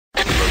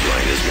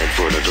is meant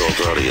for an adult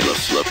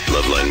audience.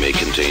 Loveline may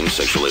contain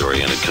sexually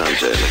oriented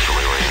content.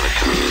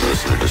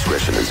 Listener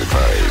discretion is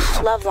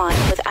advised. Loveline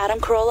with Adam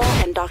Carolla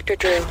and Dr.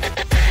 Drew.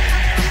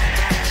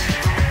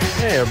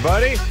 Hey,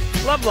 everybody.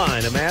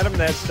 Loveline. I'm Adam.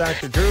 That's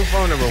Dr. Drew.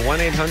 Phone number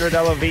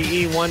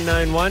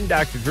 1-800-LOVE-191.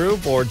 Dr. Drew,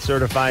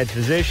 board-certified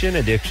physician,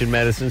 addiction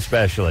medicine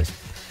specialist.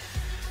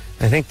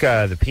 I think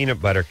the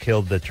peanut butter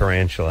killed the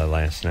tarantula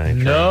last night.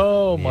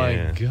 No,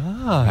 my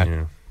God.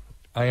 Yeah.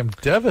 I am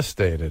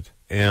devastated.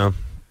 Yeah.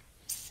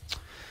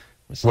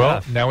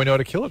 Well, now we know how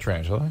to kill a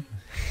tarantula.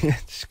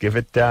 Just give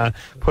it,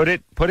 put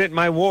it in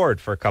my ward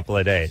for a couple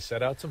of days.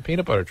 Set out some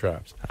peanut butter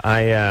traps.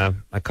 I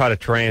caught a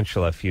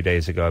tarantula a few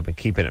days ago. I've been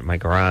keeping it in my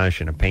garage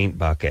in a paint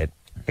bucket.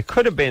 It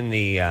could have been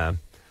the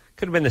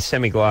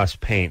semi-gloss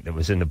paint that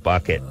was in the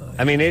bucket.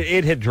 I mean,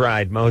 it had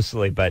dried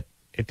mostly, but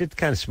it did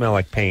kind of smell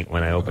like paint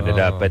when I opened it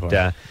up. But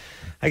I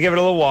gave it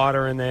a little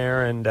water in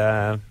there, and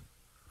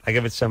I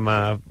gave it some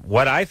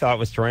what I thought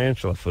was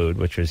tarantula food,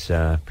 which was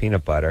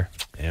peanut butter.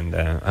 And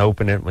I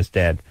opened it, and it was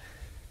dead.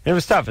 It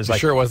was tough. It's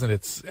like, sure it wasn't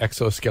its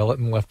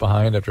exoskeleton left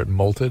behind after it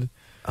molted?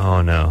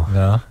 Oh, no.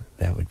 No?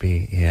 That would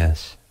be,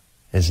 yes.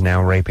 Is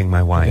now raping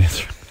my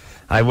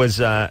wife. I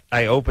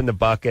opened the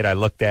bucket, I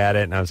looked at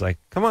it, and I was like,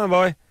 come on,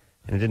 boy.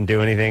 And it didn't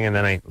do anything, and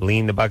then I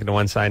leaned the bucket to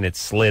one side, and it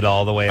slid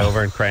all the way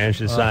over and crashed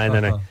the side.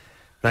 And then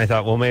I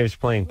thought, well, maybe it's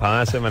playing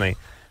possum, and I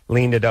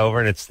leaned it over,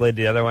 and it slid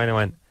the other way, and I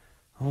went,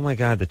 oh, my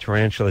God, the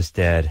tarantula's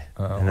dead.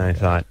 And I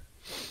thought,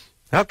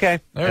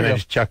 okay. And I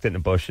just chucked it in the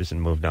bushes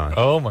and moved on.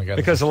 Oh, my God.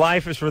 Because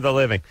life is for the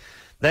living.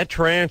 That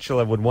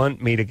tarantula would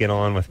want me to get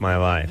on with my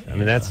life. I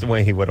mean, that's the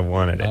way he would have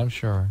wanted it. I'm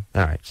sure.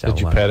 All right. So, did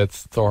you pet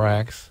its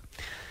thorax?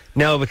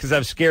 No, because I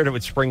was scared it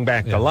would spring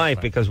back to life,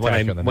 right. because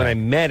when I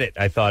met it,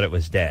 I thought it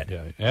was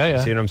dead.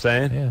 Yeah. See what I'm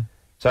saying? Yeah.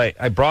 So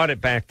I brought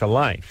it back to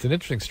life. It's an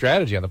interesting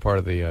strategy on the part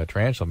of the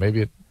tarantula.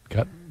 Maybe it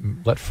got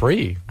let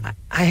free.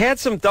 I had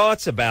some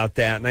thoughts about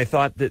that, and I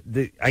thought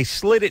that I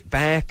slid it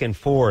back and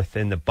forth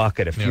in the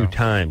bucket a few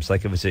times,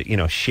 like it was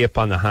a ship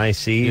on the high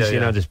seas,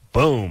 just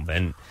boom,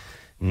 and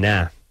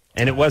nah.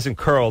 And it wasn't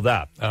curled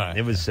up. Right.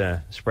 It was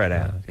spread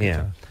out.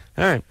 Yeah.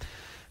 All right.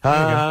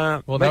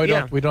 Well,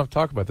 now we don't have to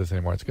talk about this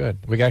anymore. It's good.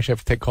 We actually have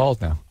to take calls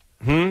now.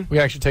 We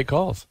actually take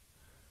calls.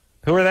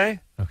 Who are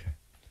they? Okay.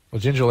 Well,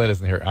 Ginger Lynn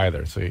isn't here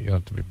either, so you don't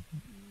have to be...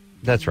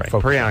 That's right.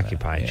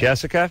 Preoccupied.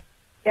 Jessica?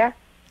 Yeah.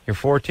 You're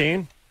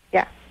 14?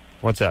 Yeah.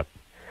 What's up?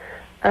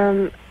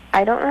 I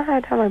don't know how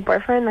to tell my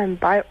boyfriend I'm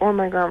bi or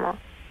my grandma.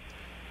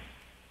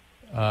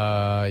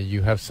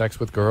 You have sex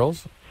with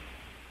girls?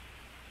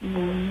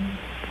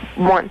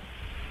 Once.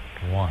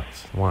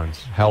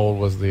 Once. How old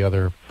was the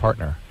other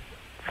partner?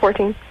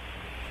 14.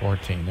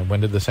 14. And when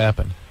did this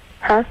happen?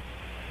 Huh?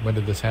 When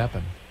did this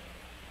happen?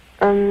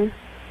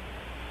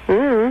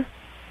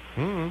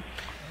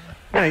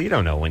 No, you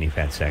don't know when you've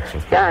had sex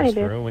with girls,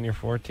 Drew, when you're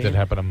 14. Did it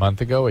happen a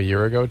month ago, a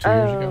year ago, 2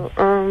 years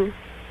ago?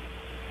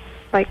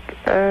 Like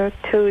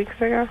 2 weeks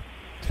ago.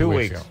 2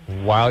 weeks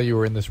ago. While you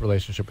were in this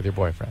relationship with your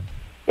boyfriend?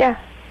 Yeah.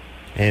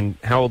 And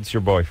how old's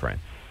your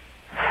boyfriend?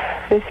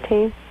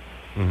 15.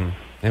 Mm-hmm.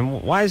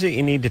 And why is it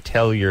you need to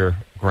tell your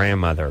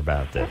grandmother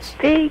about this?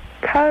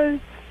 Because,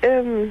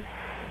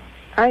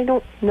 I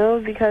don't know,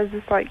 because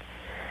it's like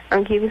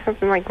I'm keeping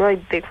something like really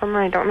big from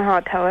her. I don't know how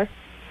to tell her.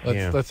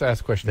 Let's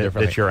ask a question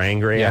differently. That you're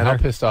angry at how her?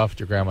 pissed off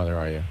at your grandmother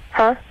are you?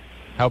 Huh?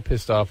 How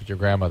pissed off at your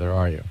grandmother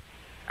are you?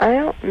 I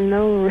don't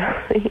know,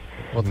 really.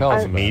 Well, tell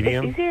us.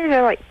 Medium? It's easier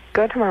to,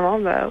 go to my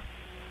mom, though.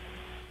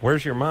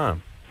 Where's your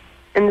mom?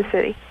 In the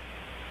city.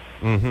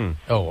 Mm-hmm.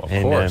 Oh, of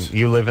course.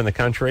 You live in the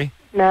country?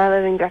 No, I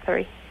live in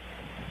Guthrie.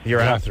 You're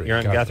in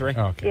Guthrie?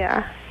 Oh, okay.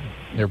 Yeah.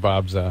 Near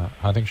Bob's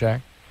hunting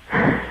shack?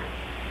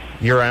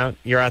 You're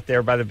out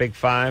there by the Big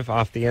Five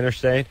off the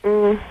interstate?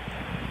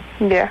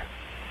 Yeah.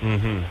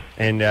 Mm-hmm.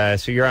 And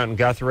so you're out in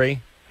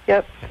Guthrie?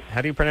 Yep.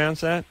 How do you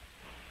pronounce that?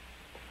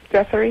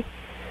 Guthrie.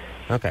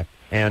 Okay.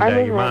 And I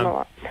move your around mom? a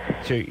lot.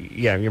 So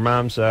your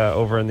mom's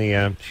over in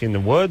the she in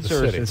the woods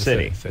or in the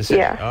city? The city.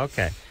 Yeah.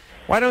 Okay.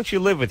 Why don't you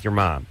live with your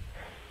mom?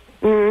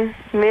 Me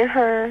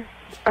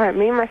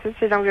and my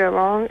sister don't get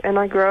along, and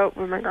I grew up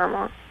with my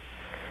grandma,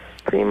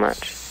 pretty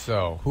much.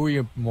 So, who are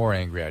you more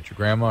angry at, your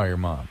grandma or your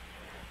mom?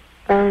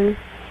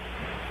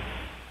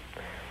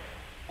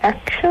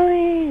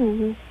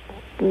 Actually,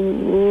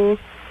 I'm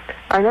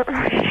not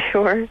really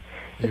sure.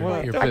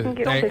 You're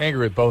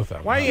angry with both of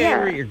them. Why are you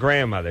angry at your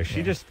grandmother?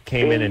 She just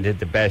came in and did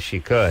the best she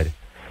could.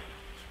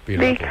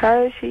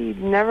 Because she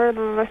never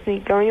lets me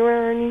go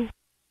anywhere or anything.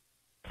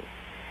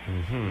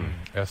 Mm-hmm.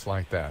 That's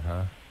like that,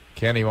 huh?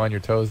 Kenny, you on your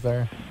toes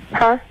there?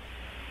 Huh?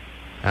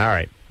 All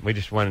right. We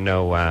just want to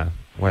know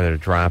whether to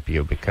drop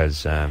you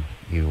because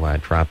you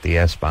dropped the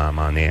S-bomb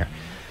on the air.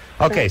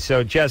 Okay,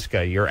 so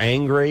Jessica, you're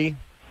angry.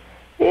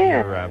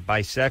 Yeah. You're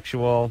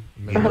bisexual.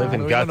 You live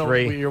in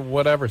Guthrie. You're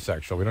whatever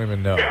sexual. We don't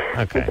even know.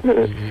 Okay.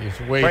 It's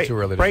way too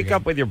early to break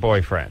up with your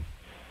boyfriend.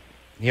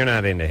 You're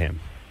not into him.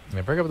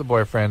 Yeah, break up with the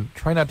boyfriend.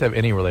 Try not to have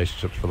any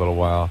relationships for a little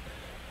while.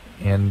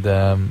 And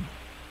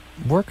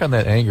work on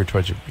that anger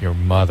towards your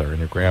mother and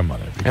your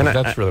grandmother, because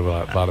that's really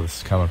where a lot of this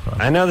is coming from.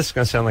 I know this is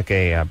going to sound like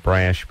a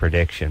brash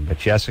prediction, but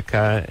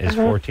Jessica is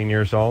 14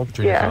 years old.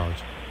 Junior college.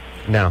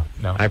 No.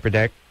 No. I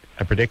predict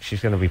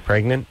she's going to be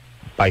pregnant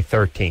by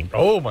 13.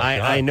 Oh, my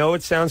God. I know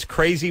it sounds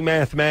crazy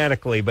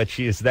mathematically, but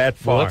she is that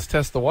far. Well, let's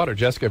test the water.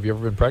 Jessica, have you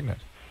ever been pregnant?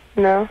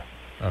 No.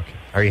 Okay.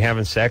 Are you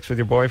having sex with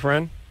your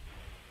boyfriend?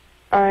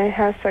 I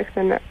had sex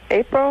in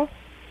April.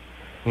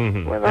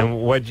 Mm-hmm. With him.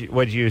 And what'd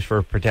you use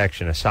for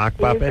protection? A sock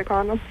He used puppet? a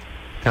condom.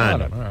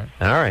 Condom. All right.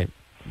 All right.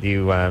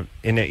 You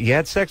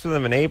had sex with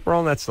him in April,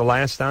 and that's the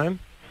last time?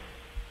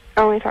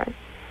 Only time.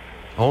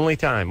 Only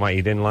time. Why,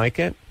 you didn't like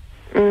it?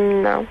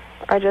 No.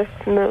 I just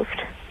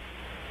moved.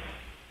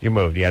 You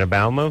moved. You had a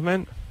bowel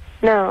movement?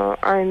 No,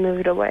 I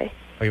moved away.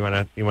 Oh, you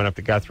went up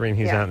to Guthrie, and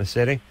he's Yeah. out in the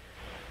city?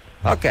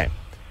 Okay.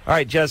 All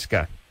right,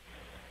 Jessica.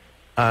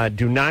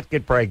 Do not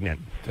get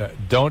pregnant.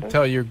 Don't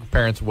tell your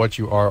parents what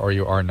you are or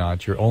you are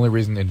not. Your only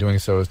reason in doing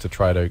so is to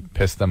try to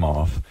piss them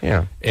off.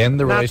 Yeah. End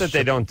the Not relationship. that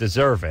they don't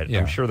deserve it. Yeah.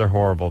 I'm sure they're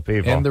horrible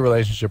people. End the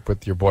relationship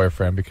with your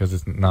boyfriend because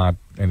it's not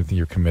anything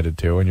you're committed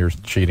to, and you're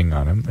cheating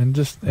on him.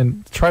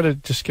 And try to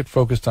just get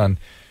focused on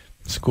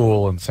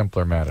school and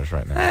simpler matters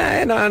right now.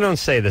 And I don't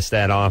say this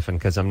that often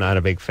because I'm not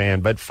a big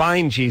fan, but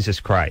find Jesus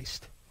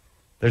Christ.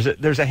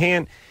 There's a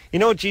hand. You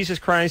know what Jesus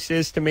Christ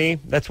is to me?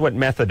 That's what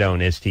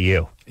methadone is to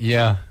you.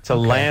 Yeah. It's a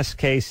last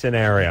case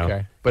scenario.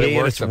 Okay. But it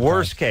works it's sometimes.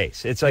 worst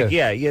case. It's like,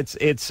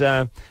 it's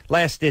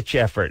last ditch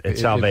effort at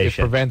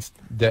salvation. It prevents,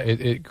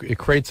 it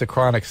creates a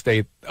chronic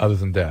state other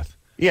than death.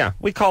 Yeah,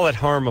 we call it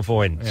harm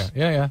avoidance.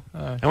 Yeah.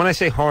 And when I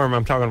say harm,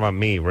 I'm talking about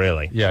me,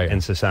 really,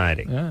 in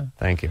society. Yeah.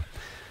 Thank you.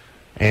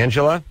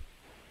 Angela,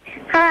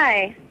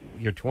 Hi.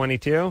 you're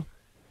 22?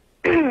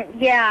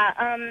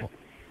 Yeah.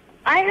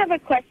 I have a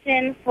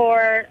question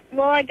for,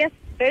 well, I guess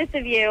both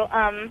of you.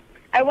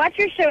 I watch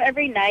your show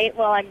every night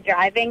while I'm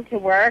driving to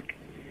work.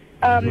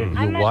 You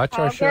I'm a watch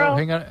our call show? girl.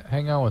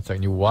 Hang on 1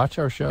 second. You watch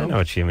our show? I know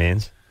what she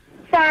means.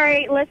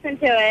 Sorry, listen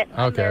to it.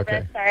 I'm Okay.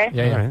 nervous, Sorry.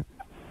 Yeah. All right.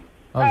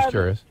 I'm just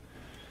curious.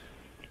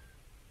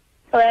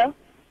 Hello?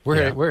 We're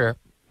here.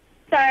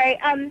 Sorry.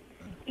 I'm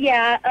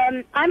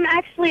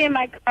actually in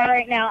my car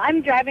right now.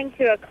 I'm driving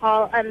to a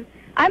call. I'm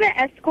an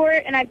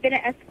escort, and I've been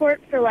an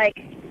escort for I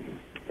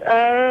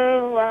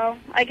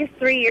guess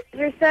 3 years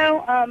or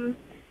so.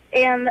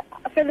 And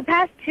for the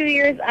past 2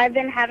 years, I've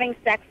been having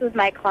sex with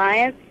my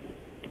clients.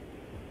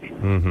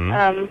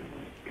 Mm-hmm.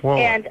 Well,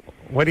 and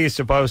what are you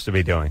supposed to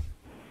be doing?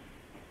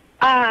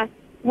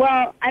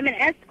 well, I'm an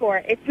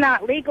escort. It's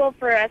not legal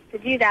for us to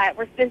do that.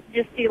 We're supposed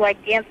to just do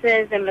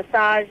dances and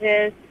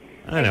massages.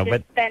 I know,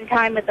 but spend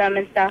time with them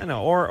and stuff. I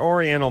know.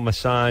 Oriental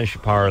massage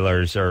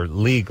parlors are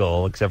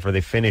legal, except for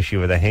they finish you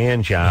with a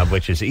hand job,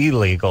 which is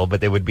illegal.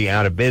 But they would be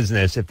out of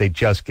business if they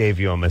just gave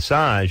you a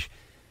massage.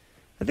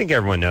 I think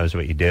everyone knows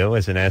what you do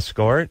as an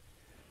escort.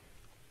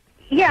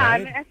 Yeah,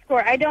 right? I'm an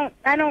escort. I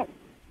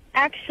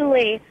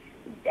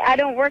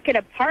don't work at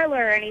a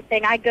parlor or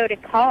anything. I go to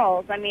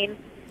calls. I mean,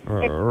 it's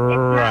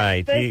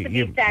right. not supposed to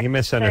be sex, You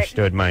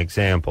misunderstood my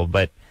example,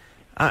 but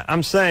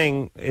I'm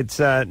saying it's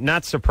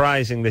not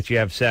surprising that you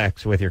have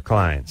sex with your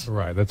clients.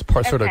 Right. That's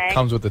sort of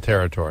comes with the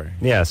territory.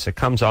 Yes, it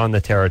comes on the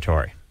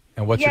territory.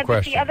 And what's your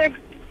question? But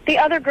the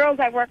other girls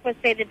I work with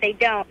say that they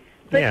don't.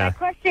 But my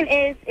question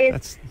is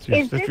that's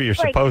what you're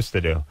supposed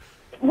to do.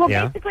 Well,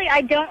 basically,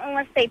 I don't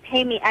unless they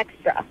pay me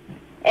extra.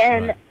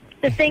 And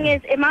the thing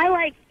is,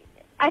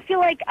 I feel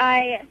like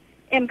I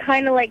am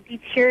kind of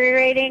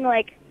deteriorating,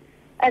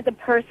 as a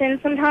person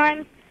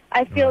sometimes.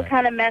 I feel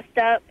kind of messed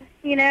up,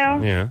 you know?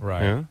 Yeah.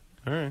 Right. Yeah.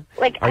 All right.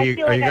 I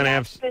feel like I'm gonna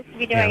not supposed to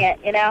be doing it,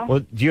 you know?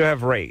 Well, do you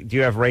have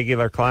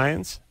regular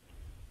clients?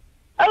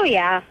 Oh,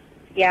 yeah.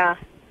 Yeah.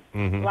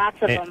 Mm-hmm. Lots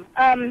of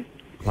them.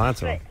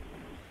 Lots of them.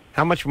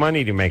 How much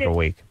money do you make a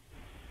week?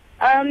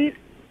 I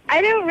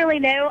don't really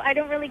know. I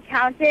don't really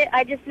count it.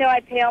 I just know I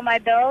pay all my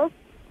bills.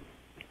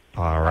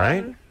 All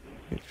right.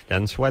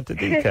 Doesn't sweat the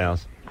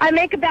details. I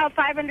make about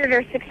 $500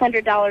 or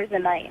 $600 a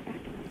night.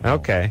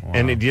 Okay. Wow.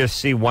 And did you just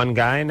see one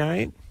guy a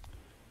night?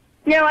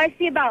 No, I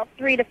see about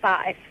 3 to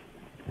 5.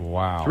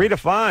 Wow. 3 to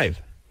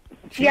 5.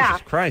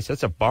 Jesus Christ,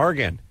 that's a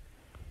bargain.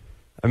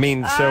 I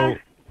mean, so...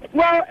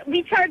 Well,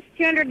 we charge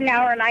 $200 an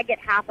hour, and I get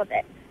half of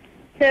it.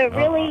 So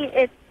really,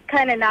 it's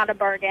kind of not a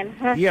bargain.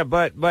 Yeah,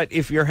 but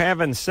if you're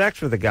having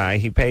sex with a guy,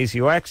 he pays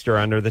you extra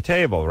under the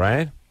table,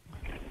 right?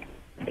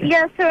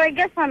 Yeah, so I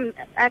guess I'm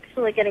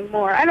actually getting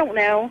more. I don't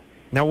know.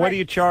 Now, what do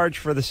you charge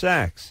for the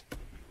sex?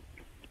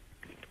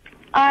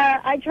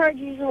 I charge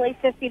usually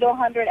 $50 to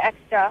 $100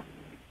 extra.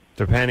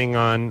 Depending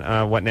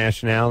on what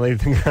nationality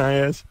the guy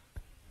is?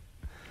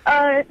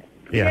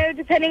 You know,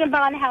 depending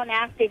upon how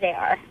nasty they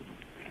are.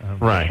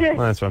 Right. Well,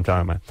 that's what I'm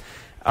talking about.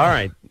 All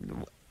right.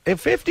 If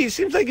 50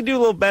 seems like you do a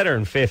little better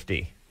than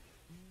 50.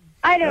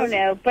 I don't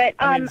know, but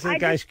my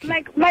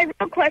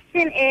real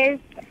question is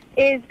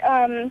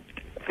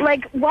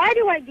why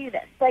do I do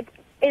this?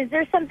 Is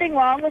there something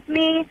wrong with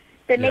me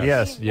that makes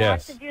me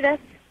want to do this?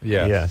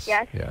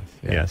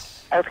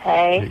 Yes.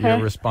 Okay. You're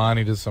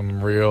responding to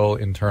some real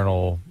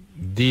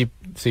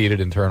deep-seated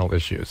internal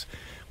issues.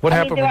 What I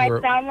happened mean, do when I you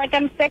were? sound like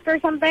I'm sick or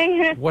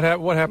something? What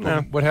happened?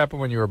 No. What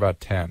happened when you were about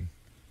 10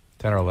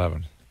 or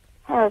 11?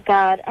 Oh,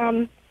 God.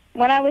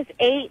 When I was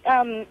 8,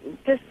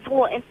 this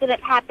whole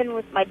incident happened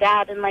with my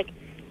dad, and, like,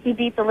 he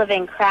beat the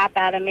living crap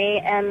out of me,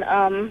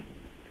 and,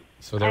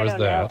 So there was I don't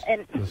know. that.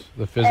 And-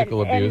 The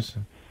physical and abuse.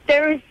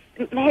 there was,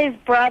 his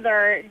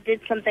brother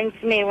did something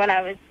to me when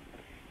I was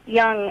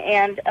young,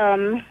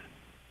 and,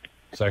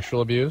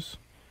 Sexual abuse.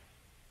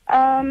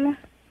 I'm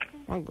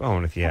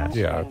going with yes.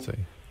 Yeah, I'd say.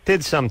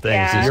 Did some things.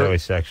 Yeah. It's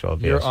always sexual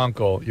abuse.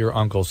 Your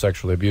uncle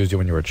sexually abused you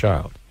when you were a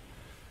child.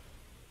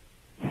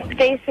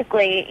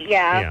 basically,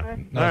 Yeah.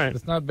 No, All right.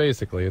 it's not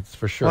basically. It's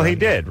for sure. Well, he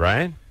did,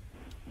 right?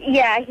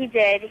 Yeah, he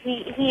did.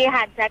 He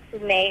had sex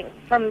with me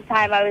from the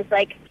time I was,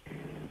 like,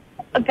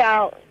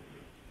 about,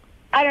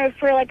 I don't know,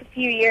 for, like, a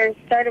few years.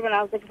 Started when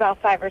I was, like, about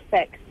 5 or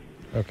 6.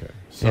 Okay,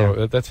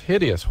 so that's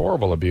hideous,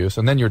 horrible abuse,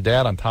 and then your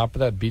dad on top of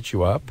that beat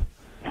you up.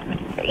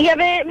 Yeah,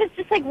 but it was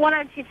just, like, 1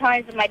 or 2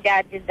 times that my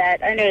dad did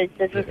that. I know it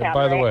doesn't sound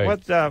By the right. way,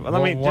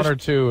 Let me one just, or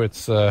two.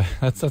 It's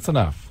that's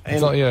enough. That's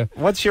and all, yeah.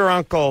 What's your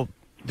uncle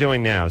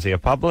doing now? Is he a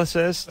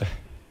publicist?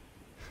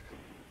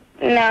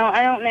 No,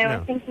 I don't know.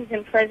 No. I think he's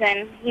in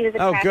prison. He was a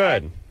Oh, crackhead.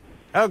 good.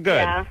 Oh,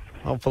 good. Yeah.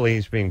 Hopefully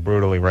he's being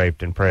brutally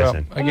raped in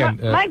prison. Well, again,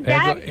 my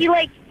dad,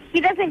 Angela- he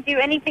doesn't do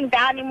anything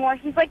bad anymore.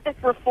 He's like this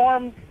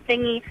reformed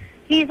thingy.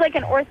 He's like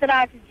an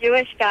Orthodox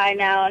Jewish guy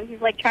now, and he's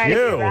like trying to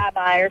be Jew? a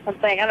rabbi or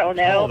something. I don't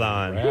know. Hold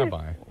on.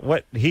 Rabbi.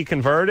 What, he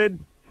converted?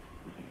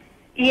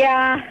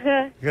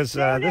 Yeah. Because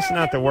this is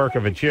not the work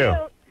of a Jew.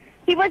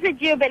 He was a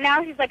Jew, but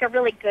now he's like a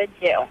really good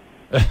Jew.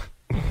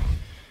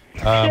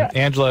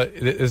 Angela,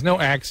 there's no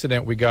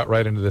accident we got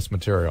right into this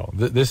material.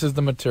 This is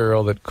the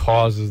material that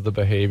causes the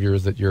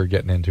behaviors that you're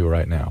getting into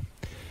right now.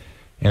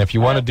 And if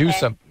you want to do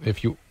something,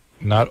 if you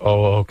not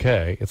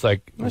okay, it's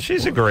like Well,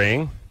 she's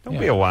agreeing. Don't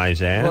be a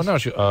wise ass. Well, no,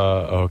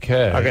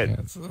 okay. Okay.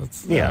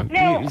 Yeah.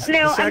 No,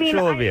 Sexual I mean,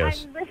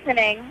 abuse. I'm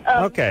listening.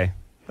 Okay.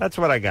 That's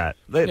what I got.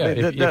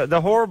 Yeah,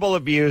 The horrible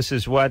abuse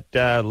is what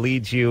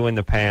leads you in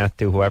the path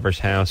to whoever's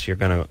house you're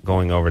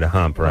going over to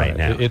hump right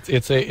now.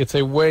 It's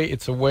a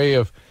way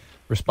of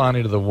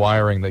responding to the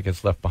wiring that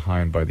gets left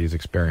behind by these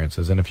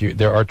experiences. And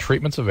there are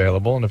treatments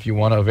available, and if you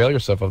want to avail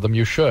yourself of them,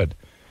 you should.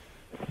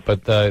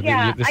 But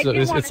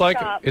it's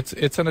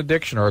an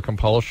addiction or a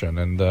compulsion,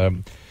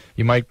 and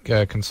you might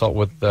consult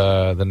with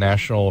the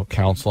National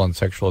Council on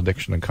Sexual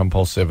Addiction and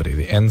Compulsivity,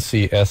 the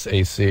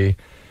NCSAC.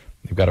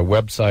 They've got a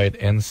website,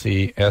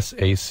 ncsac.org,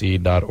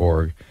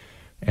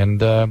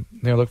 and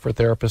look for a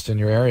therapist in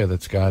your area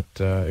that's got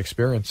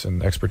experience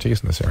and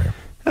expertise in this area.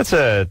 That's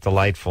a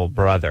delightful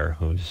brother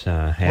who's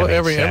having Well,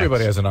 sex.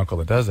 everybody has an uncle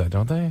that does that,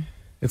 don't they?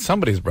 It's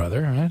somebody's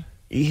brother, right?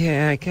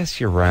 Yeah, I guess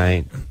you're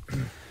right.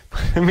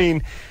 I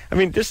mean,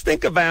 just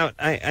think about.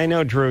 I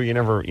know, Drew, you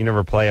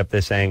never play up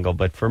this angle,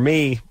 but for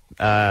me,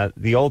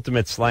 the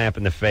ultimate slap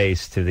in the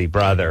face to the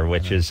brother,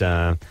 which is,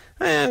 I'm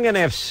going to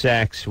have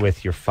sex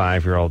with your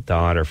 5-year-old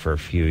daughter for a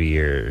few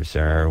years.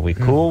 Are we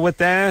cool with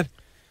that?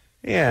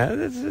 Yeah,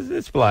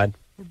 it's blood.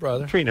 We're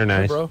brother. Treating her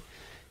nice. Hey, bro.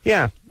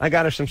 Yeah, I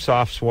got her some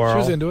soft swirl. She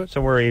was into it.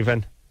 So we're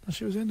even.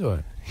 She was into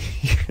it.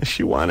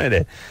 She wanted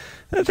it.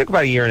 It took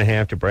about a year and a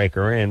half to break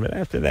her in, but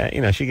after that,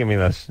 she gave me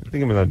those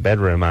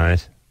bedroom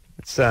eyes.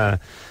 It's the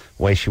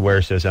way she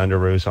wears those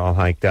underoos all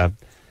hiked up.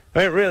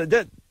 But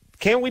really,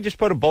 can't we just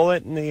put a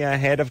bullet in the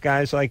head of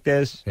guys like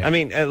this? Yeah. I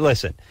mean,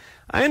 listen,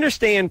 I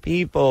understand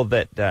people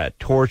that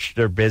torch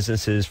their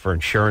businesses for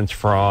insurance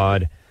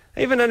fraud.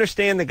 I even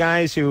understand the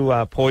guys who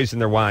poison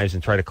their wives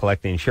and try to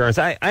collect the insurance.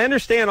 I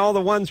understand all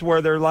the ones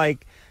where they're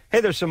like,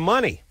 hey, there's some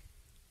money.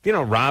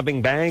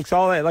 Robbing banks,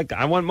 all that. Like,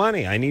 I want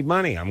money. I need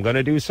money. I'm going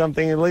to do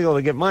something illegal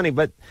to get money.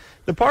 But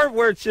the part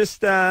where it's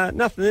just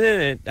nothing in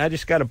it, I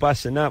just got to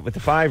bust a nut with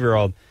the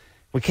 5-year-old.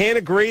 We can't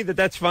agree that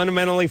that's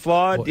fundamentally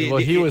flawed. Well,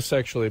 he was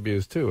sexually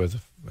abused too as a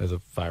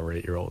 5 or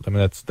 8-year-old. I mean,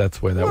 that's the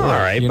way that works. All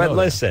right, but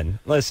listen.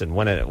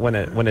 When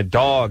a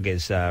dog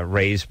is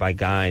raised by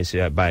guys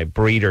by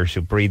breeders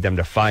who breed them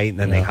to fight, and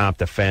then they hop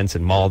the fence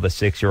and maul the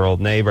 6-year-old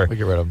neighbor, We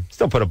get rid of him.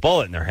 still put a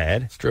bullet in their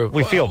head. It's true.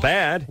 We feel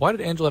bad. Why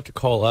did Angela have to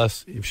call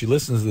us if she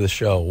listens to the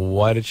show?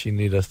 Why did she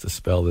need us to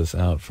spell this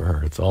out for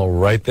her? It's all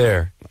right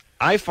there.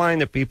 I find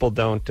that people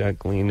don't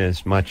glean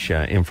as much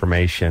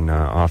information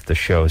off the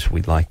show as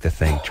we'd like to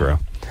think, Drew.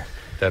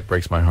 That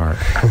breaks my heart.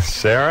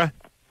 Sarah,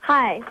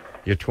 Hi.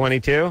 you're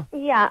 22?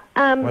 Yeah.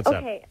 What's up?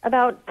 Okay.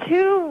 About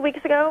 2 weeks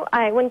ago,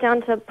 I went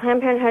down to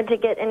Planned Parenthood to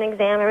get an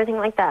exam, everything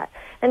like that.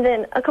 And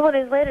then a couple of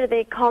days later,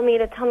 they called me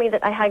to tell me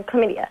that I had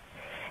chlamydia.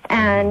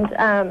 And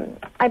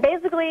I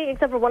basically,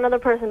 except for one other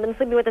person, been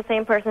sleeping with the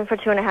same person for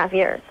 2.5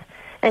 years.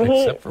 And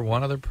Except for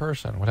one other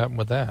person. What happened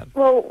with that?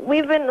 Well,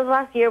 the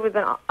last year, we've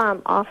been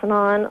off and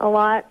on a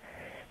lot.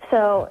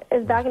 So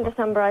it's back in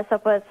December, I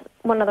slept with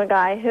one other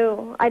guy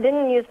who I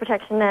didn't use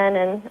protection then.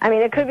 And, I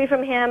mean, it could be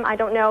from him. I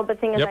don't know. But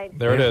the thing is,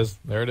 There it is.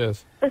 There it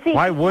is. But see,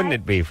 Why wouldn't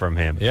it be from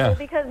him? Yeah.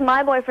 Because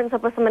my boyfriend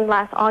slept with someone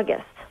last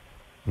August.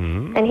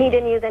 and he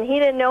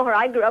didn't know her.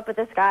 I grew up with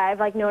this guy. I've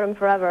like known him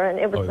forever, and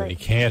it was then he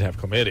can't have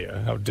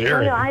chlamydia. How dare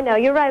you? you? No, I know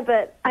you're right,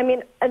 but I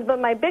mean, but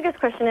my biggest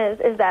question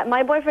is that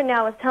my boyfriend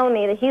now is telling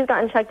me that he's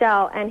gotten checked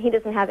out and he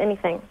doesn't have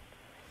anything.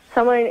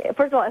 So I'm wondering,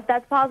 first of all, if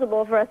that's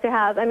possible for us to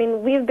have. I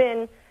mean, we've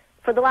been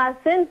for the last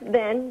since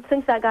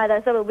that guy that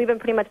I said, we've been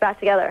pretty much back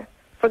together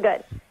for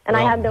good. And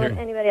I haven't been with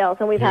anybody else,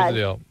 and here's the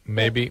deal.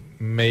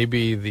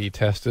 Maybe the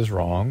test is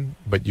wrong,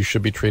 but you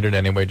should be treated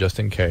anyway, just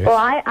in case. Well,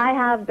 I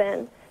have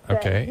been.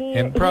 Okay,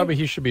 and probably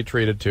he should be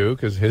treated too,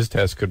 because his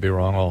test could be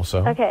wrong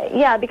also. Okay,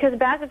 yeah, because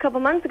back a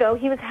couple months ago,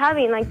 he was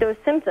having like those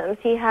symptoms.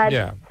 He had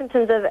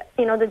symptoms of,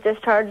 the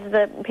discharge,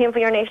 the painful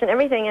urination,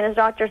 everything, and his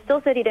doctor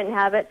still said he didn't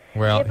have it.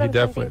 Well, he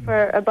definitely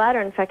for a bladder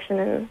infection.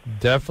 And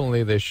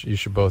definitely, you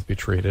should both be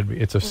treated.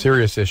 It's a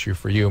serious issue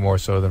for you more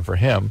so than for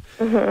him.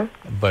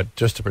 Mm-hmm. But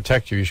just to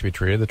protect you, you should be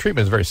treated. The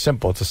treatment is very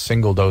simple. It's a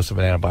single dose of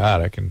an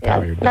antibiotic, and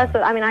you're done. That's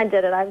what I mean. I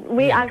did it.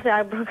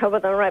 I broke up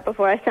with him right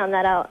before I found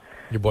that out.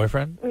 Your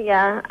boyfriend?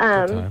 Yeah.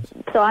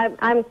 So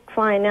I'm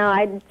fine now.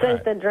 I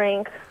drank the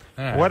drink.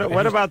 Right.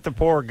 What about the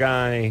poor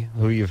guy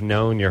who you've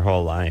known your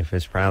whole life,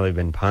 has probably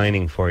been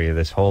pining for you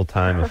this whole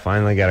time, and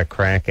finally got a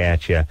crack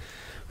at you,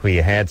 who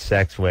you had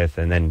sex with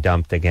and then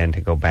dumped again to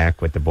go back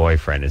with the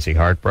boyfriend? Is he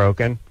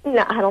heartbroken?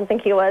 No, I don't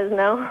think he was,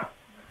 no.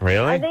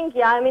 Really? I think,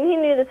 I mean, he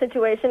knew the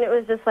situation. It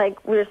was just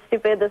like, we were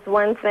stupid, this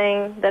one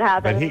thing that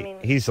happened.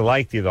 But he's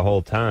liked you the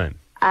whole time.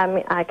 I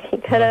mean, he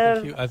could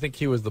have. I think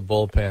he was the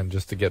bullpen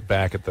just to get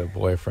back at the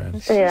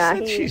boyfriend.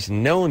 Yeah, she's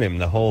known him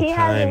the whole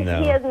time,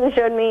 though. He hasn't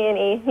showed me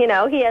any, he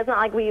hasn't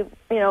like we,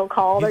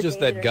 called. He's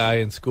just that guy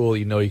in school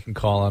you can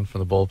call on from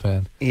the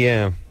bullpen.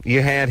 Yeah.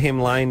 You had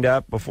him lined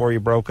up before you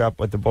broke up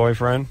with the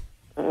boyfriend?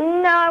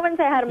 No, I wouldn't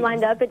say I had him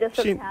lined up. It just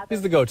sort of happened.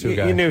 He's the go-to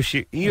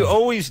guy. You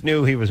always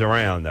knew he was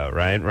around, though,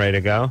 right? Ready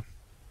to go?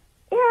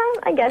 Yeah,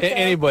 I guess so.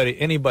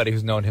 Anybody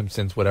who's known him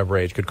since whatever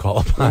age could call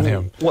upon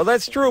him. Well,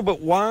 that's true, but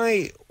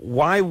why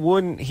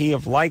wouldn't he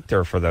have liked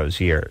her for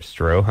those years,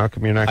 Drew? How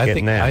come you're not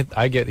getting that?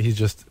 I get he's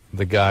just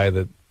the guy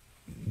that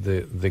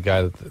the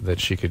guy that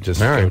she could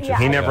just go to.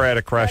 He never had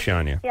a crush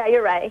on you. Yeah,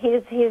 you're right. He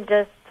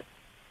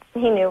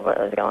knew what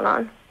was going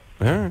on.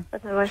 All right.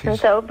 That's my question.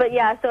 So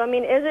I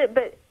mean, is it,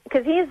 but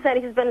because he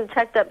said he's been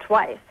checked up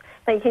twice.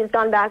 Like he's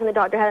gone back and the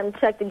doctor had him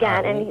checked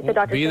again, and the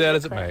doctor. Be that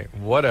as it may,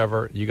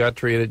 whatever. You got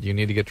treated. You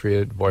need to get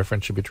treated.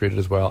 Boyfriend should be treated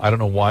as well. I don't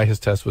know why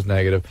his test was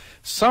negative.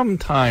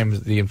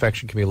 Sometimes the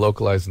infection can be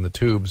localized in the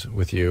tubes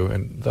with you,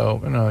 and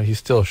though he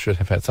still should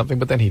have had something,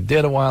 but then he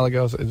did a while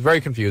ago. So it's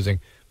very confusing.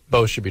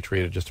 Both should be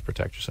treated just to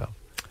protect yourself.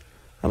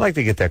 I'd like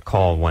to get that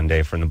call one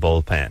day from the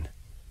bullpen.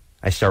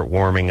 I start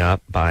warming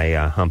up by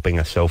humping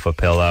a sofa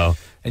pillow,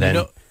 and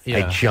then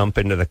I jump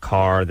into the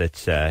car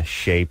that's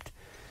shaped.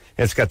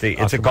 It's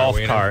a golf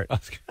cart.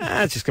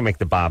 It's just gonna make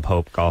the Bob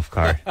Hope golf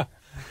cart.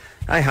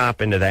 I hop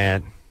into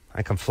that.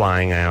 I come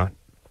flying out.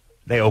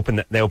 They open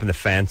the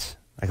fence.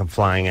 I come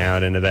flying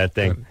out into that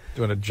thing.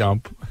 Doing a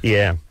jump.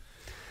 Yeah.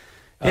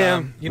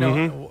 Yeah.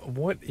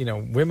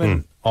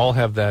 Women all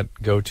have that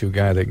go-to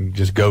guy they can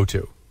just go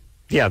to.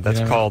 Yeah,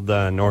 that's called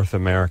North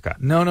America.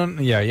 No,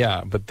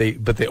 yeah, but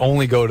they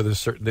only go to the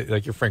certain.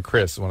 Like your friend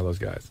Chris is one of those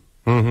guys.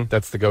 Mm-hmm.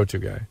 That's the go-to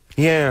guy.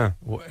 Yeah.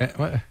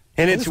 What?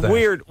 And it's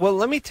weird. Well,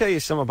 let me tell you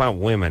something about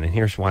women, and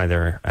here's why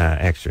they're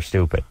extra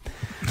stupid.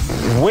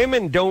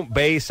 Women don't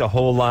base a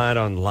whole lot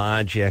on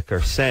logic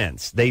or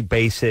sense. They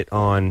base it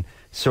on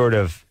sort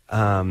of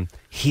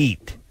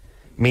heat,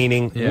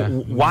 meaning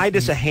why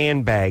does a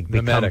handbag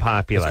become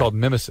popular? It's called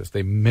mimesis.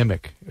 They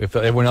mimic. If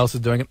everyone else is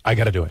doing it, I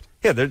got to do it.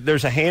 Yeah,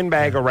 there's a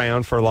handbag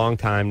around for a long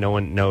time. No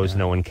one knows,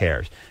 no one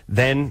cares.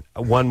 Then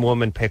one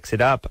woman picks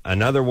it up.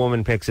 Another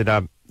woman picks it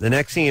up. The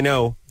next thing you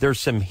know, there's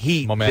some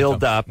heat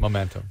build up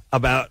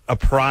about a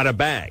Prada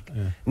bag.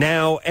 Yeah.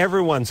 Now,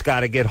 everyone's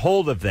got to get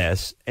hold of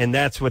this, and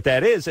that's what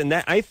that is. And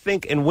that I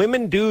think, and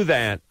women do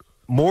that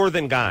more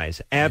than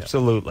guys,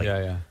 absolutely.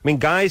 Yeah. I mean,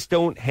 guys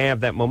don't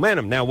have that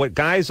momentum. Now, what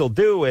guys will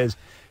do is,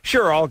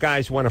 sure, all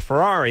guys want a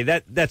Ferrari.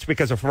 That's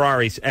because a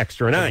Ferrari's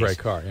extra nice. It's a great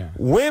car, yeah.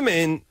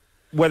 Women,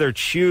 whether it's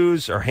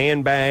shoes or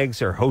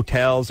handbags or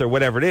hotels or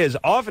whatever it is,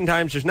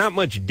 oftentimes there's not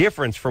much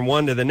difference from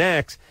one to the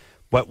next.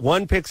 But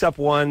one picks up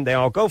one, they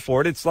all go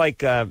for it. It's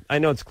like, I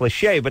know it's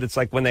cliche, but it's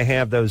like when they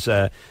have those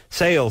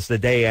sales the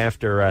day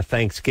after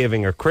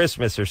Thanksgiving or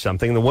Christmas or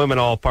something. The women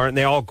all part, and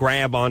they all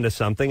grab onto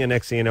something, and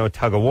next thing you know, a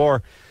tug of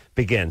war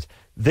begins.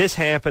 This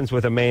happens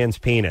with a man's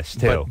penis,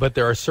 too. But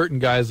there are certain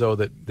guys, though,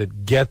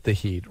 that get the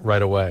heat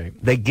right away.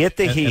 They get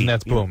the heat. And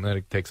that's boom, then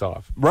it takes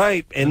off.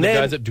 Right. And then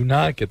the guys that do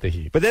not get the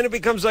heat. But then it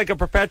becomes like a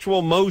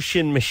perpetual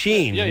motion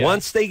machine. Yeah.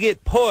 Once they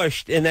get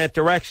pushed in that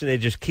direction, they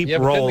just keep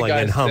rolling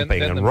and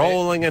humping and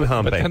rolling and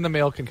humping. But then the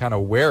male can kind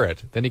of wear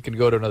it. Then he can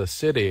go to another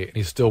city, and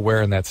he's still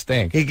wearing that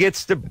stink. He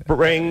gets to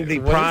bring the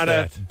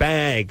Prada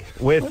bag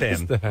with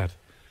him. What is that?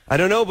 I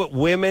don't know, but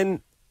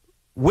women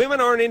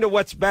aren't into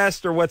what's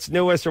best or what's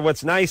newest or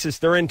what's nicest.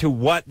 They're into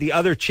what the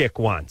other chick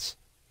wants.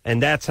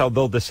 And that's how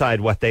they'll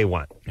decide what they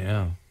want.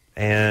 Yeah.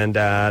 And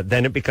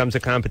then it becomes a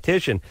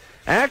competition.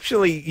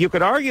 Actually, you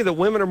could argue that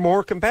women are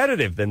more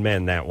competitive than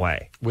men that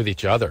way. With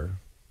each other.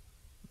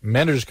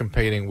 Men are just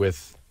competing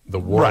with the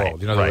world, Right,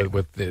 you know, right.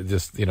 with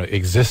just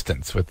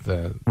existence, with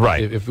the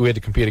Right. If we had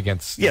to compete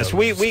against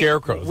we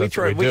scarecrows, that's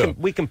what we do.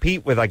 we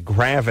compete with like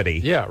gravity.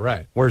 Yeah,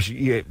 right. Whereas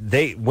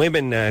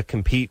women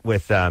compete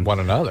with One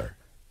another.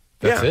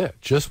 That's Yeah. it.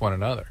 Just one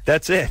another.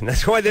 That's it. And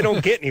that's why they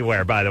don't get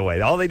anywhere. By the way,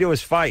 all they do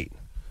is fight.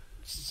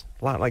 It's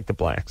a lot like the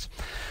blacks.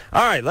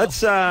 All right,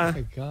 let's.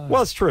 my God.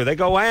 Well, it's true. They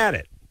go at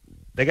it.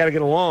 They got to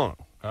get along.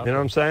 Okay. You know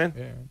what I'm saying?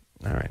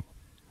 Yeah. All right.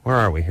 Where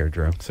are we here,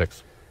 Drew?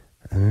 6.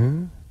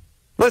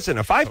 Listen,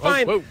 if I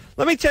find, whoa.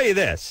 let me tell you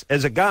this,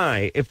 as a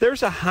guy, if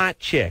there's a hot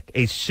chick,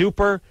 a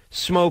super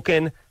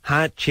smoking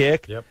hot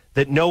chick Yep.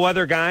 that no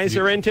other guys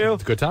are into,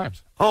 It's good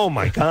times. oh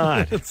my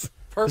God, It's it's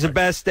perfect. the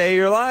best day of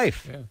your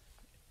life. Yeah.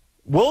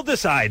 We'll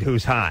decide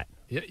who's hot.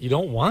 Yeah, you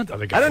don't want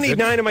other guys. I don't need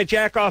 9 of my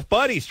jack-off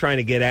buddies trying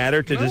to get at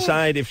her to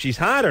decide if she's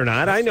hot or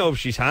not. I know if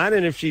she's hot,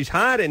 and if she's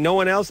hot and no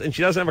one else, and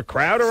she doesn't have a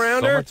crowd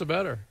around So her, much the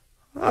better.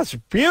 oh, that's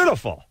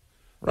beautiful.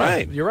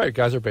 Right. You're right.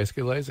 Guys are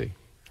basically lazy.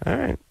 All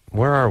right.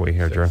 Where are we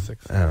here, Drew?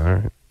 6. Oh, all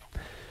right.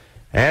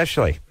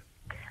 Ashley,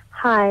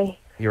 Hi.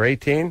 you're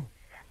 18?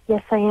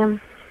 Yes, I am.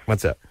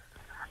 What's up?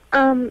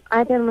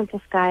 I've been with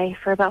this guy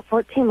for about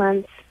 14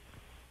 months,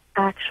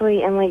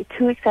 actually, and like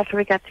 2 weeks after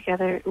we got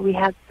together, we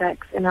had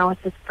sex, and I was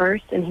his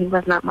first, and he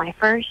was not my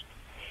first.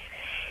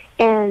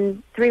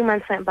 And 3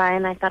 months went by,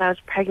 and I thought I was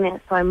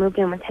pregnant, so I moved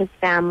in with his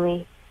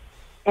family,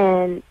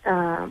 and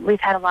we've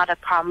had a lot of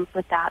problems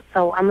with that.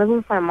 So I'm living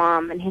with my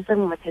mom, and he's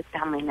living with his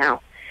family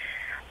now.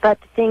 But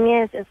the thing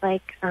is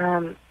like,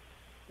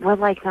 we're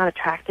like not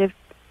attractive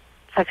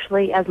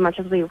sexually as much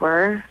as we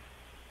were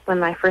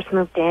when I first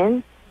moved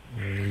in.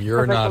 You're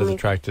like not when as we-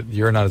 attracted.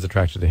 You're not as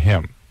attracted to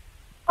him.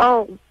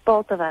 Oh,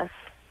 both of us.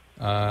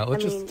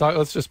 Let's mean-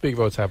 Let's just speak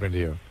about what's happening to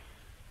you.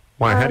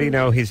 Why? How do you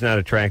know he's not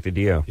attracted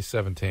to you? He's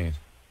 17.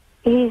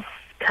 He's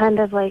kind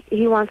of like,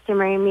 he wants to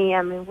marry me.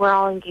 I mean, we're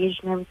all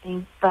engaged and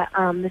everything. But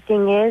the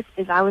thing is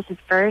I was his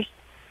first,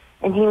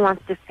 and he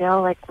wants to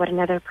feel like what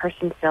another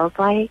person feels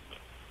like.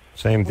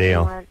 Same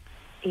deal.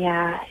 He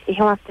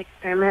wants to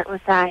experiment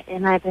with that,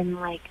 and I've been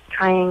like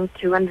trying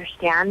to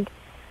understand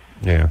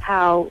Yeah.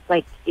 how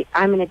like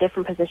I'm in a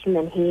different position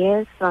than he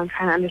is, so I'm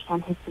trying to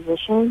understand his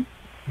position.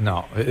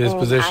 No, his And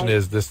position I-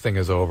 is this thing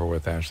is over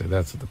with, Ashley.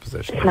 That's the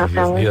position. It's not He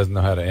doesn't, going. he doesn't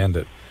know how to end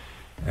it.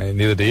 And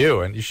neither do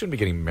you. And you shouldn't be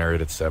getting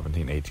married at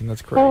 17, 18.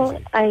 That's crazy. Well,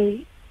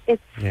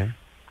 Yeah.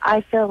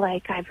 I feel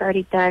like I've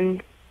already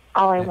done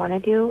all I want to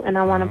do, and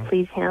I want to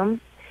please him.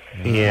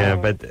 Yeah,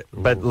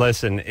 but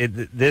listen,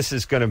 this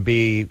is going to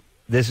be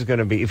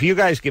if you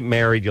guys get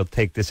married, you'll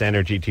take this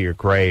energy to your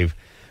grave,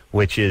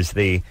 which is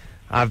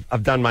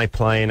I've done my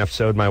playing, I've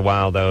sowed my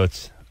wild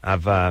oats,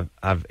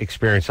 I've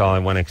experienced all I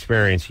want to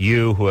experience.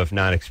 You, who have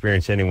not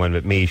experienced anyone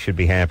but me, should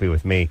be happy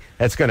with me.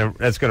 That's gonna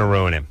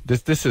ruin him.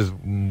 This is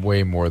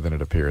way more than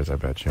it appears, I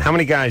bet you. How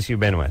many guys you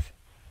been with?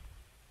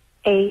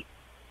 8.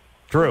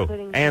 Drew,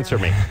 Including answer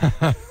me.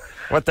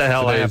 What the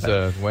hell Today's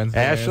happened? Wednesday.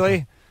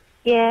 Ashley,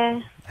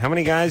 Yeah, how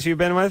many guys you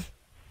been with?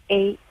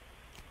 8.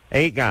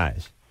 8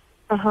 guys.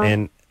 Uh-huh.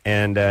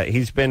 And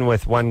he's been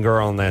with one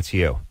girl, and that's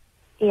you.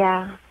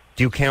 Yeah.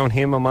 Do you count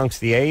him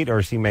amongst the 8, or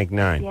does he make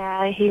 9?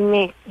 Yeah,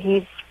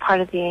 he's part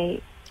of the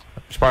 8.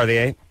 He's part of the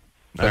 8?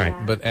 All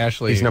right. But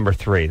Ashley, He's number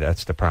 3.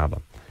 That's the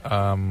problem.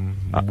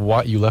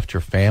 what, you left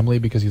your family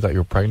because you thought you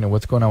were pregnant?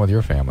 What's going on with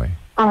your family?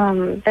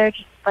 They're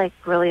just like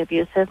really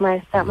abusive.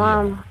 My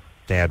stepmom,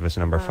 Dad was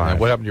number And 5.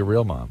 what happened to your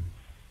real mom?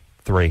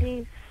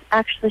 3.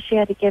 she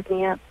had to give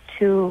me up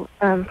to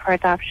for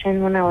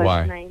adoption when I was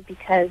Why? 9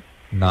 because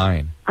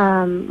 9.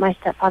 my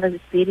stepfather was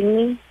beating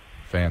me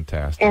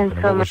Fantastic. And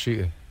And so what my- was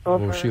she? What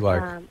over was she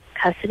like?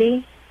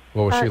 Custody.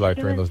 What was she she like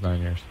during was- those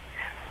 9 years?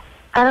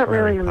 I don't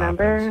Mary really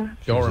remember. Poppins.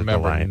 She Don't was a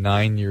remember delight.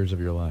 9 years of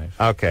your life.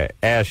 Okay,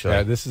 Ashley.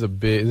 Yeah, this is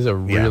a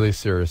really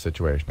serious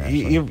situation.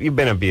 Ashley. You've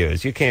been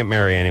abused. You can't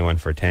marry anyone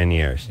for 10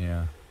 years.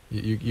 Yeah,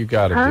 you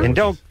got to Huh? do And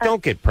it.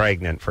 don't get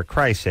pregnant, for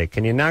Christ's sake.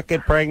 Can you not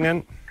get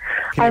pregnant?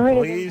 Can I you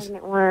already been please?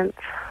 pregnant once.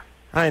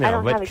 I know, I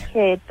don't but have a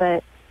kid,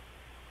 but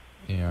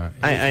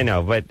I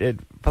know, but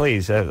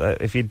please,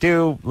 if you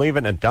do, leave it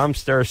in a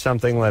dumpster or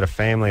something. Let a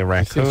family of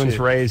raccoons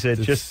raise it.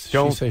 Did Just she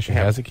don't say she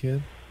have- has a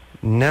kid?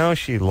 No,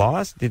 she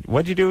lost.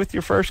 What'd you do with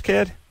your first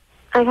kid?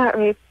 I got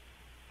raped,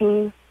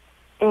 and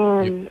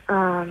I She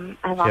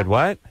had lost.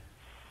 what?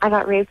 I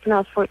got raped when I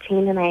was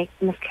 14, and I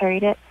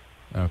miscarried it.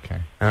 Okay,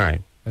 All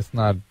right. that's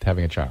not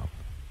having a child.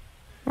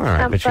 All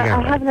right, but you I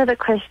got have raped. another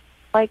question.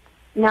 Like,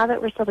 now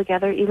that we're still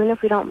together, even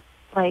if we don't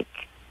like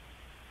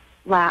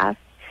last,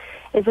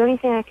 is there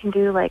anything I can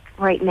do like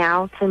right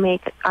now to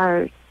make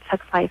our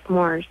sex life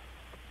more?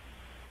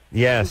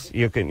 Yes,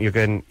 you can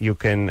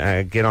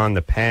get on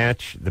the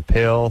patch, the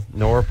pill,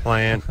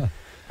 Norplant,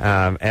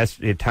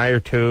 tie your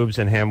tubes,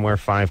 and have them wear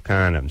 5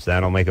 condoms.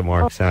 That'll make it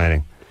more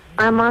exciting.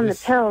 I'm on the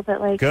pill,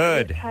 but like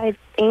Good. we've tried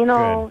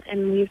anal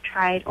and we've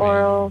tried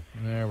oral,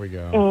 There we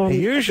go. and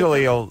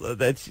Usually,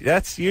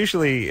 that's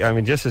usually, I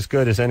mean, just as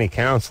good as any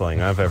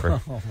counseling I've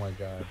ever. Oh my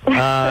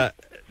God.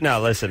 No,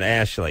 listen,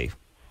 Ashley,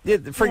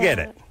 forget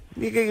it.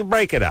 You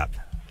break it up.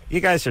 You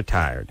guys are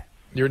tired.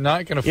 You're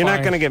not going to. You're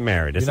not going to get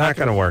married. It's not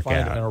going to work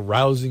out. An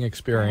arousing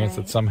experience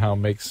that somehow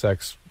makes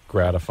sex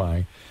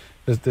gratifying.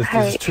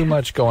 There's too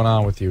much going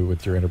on with you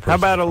with your interpersonal. How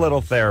about a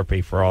little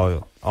therapy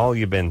for all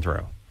you've been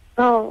through?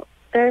 Oh,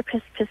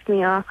 therapist pissed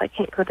me off. I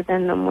can't go to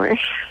them no more.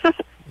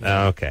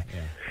 Okay.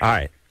 Yeah. All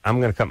right. I'm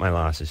going to cut my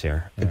losses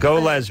here. Yeah. Go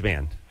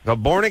lesbian. Go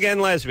born again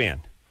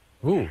lesbian.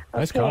 Ooh,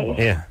 nice combo.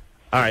 Yeah.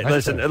 All right.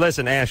 Nice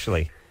listen,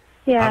 Ashley.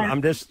 Yeah.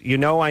 I'm just.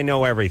 I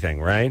know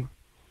everything, right?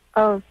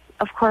 Oh,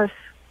 of course.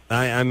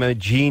 I'm a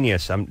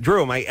genius.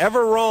 Drew. Am I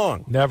ever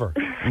wrong? Never.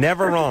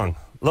 Never wrong.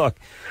 Look,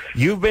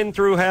 you've been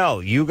through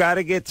hell. You got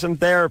to get some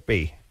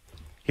therapy.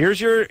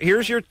 Here's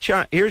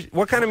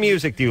what kind of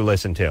music do you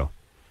listen to?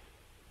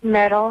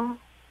 Metal.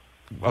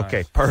 Okay,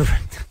 Nice.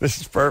 perfect.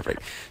 This is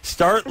perfect.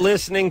 Start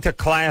listening to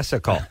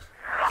classical.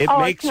 It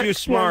makes you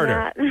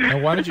smarter.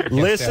 And why did you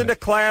Listen to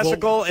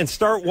classical and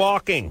start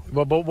walking.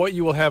 Well, but what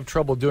you will have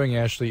trouble doing,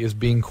 Ashley, is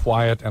being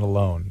quiet and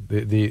alone.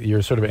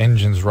 Your sort of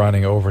engine's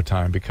running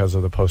overtime because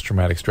of the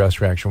post-traumatic stress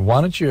reaction.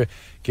 Why don't you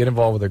get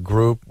involved with a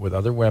group with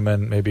other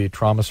women, maybe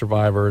trauma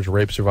survivors,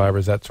 rape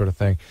survivors, that sort of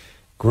thing.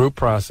 Group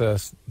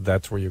process,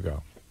 that's where you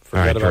go.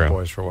 Forget about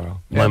boys for a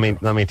while.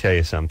 Let me tell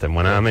you something.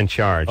 When I'm in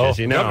charge, as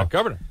you know,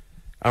 Governor.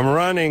 I'm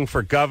running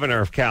for governor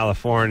of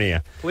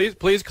California.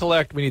 Please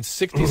collect. We need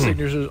 60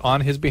 signatures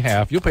on his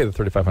behalf. You'll pay the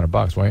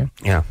 $3,500, won't you?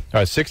 Yeah. All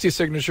right, 60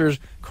 signatures.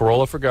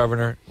 Carolla for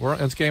governor.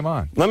 It's game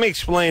on. Let me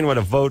explain what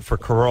a vote for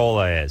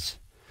Carolla is.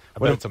 I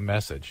bet it's a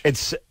message.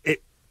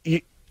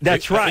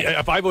 That's right.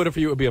 If I voted for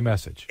you, it would be a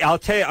message. I'll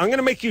tell you, I'm going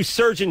to make you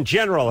Surgeon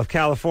General of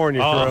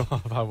California, Drew.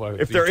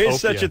 If there is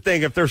such a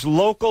thing, if there's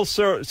local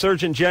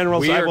Surgeon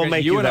Generals, I will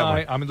make you that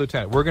one. I'm a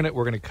lieutenant. We're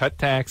going to cut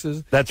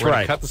taxes. That's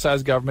right. Cut the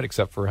size of government,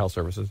 except for health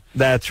services.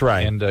 That's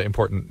right. And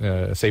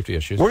important safety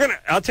issues.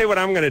 I'll tell you what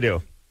I'm going to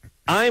do.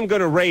 I'm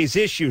going to raise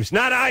issues,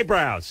 not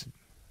eyebrows.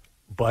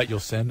 But you'll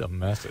send a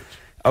message.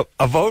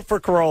 A vote for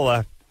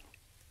Carolla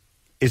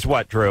is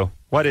what, Drew?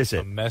 What is it?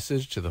 A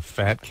message to the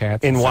fat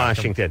cats in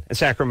Washington, in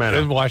Sacramento,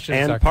 in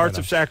Washington, and parts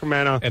of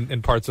Sacramento,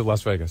 and parts of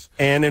Las Vegas,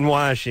 and in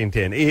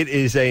Washington. It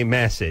is a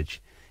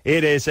message.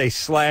 It is a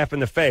slap in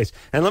the face.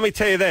 And let me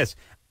tell you this: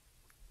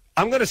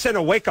 I'm going to send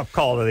a wake-up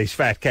call to these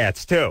fat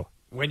cats too.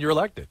 When you're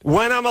elected.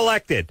 When I'm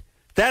elected.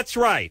 That's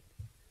right.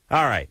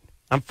 All right.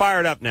 I'm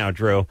fired up now,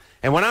 Drew.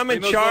 And when I'm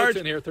in charge,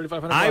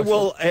 I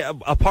will.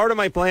 A part of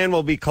my plan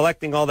will be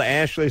collecting all the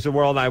Ashleys of the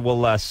world. I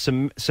will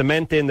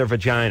cement in their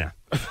vagina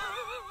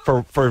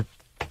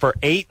for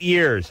 8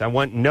 years. I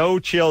want no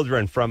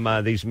children from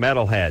these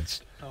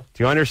metalheads.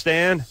 Do you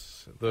understand?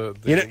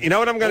 You know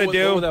what I'm going to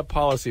do? What would that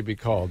policy be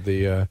called?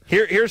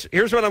 Here's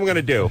what I'm going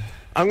to do.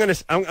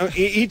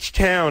 Each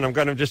town. I'm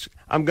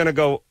going to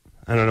go.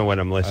 I don't know what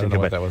I'm listening to,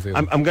 but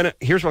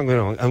here's what I'm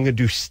going to do. I'm going to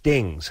do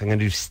stings. I'm going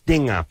to do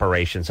sting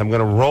operations. I'm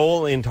going to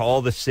roll into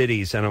all the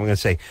cities, and I'm going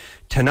to say,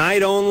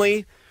 tonight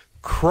only,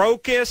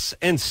 Crocus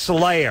and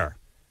Slayer.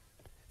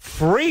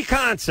 Free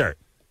concert.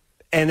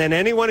 And then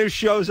anyone who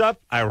shows up,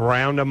 I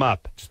round them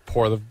up. Just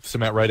pour the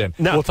cement right in.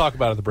 No, we'll talk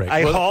about it at the break.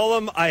 I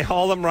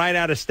haul them right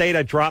out of state.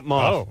 I drop them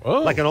off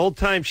like an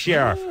old-time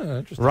sheriff,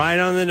 right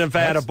on the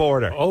Nevada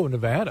border. Oh,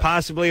 Nevada.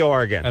 Possibly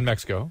Oregon. And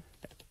Mexico.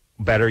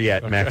 Better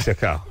yet,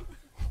 Mexico.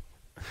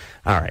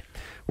 All right.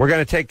 We're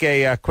going to take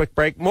a quick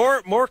break.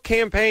 More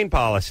campaign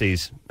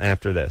policies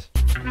after this.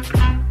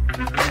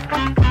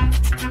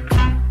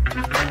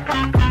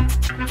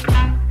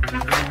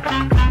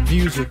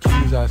 Music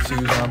cues, I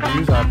choose on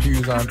views, I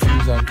choose on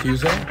cues on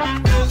cues.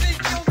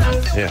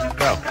 Yeah,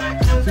 go.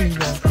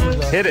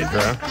 Hit it,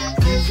 bro.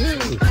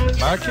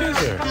 My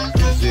kizzer,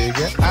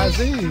 zigga, I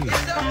z.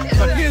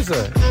 My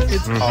kizzer,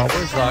 it's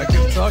always like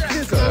it's a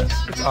kizzer.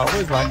 It's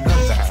always like the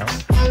sound.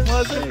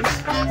 Was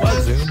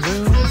zoom,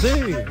 zoom,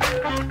 z.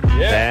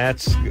 Yeah.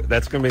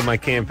 That's going to be my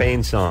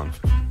campaign song.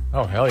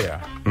 Oh, hell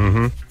yeah.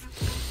 Mm-hmm.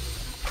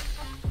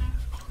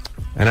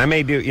 And I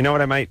may do, you know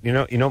what I might, you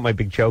know what my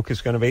big joke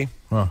is going to be?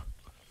 Huh.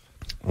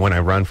 When I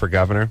run for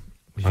governor,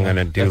 I'm going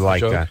to do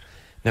like,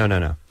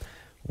 no.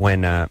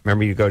 When,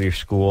 remember you go to your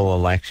school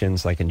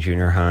elections, like in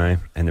junior high,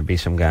 and there'd be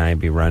some guy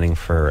be running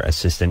for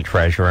assistant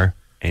treasurer,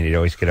 and he'd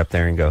always get up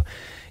there and go,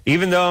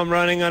 even though I'm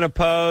running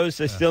unopposed,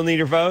 I still need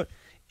your vote.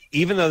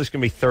 Even though there's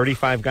going to be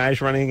 35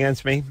 guys running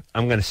against me,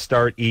 I'm going to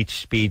start each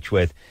speech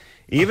with,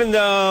 even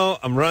though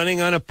I'm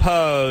running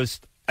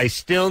unopposed, I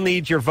still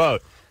need your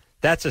vote.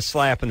 That's a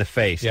slap in the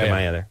face to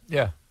my other.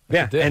 Yeah.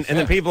 Yeah, and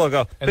then people will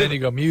go. And then you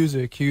go,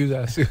 music, cues,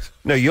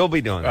 No, you'll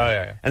be doing that. Oh,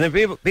 yeah. And then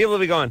people will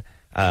be going,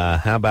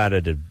 how about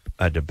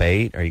a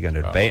debate? Are you going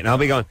to debate? And I'll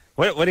be going,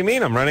 what do you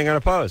mean I'm running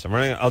unopposed?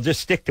 I'll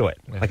just stick to it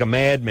like a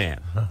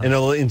madman. And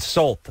it'll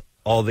insult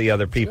all the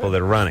other people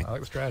that are running. I like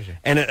the strategy.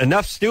 And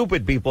enough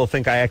stupid people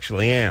think I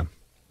actually am.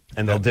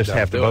 And they'll just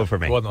have to vote for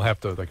me. Well, they'll have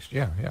to,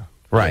 yeah.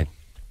 Right.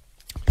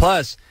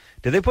 Plus,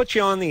 do they put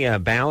you on the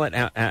ballot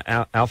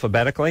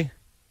alphabetically?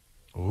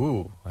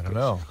 Ooh, I don't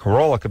know.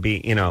 Carolla could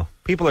be,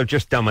 people are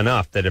just dumb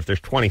enough that if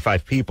there's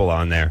 25 people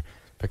on there,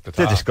 pick the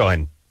top. They just go ahead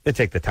and they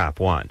take the top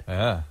one.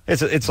 Yeah.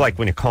 It's like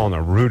when you're calling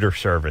a router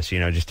service,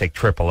 just take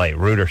AAA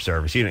router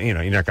service. You're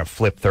not going to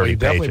flip 30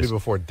 definitely pages. be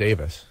before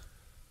Davis.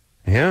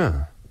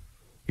 Yeah.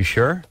 You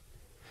sure?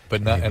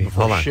 But not. And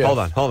before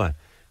hold on.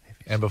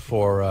 And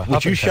before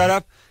would you Huffington. shut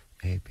up?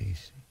 A, B,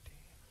 C, D.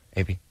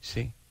 A, B,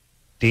 C,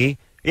 D.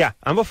 Yeah,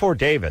 I'm before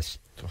Davis.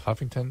 So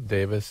Huffington,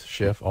 Davis,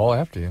 Schiff, all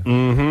after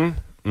you.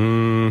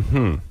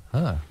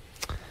 Huh.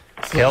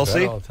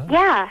 Kelsey?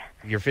 Yeah.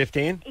 You're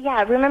 15?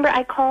 Yeah. Remember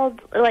I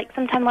called like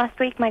sometime last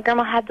week. My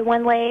grandma had the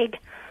one leg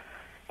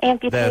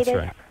amputated. That's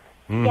right.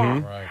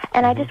 Yeah. Right.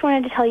 And I just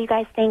wanted to tell you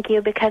guys thank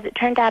you because it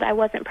turned out I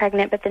wasn't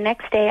pregnant, but the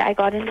next day I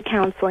got into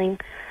counseling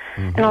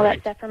and all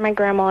that stuff for my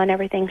grandma and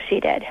everything she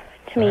did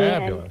to me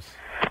Fabulous.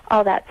 and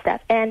all that stuff.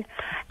 And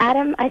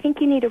Adam, I think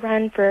you need to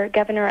run for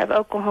governor of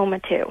Oklahoma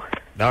too.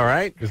 All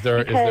right. Is there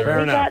Because Fair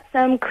we enough. got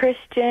some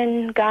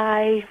Christian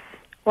guy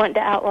wanting to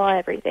outlaw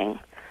everything.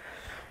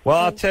 Well,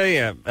 I'll tell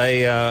you.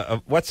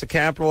 What's the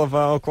capital of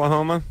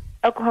Oklahoma?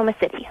 Oklahoma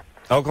City.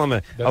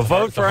 Oklahoma. That's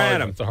Vote for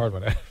Adam. It's a hard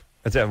one.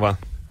 That's it. Well,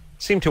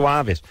 seemed too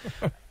obvious.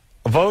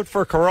 A vote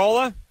for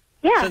Carolla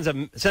Yeah.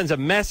 sends a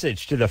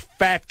message to the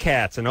fat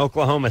cats in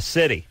Oklahoma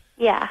City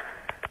Yeah.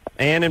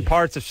 and in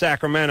parts of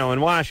Sacramento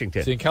and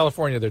Washington. See, in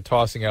California, they're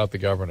tossing out the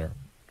governor.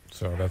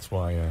 So that's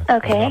why there's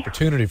Okay. an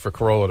opportunity for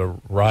Carolla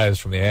to rise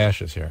from the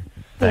ashes here.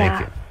 Thank Yeah.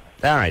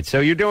 you. All right, so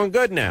you're doing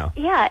good now.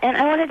 Yeah, and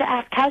I wanted to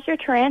ask, how's your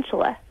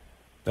tarantula?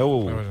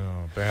 Oh,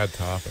 Oh, bad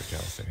topic,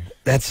 Kelsey.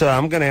 that's.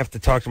 I'm going to have to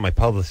talk to my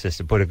publicist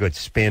to put a good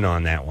spin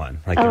on that one.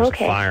 Like there was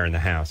okay. a fire in the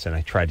house, and I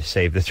tried to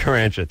save the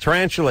tarantula.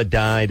 Tarantula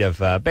died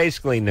of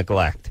basically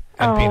neglect.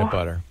 And Oh. peanut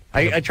butter.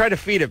 I tried to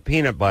feed it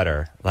peanut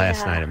butter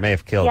last night. It may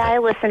have killed Yeah, I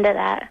it. listened to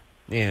that.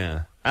 Yeah.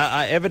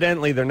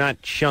 Evidently, they're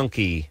not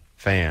chunky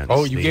fans.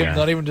 Oh, you The, gave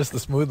not even just the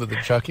smooth, but the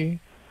chucky?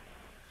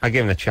 I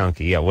gave him the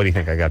chunky. Yeah, what do you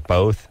think? I got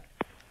both?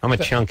 I'm a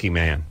chunky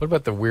man. What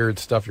about the weird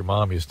stuff your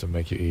mom used to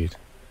make you eat?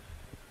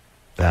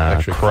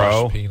 Actually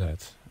Crow. crushed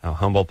peanuts. Oh,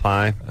 humble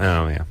pie.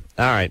 Oh, yeah.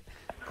 All right.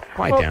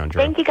 Quiet Well, down,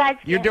 Drew. thank you guys.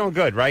 You're doing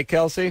good, right,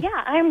 Kelsey? Yeah,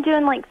 I'm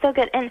doing like so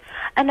good. And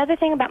another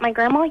thing about my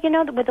grandma, you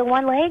know, with the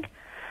one leg,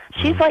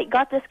 she's like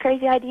got this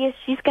crazy idea.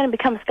 She's going to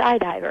become a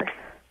skydiver.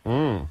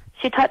 Mm.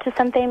 She talked to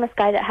some famous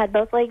guy that had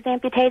both legs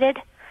amputated,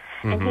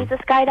 and he's a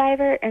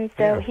skydiver, and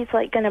so he's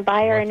like going to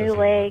buy her a new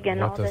leg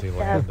and all What does this he stuff.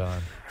 land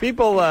on?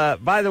 People,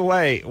 by the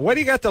way, what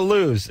do you got to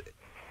lose?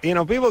 You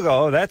know, people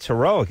go, oh, that's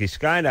heroic. He's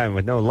skydiving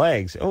with no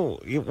legs. Oh,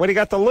 what do you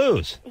got to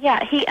lose?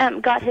 Yeah, he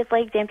got his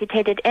legs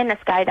amputated in a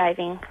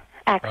skydiving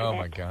accident. Oh,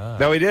 my God.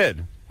 No, he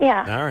did.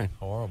 Yeah. All right.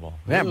 Horrible.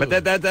 Yeah,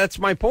 but that's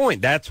my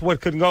point. That's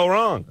what could go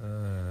wrong.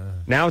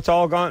 Now it's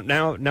all gone.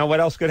 Now what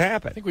else could I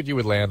happen? think what you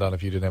would land on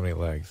if you didn't have any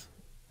legs.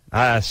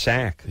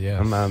 Sack. Yes.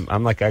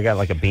 I'm like, I got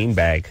like a bean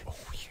bag. Oh,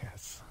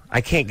 yes.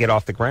 I can't get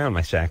off the ground.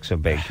 My sack's so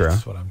big, Drew.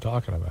 That's what I'm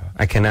talking about.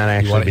 I cannot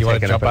actually You want be to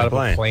taken up jump in out a of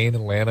plane. a plane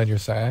and land on your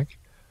sack?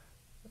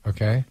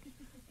 Okay.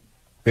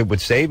 It would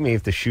save me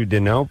if the chute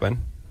didn't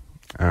open.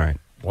 All right.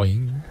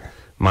 Boing.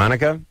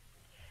 Monica,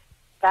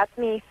 That's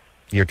me.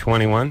 you're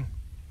 21?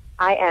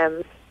 I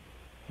am.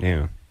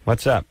 Yeah.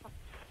 What's up?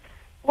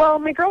 Well,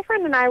 my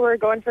girlfriend and I were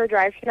going for a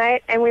drive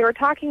tonight, and we were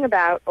talking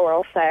about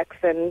oral sex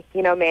and,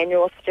 you know,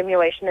 manual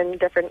stimulation and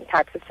different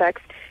types of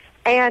sex,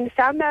 and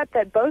found out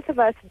that both of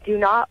us do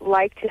not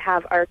like to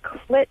have our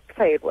clit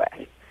played with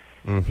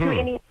to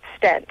any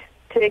extent,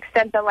 to the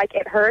extent that, like,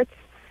 it hurts.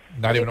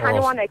 Not You even kind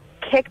of oral. want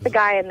to kick the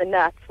guy in the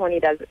nuts when he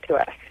does it to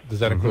us. Does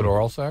that include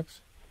oral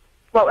sex?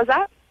 What was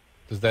that?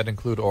 Does that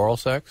include oral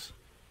sex?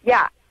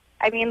 Yeah.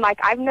 I mean, like,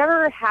 I've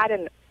never had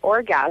an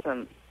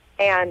orgasm,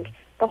 and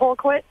the whole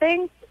clit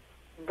thing,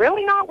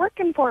 really not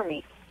working for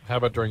me. How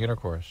about during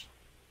intercourse?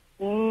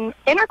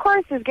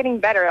 Intercourse is getting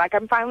better. Like,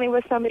 I'm finally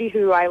with somebody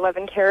who I love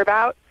and care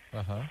about.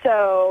 Uh-huh.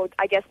 So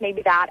I guess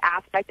maybe that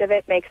aspect of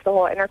it makes the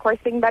whole intercourse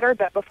thing better.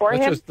 But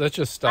beforehand, Let's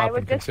just I stop would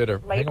and just consider.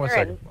 lay Hang on one there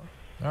second.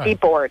 and All be right.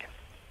 bored.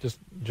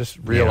 Just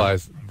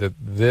realize that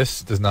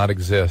this does not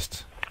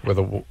exist with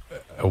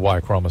a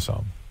Y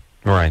chromosome.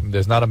 Right.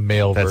 There's not a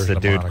male That's version the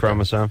of dude Monica.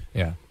 chromosome?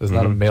 Yeah. There's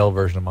not a male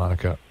version of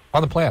Monica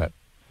on the planet.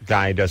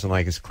 Guy doesn't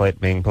like his clit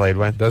being played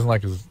with? Doesn't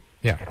like his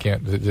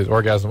can't his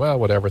orgasm. Well,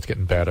 whatever. It's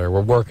getting better.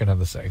 We're working on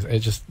the sex. It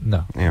just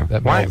no. Yeah.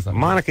 That Why, does not-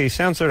 Monica, you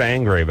sound sort of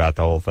angry about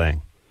the whole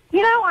thing.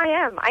 You know, I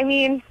am. I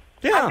mean,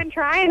 Yeah. I've been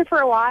trying for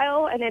a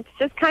while, and it's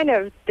just kind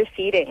of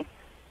defeating.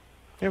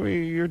 Yeah, but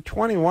you're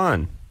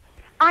 21.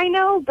 I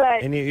know,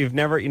 but And you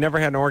never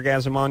had an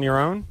orgasm on your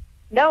own?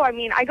 no, I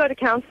mean, I go to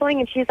counseling,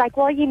 and she's like,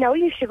 well, you know,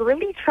 you should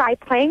really try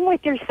playing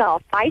with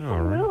yourself. Buy some All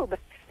right. lube.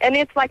 And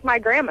it's like my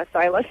grandma, so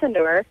I listen to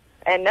her,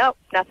 and nope,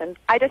 nothing.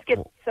 I just get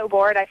so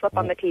bored, I flip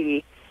on the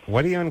TV.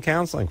 What are you in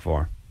counseling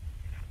for?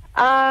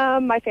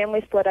 My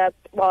family split up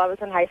while I was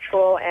in high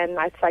school, and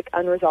it's like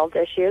unresolved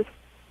issues.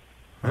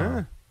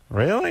 Huh?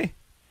 Really?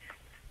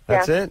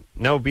 That's it?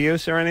 No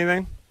abuse or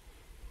anything?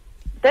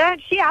 Then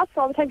she asks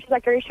all the time, she's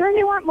like, are you sure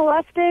you weren't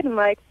molested? I'm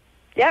like,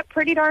 yep,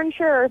 pretty darn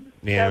sure.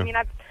 Yeah. So, I mean,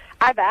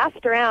 I've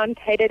asked around,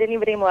 hey, did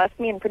anybody molest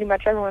me? And pretty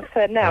much everyone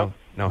said no.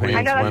 No I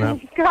hands know went up?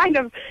 that's kind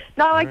of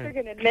not like Right. they're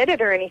going to admit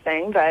it or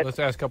anything, but Let's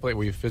ask a couple.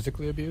 Were you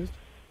physically abused?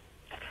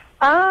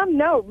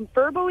 no,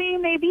 verbally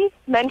maybe,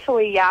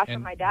 mentally, yeah, from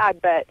And- my dad,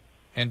 but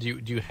And do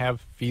you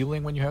have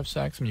feeling when you have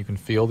sex? I mean, you can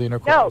feel the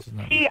intercourse?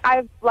 No. See,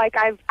 I've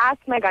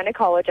asked my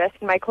gynecologist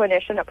and my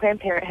clinician at Planned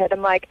Parenthood.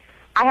 I'm like,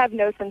 I have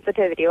no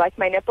sensitivity. Like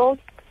my nipples,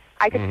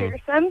 I could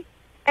pierce them,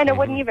 and it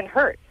wouldn't even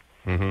hurt.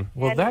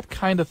 Well, that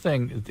kind of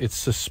thing, it's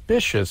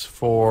suspicious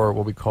for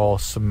what we call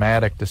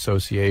somatic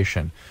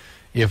dissociation.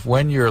 If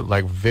when you're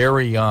like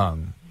very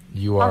young,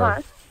 you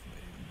are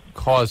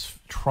cause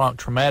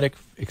traumatic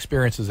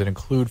experiences that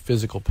include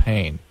physical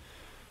pain,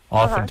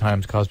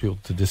 oftentimes cause people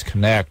to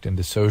disconnect and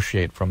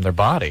dissociate from their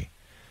body,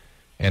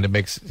 and it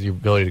makes the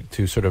ability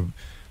to sort of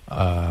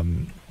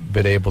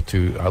been able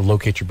to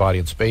locate your body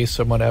in space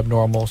somewhat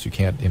abnormal, so you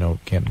can't.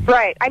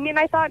 Right. I mean,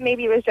 I thought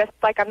maybe it was just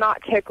like I'm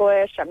not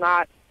ticklish.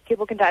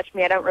 People can touch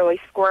me. I don't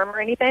really squirm or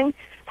anything.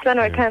 So then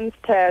when it comes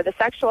to the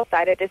sexual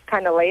side, I just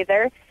kind of lay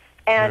there.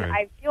 And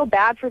I feel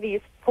bad for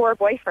these poor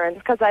boyfriends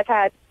because I've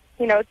had,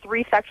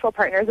 3 sexual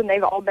partners, and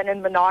they've all been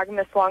in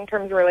monogamous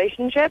long-term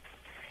relationships.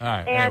 All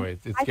right. And Anyways,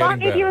 it's I thought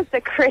maybe better. it was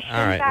the Christian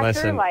All right, factor.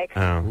 listen.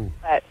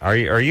 But Are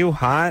you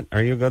hot?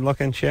 Are you a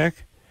good-looking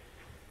chick?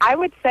 I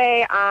would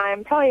say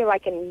I'm probably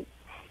an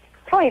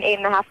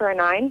 8.5 or a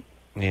 9.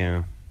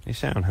 Yeah, you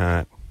sound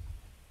hot.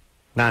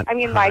 Not. I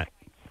mean, hot.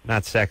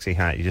 Not sexy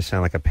hot. You just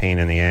sound like a pain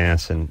in the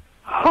ass. And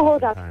Oh,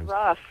 that's sometimes.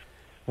 rough.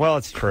 Well,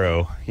 it's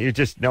true.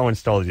 No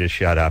one's told you to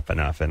shut up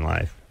enough in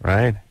life,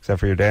 right? Except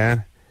for your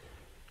dad.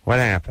 What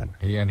happened?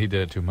 He did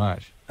it too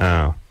much.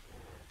 Oh.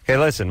 Okay,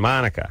 listen,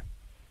 Monica.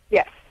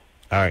 Yes.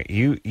 All right,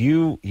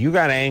 you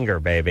got anger,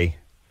 baby.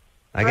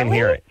 I can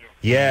hear it.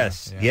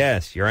 Yes,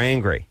 yes, you're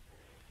angry.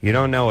 You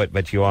don't know it,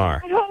 but you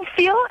are. I don't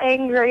feel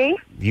angry.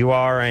 You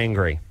are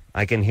angry.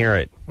 I can hear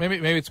it.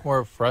 Maybe it's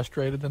more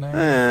frustrated than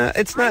anger.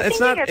 It's not. It's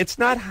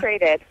not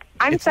frustrated.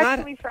 I'm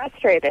sexually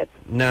frustrated.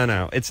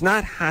 No. It's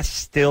not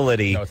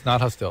hostility. No, it's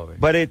not hostility.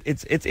 But it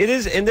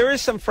is, and there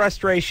is some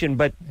frustration.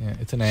 But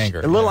it's an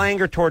anger. A little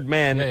anger toward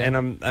men,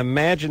 and I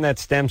imagine that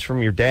stems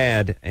from your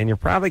dad. And you're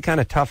probably kind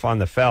of tough on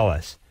the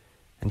fellas.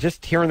 And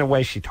just hearing the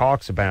way she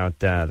talks about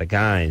the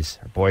guys,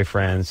 her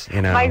boyfriends,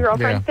 My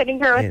girlfriend's sitting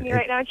here with me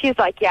right now, and she's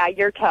like, "Yeah,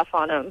 you're tough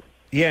on him."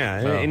 Yeah,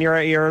 and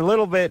you're a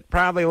little bit,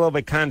 probably a little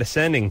bit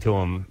condescending to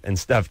him and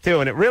stuff too,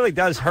 and it really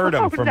does hurt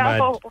him.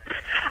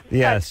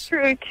 Yes, that's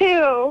true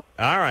too.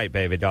 All right,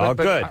 baby doll,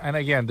 good. And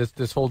again,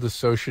 this whole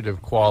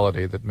dissociative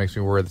quality that makes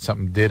me worry that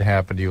something did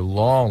happen to you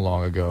long,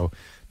 long ago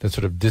that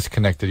sort of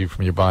disconnected you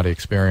from your body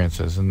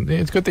experiences. And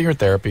it's good that you're in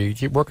therapy. You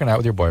keep working out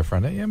with your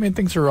boyfriend. I mean,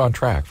 things are on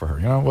track for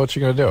her. What's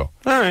she going to do?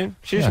 All right,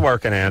 she's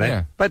working at it.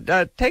 Yeah.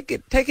 But take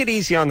it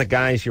easy on the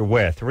guys you're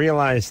with.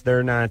 Realize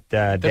they're not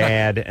and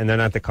they're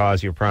not the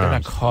cause of your problems.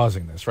 They're not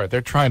causing this, right? They're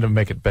trying to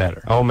make it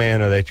better. Oh,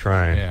 man, are they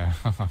trying. Yeah.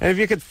 And if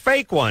you could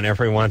fake one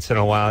every once in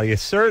a while, you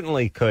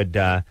certainly could,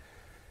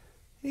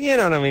 you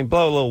know what I mean,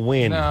 blow a little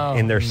wind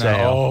in their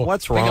sail.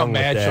 What's wrong with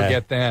that? Think how mad she'll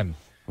get then.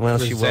 Well,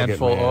 she will get mad.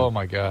 Oh,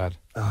 my God.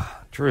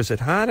 Drew, is it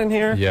hot in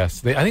here?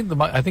 Yes. I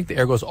think the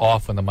air goes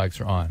off when the mics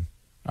are on.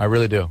 I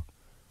really do.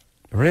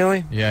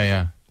 Really?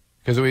 Yeah.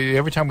 Because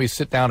every time we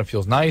sit down, it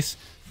feels nice.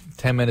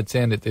 10 minutes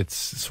in, it's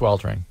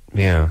sweltering.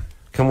 Yeah.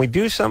 Can we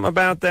do something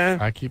about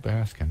that? I keep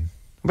asking.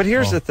 But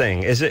here's the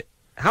thing.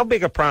 How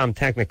big a problem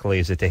technically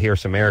is it to hear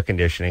some air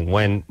conditioning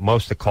when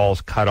most of the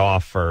calls cut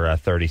off for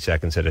 30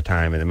 seconds at a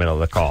time in the middle of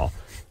the call?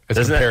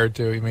 Doesn't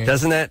you mean?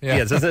 Doesn't that?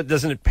 Yeah.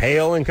 Doesn't it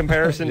pale in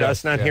comparison to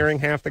us not hearing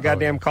half the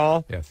goddamn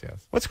call? Yes.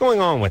 What's going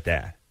on with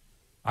that?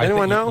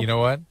 Anyone know? You know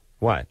what?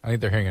 What? I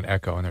think they're hearing an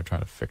echo and they're trying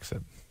to fix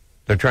it.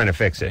 They're trying to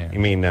fix it. Yeah. You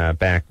mean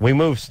back? We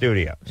moved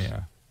studios.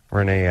 Yeah.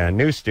 We're in a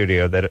new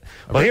studio that.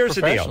 Well, here's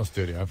the deal. Professional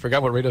studio. I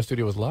forgot what radio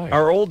studio was like.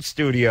 Our old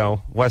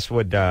studio,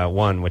 Westwood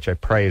 1, which I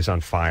pray is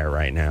on fire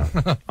right now.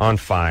 On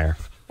fire.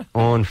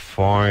 On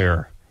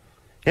fire.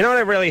 You know what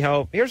I really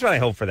hope? Here's what I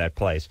hope for that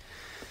place.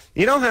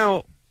 You know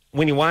how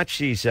when you watch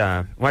these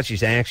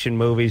action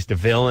movies, the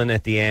villain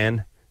at the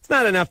end, it's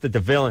not enough that the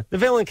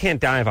villain can't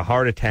die of a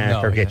heart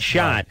attack or get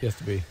shot.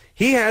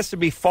 He has to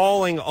be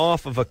falling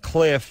off of a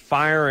cliff,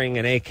 firing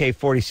an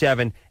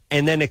AK-47,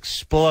 and then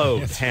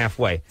explode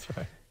halfway. That's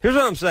right. Here's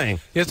what I'm saying.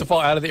 He has to fall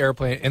out of the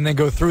airplane and then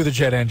go through the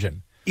jet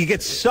engine. You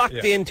get sucked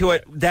into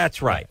it.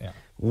 That's right. Yeah.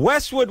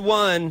 Westwood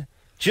 1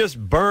 just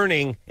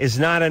burning is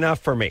not enough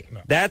for me. No.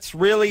 That's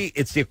really,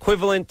 it's the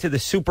equivalent to the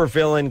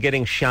supervillain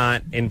getting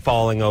shot and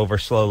falling over,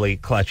 slowly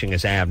clutching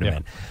his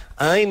abdomen. Yeah.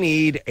 I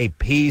need a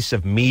piece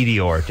of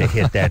meteor to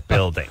hit that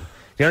building.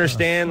 You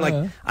understand?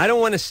 I don't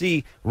want to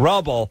see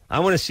rubble. I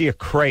want to see a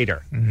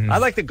crater. Mm-hmm. I'd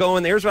like to go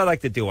in there. Here's what I'd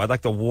like to do. I'd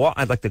like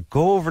to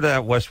go over to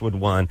that Westwood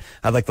 1.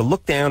 I'd like to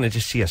look down and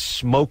just see a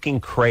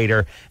smoking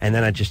crater, and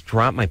then I'd just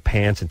drop my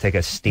pants and take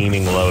a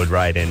steaming load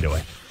right into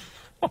it.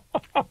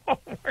 Oh,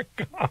 my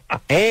God.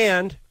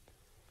 And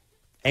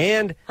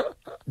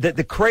that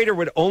the crater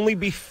would only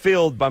be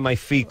filled by my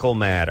fecal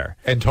matter.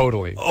 And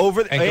totally.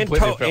 Over the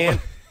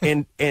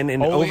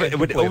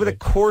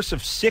course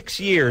of 6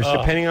 years,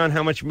 depending on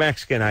how much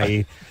Mexican I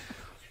eat,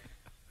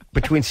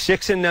 between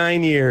 6 and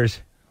 9 years,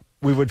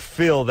 we would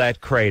fill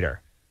that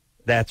crater.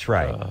 That's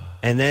right.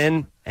 And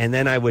then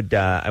I would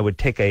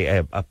take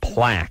a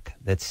plaque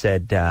that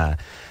said,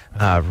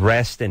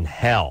 rest in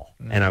hell,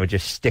 and I would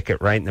just stick it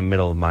right in the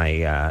middle of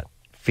my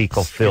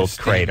fecal-filled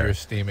crater. Your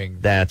steaming.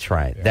 That's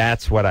right. Yeah.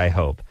 That's what I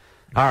hope.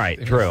 All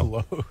right,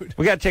 Drew.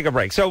 We got to take a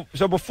break. So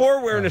before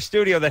we were in a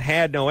studio that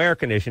had no air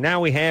conditioning. Now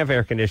we have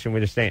air conditioning.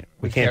 We just can't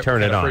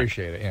turn it on.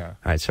 Appreciate it. Yeah. All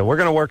right. So we're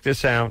going to work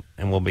this out,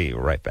 and we'll be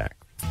right back.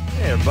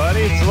 Hey,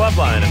 everybody. It's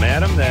Loveline. I'm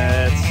Adam.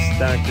 That's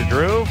Dr.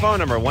 Drew. Phone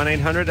number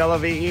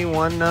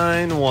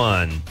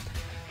 1-800-LOVE-191.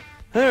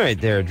 All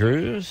right, there,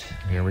 Drews.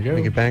 Here we go. Can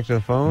we get back to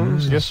the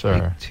phones? Yes,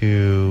 sir.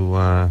 To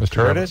Mr.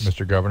 Curtis.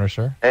 Mr. Governor,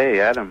 sir. Hey,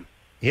 Adam.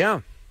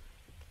 Yeah.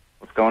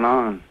 What's going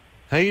on?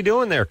 How you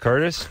doing there,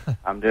 Curtis?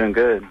 I'm doing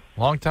good.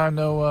 Long time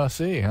no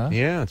see, huh?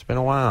 Yeah, it's been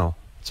a while.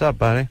 What's up,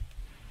 buddy?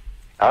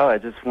 Oh, I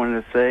just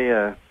wanted to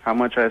say how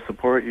much I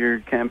support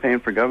your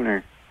campaign for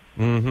governor.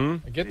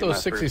 Mm-hmm. Get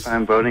those 60. First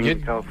time voting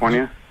in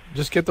California.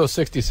 Just get those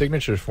 60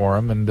 signatures for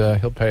him, and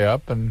he'll pay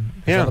up and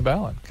get on the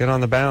ballot. Get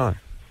on the ballot.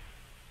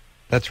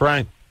 That's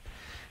right.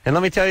 And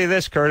let me tell you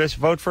this, Curtis.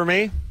 Vote for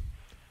me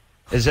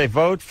is a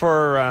vote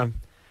for.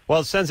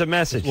 Well, it sends a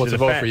message. Well, it's a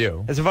vote for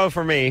you. It's a vote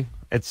for me.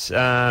 It's.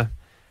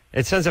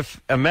 It sends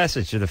a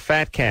message to the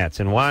fat cats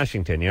in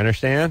Washington. You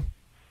understand?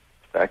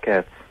 Fat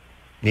cats.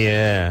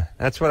 Yeah,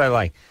 that's what I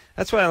like.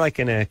 That's what I like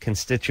in a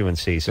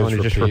constituency. Someone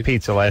who just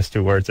repeats the last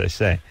two words I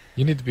say.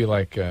 You need to be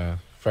like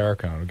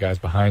Farrakhan, the guys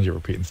behind you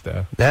repeating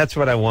stuff. That's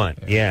what I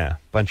want. Yeah.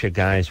 Bunch of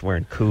guys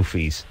wearing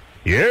koofies.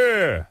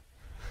 Yeah.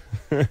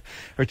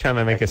 Every time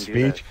I make a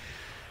speech.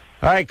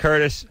 All right,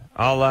 Curtis.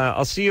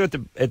 I'll see you at the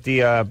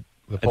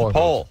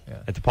poll. Yeah.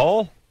 At the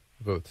poll?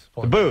 The booth.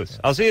 The booth. Yeah.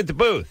 I'll see you at the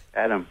booth.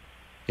 Adam.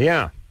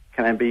 Yeah.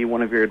 Can I be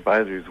one of your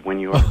advisors when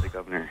you are the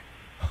governor?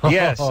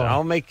 Yes,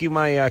 I'll make you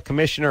my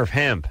commissioner of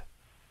hemp.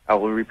 I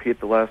will repeat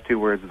the last two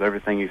words of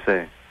everything you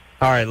say.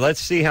 All right,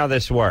 let's see how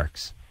this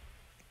works.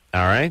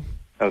 All right?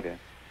 Okay.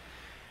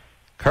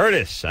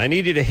 Curtis, I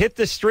need you to hit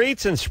the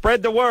streets and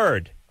spread the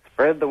word.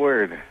 Spread the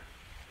word.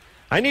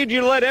 I need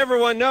you to let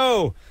everyone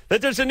know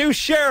that there's a new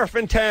sheriff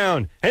in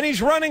town, and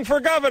he's running for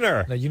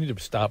governor. Now, you need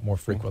to stop more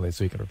frequently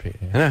so you can repeat.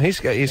 Yeah. No, he's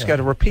got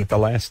to repeat the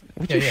last.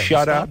 Would you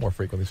shut up? More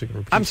frequently so you can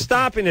repeat. I'm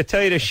stopping to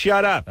tell you to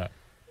shut up.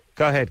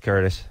 Go ahead,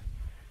 Curtis.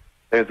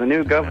 There's a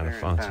new governor in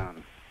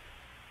town.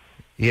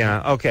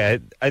 Yeah,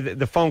 okay.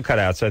 The phone cut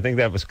out, so I think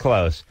that was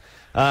close.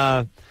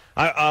 I'll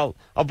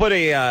put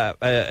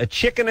a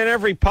chicken in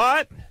every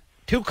pot,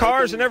 2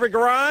 cars in every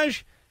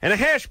garage, and a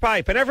hash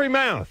pipe in every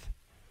mouth.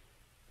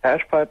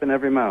 Hash pipe in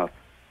every mouth.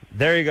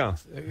 There you go.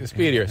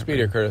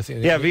 Speedier, Curtis.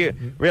 Yeah,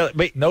 really,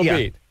 but no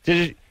beat.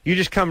 You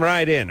just come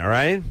right in, all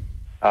right?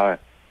 All right.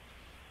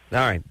 All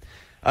right.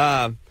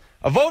 A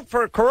vote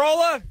for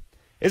Carolla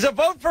is a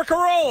vote for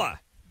Carolla.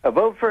 A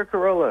vote for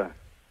Carolla.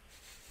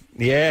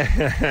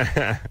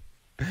 Yeah.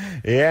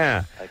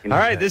 Yeah. All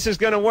right, this is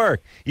going to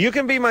work. You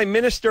can be my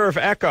minister of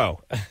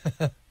echo.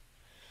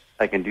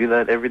 I can do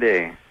that every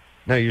day.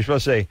 No, you're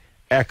supposed to say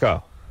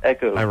echo.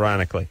 Echo.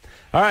 Ironically.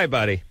 All right,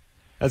 buddy.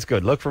 That's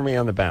good. Look for me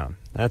on the bound.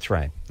 That's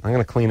right. I'm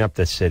going to clean up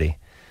this city.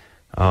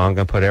 I'm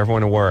going to put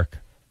everyone to work.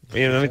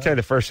 Let me tell you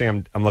the first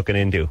thing I'm looking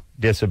into,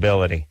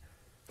 disability.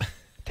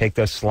 Take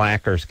those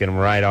slackers, get them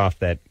right off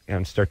that,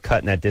 and start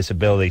cutting that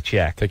disability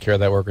check. Take care of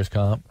that workers'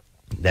 comp.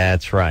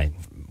 That's right.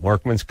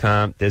 Workman's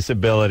comp,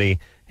 disability,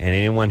 and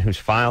anyone who's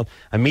filed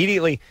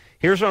immediately.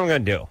 Here's what I'm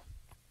going to do.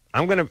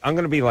 I'm going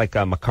to be like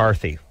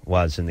McCarthy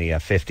was in the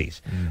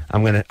 50s.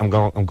 I'm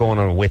going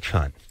on a witch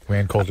hunt.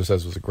 Rand Coulter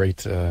says was a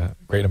great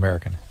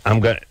American.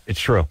 It's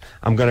true.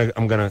 I'm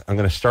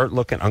gonna start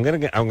looking. I'm gonna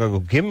go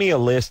give me a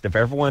list of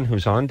everyone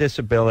who's on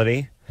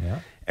disability.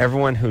 Yeah.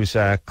 Everyone who's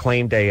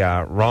claimed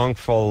a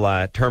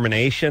wrongful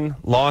termination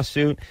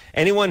lawsuit.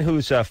 Anyone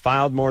who's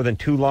filed more than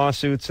 2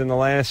 lawsuits in the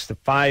last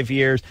 5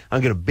 years.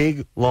 I'm going to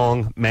big,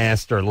 long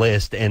master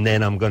list, and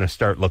then I'm going to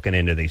start looking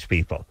into these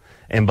people.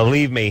 And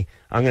believe me,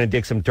 I'm going to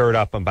dig some dirt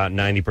up on about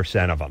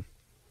 90% of them.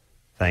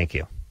 Thank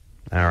you.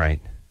 All right.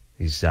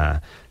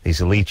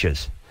 These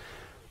leeches.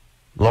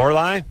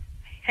 Lorelei?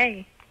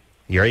 Hey.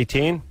 You're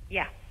 18?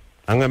 Yeah.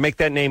 I'm going to make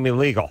that name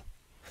illegal.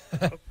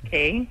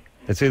 Okay.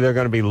 It's either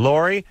going to be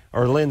Lori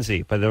or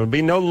Lindsay, but there will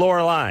be no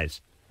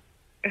Lorelei's.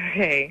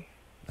 Okay.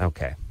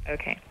 Okay.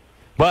 Okay.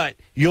 But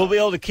you'll be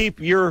able to keep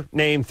your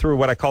name through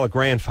what I call a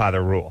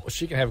grandfather rule. Well,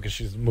 she can have it because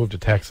she's moved to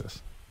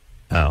Texas.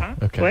 Oh. Huh?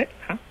 Okay. What?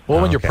 Huh?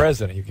 Well, when you're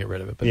president, you get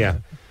rid of it. But yeah.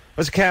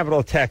 What's the capital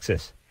of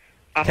Texas?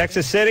 Austin.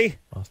 Texas City?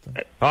 Austin.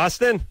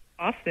 Austin?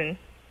 Austin.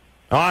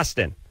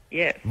 Austin.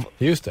 Yes.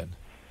 Houston.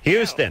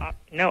 Houston.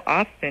 No,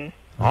 Austin.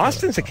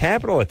 Austin's the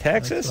capital of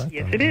Texas?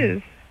 Yes, it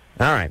is.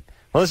 All right.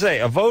 Well, let's say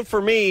a vote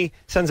for me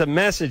sends a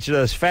message to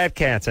those fat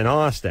cats in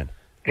Austin.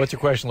 What's your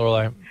question,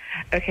 Lorelei?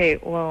 Okay,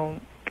 well,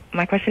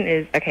 my question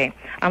is, okay,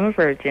 I'm a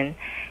virgin,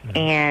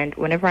 and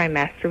whenever I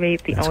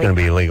masturbate, It's going to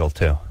be illegal,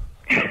 too.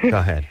 Go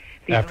ahead.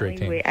 The After only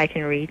 18. way I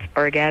can reach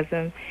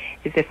orgasm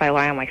is if I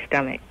lie on my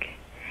stomach.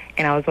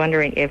 And I was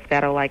wondering if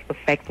that'll,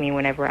 affect me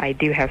whenever I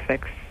do have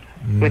sex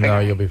with a No,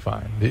 guy. you'll be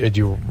fine. Did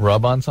you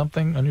rub on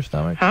something on your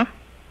stomach? Huh?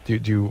 Do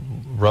you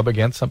rub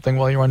against something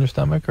while you're on your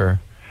stomach,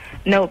 or?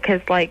 No, because,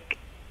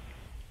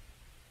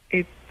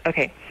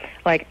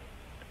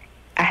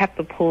 I have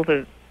to pull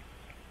the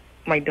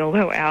my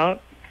dildo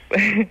out.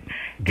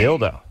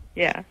 Dildo?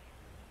 Yeah.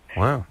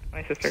 Wow.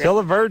 My sister. Still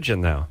a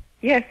virgin, though?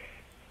 Yes.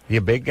 You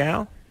a big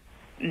gal?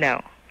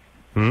 No.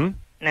 Hmm?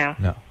 No.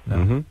 No.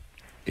 Mm-hmm.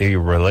 Are you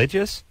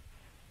religious?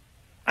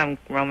 I'm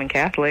Roman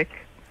Catholic.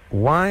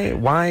 Why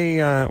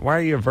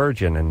are you a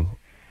virgin and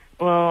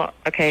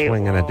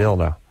swinging a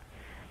dildo?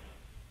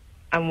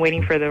 I'm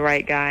waiting for the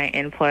right guy,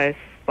 and plus,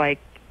 like,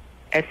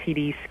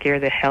 STDs scare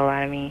the hell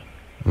out of me.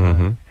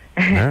 Mm-hmm.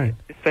 All right.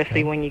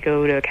 Especially when you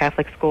go to a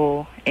Catholic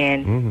school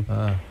and...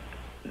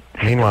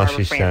 Meanwhile,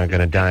 she's going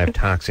to die of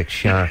toxic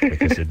shock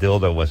because the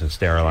dildo wasn't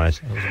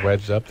sterilized. It was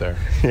wedged up there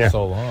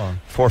so long.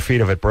 4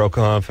 feet of it broke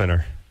off in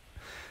her.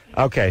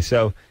 Okay,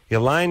 so you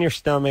lie on your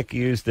stomach,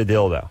 use the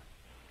dildo.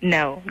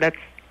 No, that's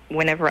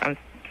whenever I'm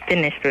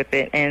finished with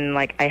it, and,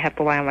 like, I have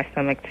to lie on my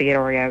stomach to get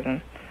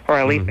orgasm. Or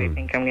at least I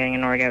think I'm getting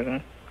an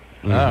orgasm.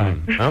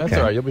 Mm-hmm. Okay. That's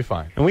all right. You'll be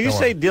fine. And when you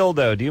say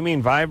dildo, do you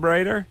mean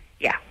vibrator?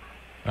 Yeah.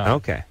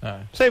 Okay.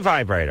 Say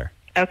vibrator.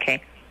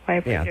 Okay.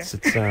 Vibrator. Yeah,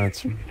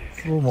 it's a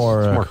little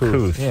more,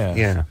 couth.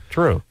 Yeah.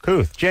 True.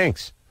 Couth.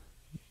 Jinx.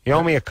 You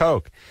owe me a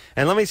Coke.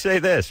 And let me say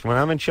this. When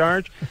I'm in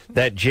charge,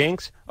 that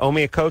Jinx, owe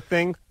me a Coke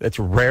thing that's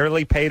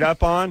rarely paid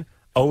up on,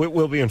 it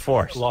will be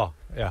enforced. Law.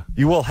 Yeah.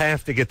 You will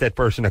have to get that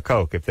person a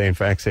Coke if they, in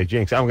fact, say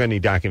Jinx. I'm going to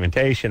need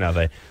documentation of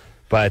it.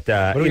 But, what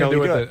are we you do do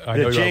with it.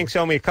 the Jinx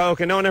owe me a Coke,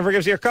 and no one ever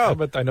gives you a Coke.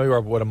 But I know you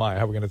are, but what am I?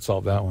 How are we going to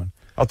solve that one?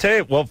 I'll tell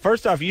you. Well,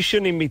 first off, you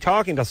shouldn't even be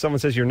talking until someone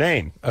says your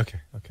name. Okay.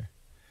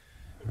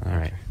 All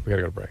right. We got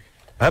to go to break.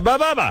 Huh?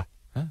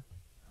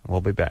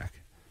 We'll be back.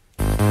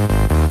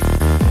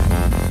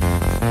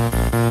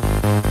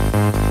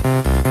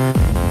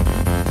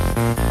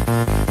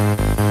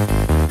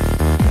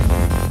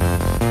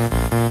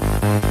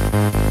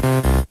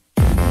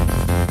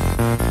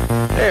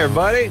 Hey,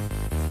 everybody.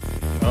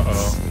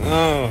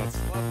 Oh, it's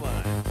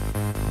Loveline.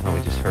 Oh,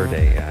 we just heard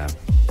a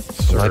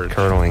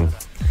blood-curdling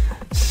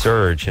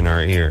surge in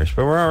our ears,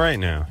 but we're all right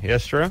now.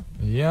 Yes, Drew?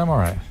 Yeah, I'm all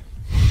right.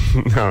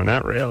 No,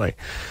 not really.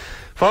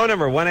 Phone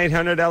number,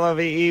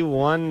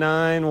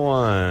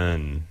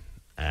 1-800-LOVE-191.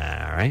 All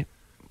right.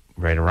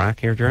 Ready to rock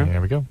here, Drew? Here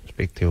we go.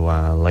 Speak to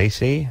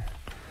Lacey.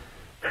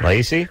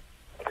 Lacey?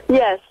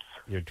 Yes.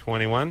 You're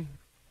 21?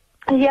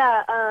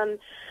 Yeah,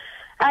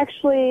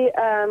 actually,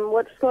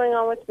 what's going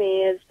on with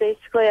me is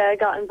basically I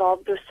got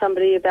involved with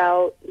somebody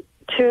about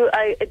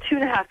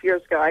 2.5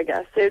 years ago, I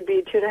guess. It would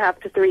be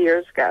 2.5 to 3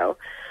 years ago.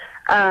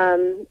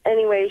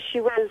 Anyway,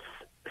 she was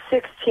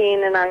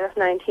 16 and I was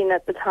 19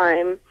 at the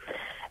time.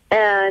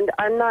 And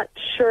I'm not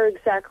sure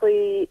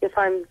exactly if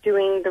I'm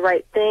doing the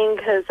right thing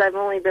because I've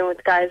only been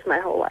with guys my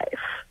whole life.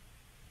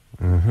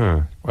 Mm-hmm.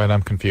 Wait,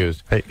 I'm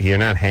confused. Hey, you're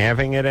not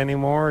having it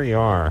anymore? You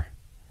are?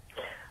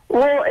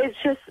 Well, it's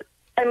just,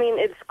 I mean,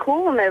 it's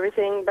cool and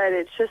everything, but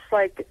it's just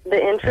like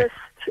the interest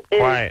is...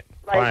 Quiet.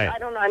 I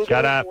don't know, I'm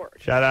Shut getting up. bored.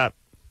 Shut up.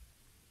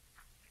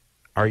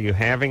 Are you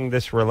having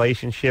this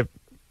relationship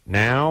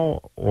now,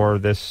 or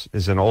this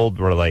is an old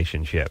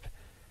relationship?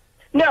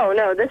 No,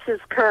 this is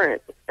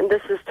current, and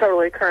this is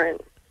totally current.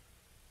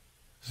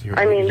 So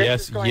I mean,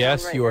 yes, right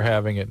you are now.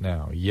 having it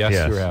now. Yes,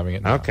 you're having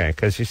it now. Okay,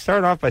 because you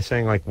start off by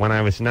saying, like, when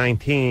I was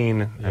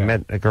 19, I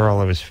met a girl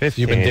that was 15.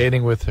 So you've been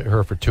dating with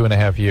her for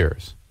 2.5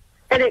 years.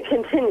 And it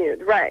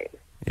continued, right.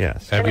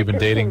 Yes. Have you been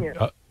dating?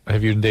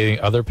 Have you been dating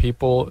other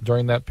people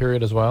during that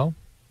period as well?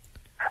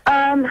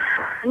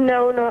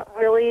 No, not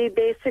really.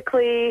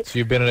 Basically... So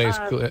you've been in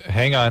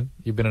hang on.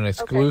 You've been in an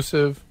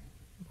exclusive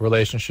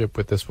relationship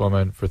with this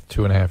woman for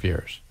 2.5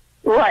 years.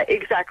 Right,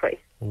 exactly.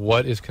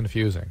 What is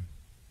confusing?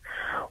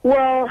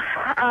 Well,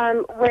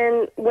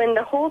 when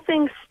the whole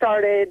thing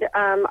started,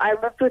 I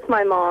lived with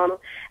my mom,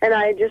 and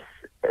I was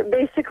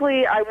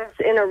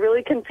in a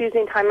really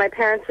confusing time. My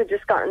parents had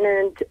just gotten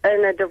in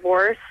a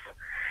divorce,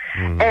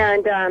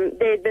 and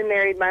they had been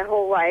married my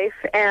whole life,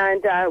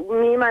 and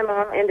me and my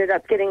mom ended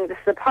up getting this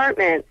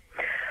apartment.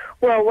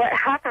 Well, what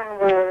happened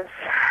was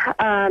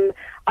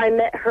I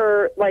met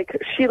her, like,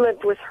 she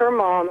lived with her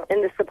mom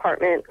in this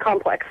apartment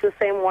complex, the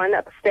same one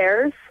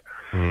upstairs.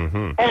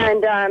 Mm-hmm.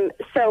 And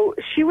so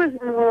she was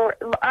more,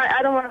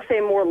 I don't want to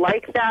say more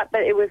like that,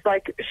 but it was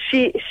like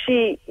she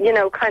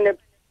kind of,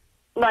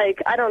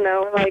 like, I don't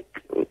know, like,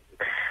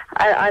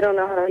 I don't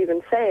know how to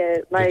even say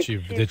it. Like,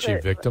 did she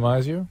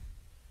victimize you?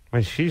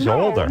 Well, she's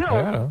older.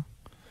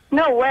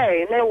 No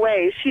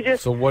way. She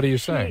just... So what are you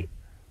saying?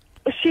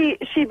 She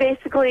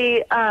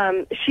basically,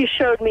 she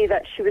showed me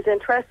that she was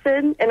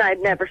interested, and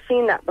I'd never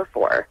seen that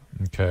before.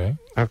 Okay.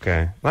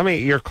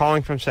 You're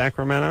calling from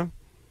Sacramento?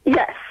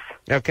 Yes.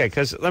 Okay,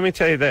 because let me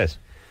tell you this: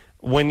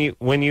 when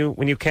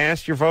you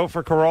cast your vote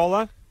for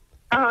Carolla,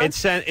 it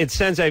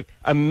sends a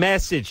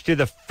message to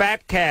the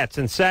fat cats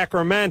in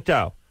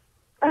Sacramento.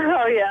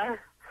 Oh yeah.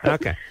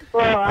 Okay.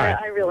 Well, right.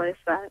 I realize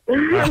that.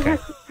 Okay.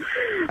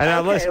 And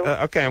now listen.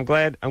 Okay, I'm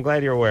glad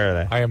you're aware of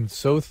that. I am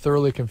so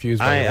thoroughly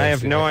confused. I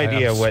have no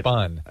idea what.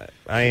 Spun.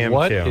 I am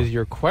What too. is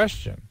your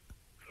question?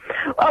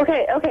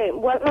 Okay.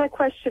 What my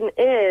question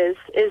is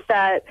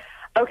that.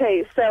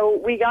 Okay, so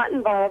we got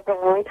involved a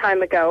long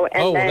time ago,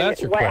 and then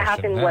what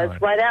happened was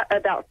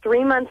about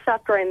 3 months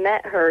after I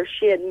met her,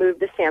 she had moved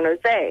to San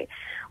Jose.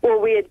 well,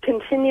 we had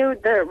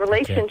continued the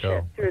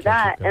relationship through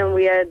that, and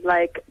we had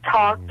like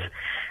talked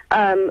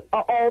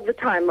all the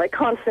time, like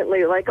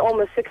constantly, like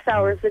almost 6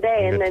 hours a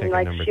day. And then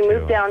like she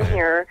moved down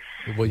here.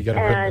 Well, you got to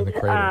put it in the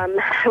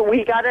cradle.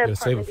 We got an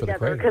apartment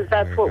together because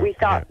that's what we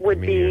thought would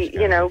be,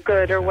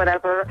 good or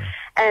whatever.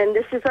 And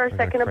this is our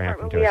second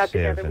apartment we have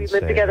together. We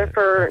lived together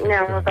for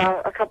now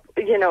about a couple,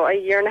 a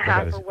year and a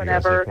half or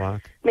whatever,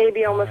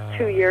 maybe almost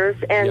 2 years,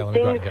 and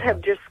things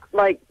have just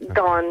like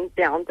gone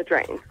down the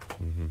drain.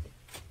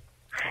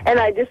 And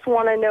I just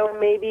want to know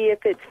maybe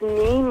if it's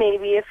me,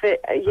 maybe if it,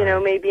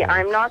 maybe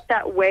I'm not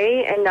that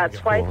way, and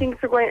that's why things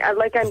are going.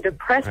 I'm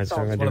depressed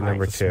all the time.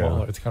 Number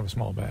 2. It's kind of a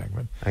small bag,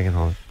 but I can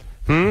hold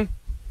it.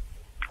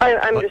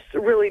 I'm just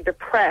really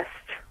depressed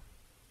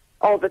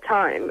all the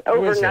time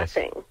over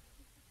nothing.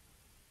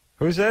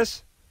 Who's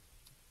this?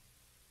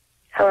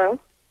 Hello?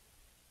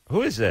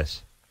 Who is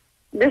this?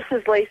 This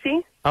is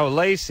Lacey. Oh,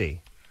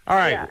 Lacey. All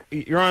right,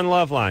 You're on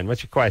Loveline.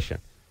 What's your question?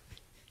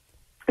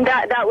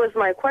 That was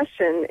my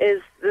question.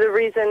 Is the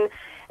reason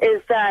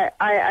is that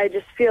I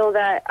just feel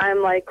that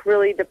I'm like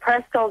really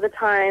depressed all the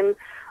time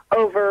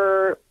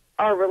over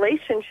our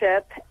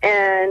relationship,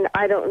 and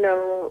I don't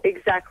know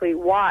exactly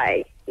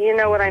why. You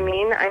know what I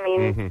mean? I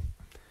mean,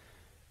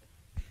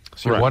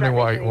 so you're wondering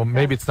why? Well,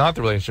 maybe it's not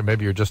the relationship.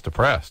 Maybe you're just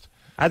depressed.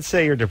 I'd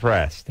say you're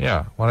depressed.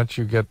 Yeah. Why don't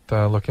you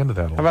look into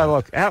that a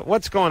little bit?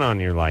 What's going on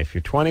in your life?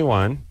 You're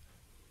 21.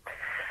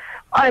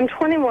 I'm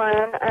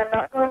 21. I'm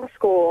not going to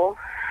school.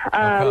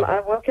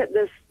 I work at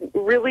this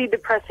really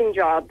depressing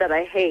job that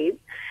I hate.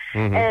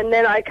 And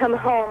then I come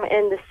home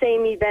and the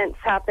same events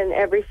happen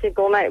every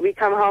single night. We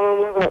come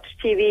home and we watch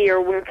TV, or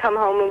we come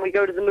home and we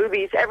go to the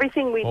movies.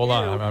 Everything we do. Hold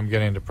on. I'm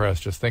getting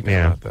depressed just thinking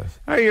about this.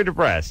 Oh, you're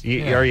depressed.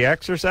 Are you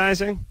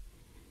exercising?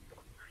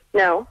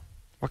 No.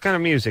 What kind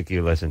of music do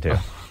you listen to?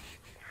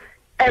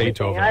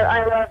 Everything.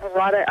 I love a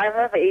lot of. I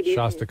love 80s.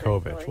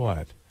 Shostakovich. Music,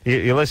 what?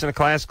 You listen to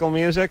classical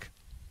music?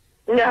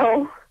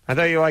 No. I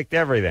thought you liked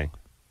everything.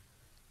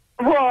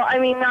 Well, I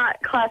mean, not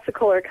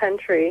classical or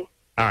country.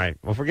 All right.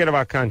 Well, forget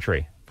about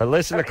country, but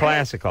listen to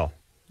classical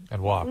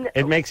and walk.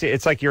 It makes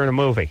it's like you're in a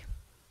movie.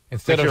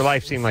 Instead of your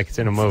life seem like it's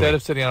in a movie. Instead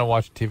of sitting down and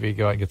watching TV,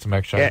 go out and get some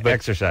exercise. Yeah,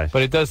 exercise.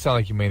 But it does sound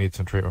like you may need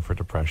some treatment for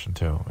depression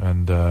too.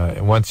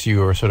 And once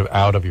you are sort of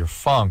out of your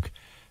funk,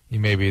 you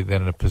may be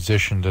then in a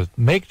position to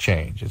make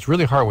change. It's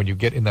really hard when you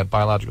get in that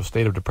biological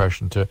state of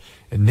depression to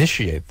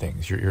initiate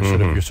things.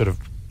 You're sort of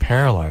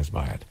paralyzed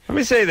by it. Let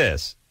me say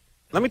this.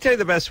 Let me tell you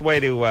the best way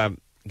to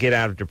get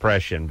out of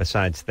depression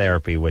besides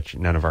therapy, which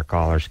none of our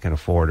callers can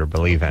afford or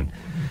believe in.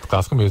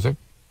 Classical music.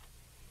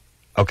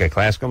 Okay,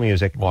 classical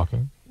music.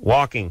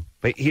 Walking.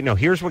 But,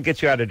 here's what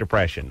gets you out of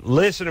depression.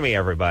 Listen to me,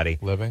 everybody.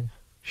 Living.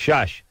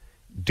 Shush.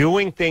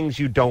 Doing things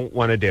you don't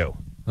want to do.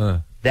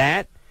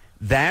 That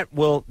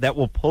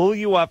will pull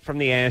you up from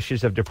the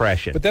ashes of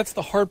depression. But that's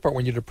the hard part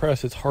when you're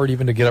depressed. It's hard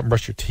even to get up and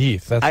brush your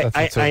teeth.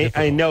 That's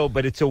I know,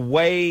 but it's a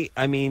way.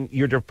 I mean,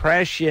 your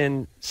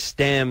depression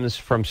stems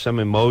from some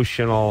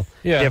emotional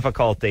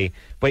difficulty,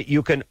 but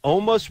you can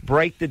almost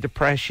break the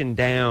depression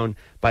down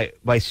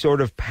by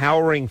sort of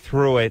powering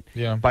through it,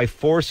 by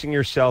forcing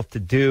yourself to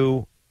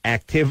do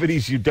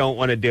activities you don't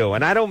want to do.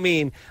 And I don't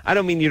mean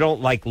you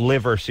don't like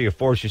liver, so you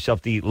force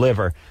yourself to eat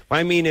liver. What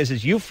I mean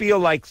is you feel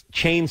like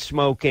chain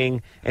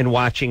smoking and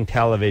watching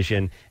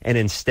television, and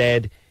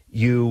instead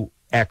you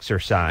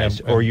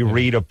exercise or you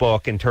read a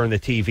book and turn the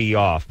TV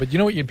off. But you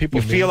know what you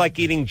feel like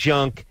eating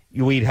junk,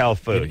 you eat health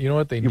food. You know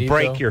what they need? You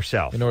break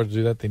yourself. In order to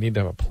do that, they need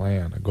to have a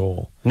plan, a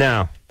goal.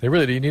 No. They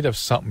really do. You need to have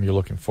something you're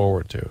looking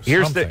forward to.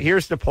 Here's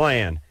the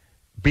plan.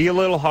 Be a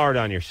little hard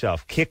on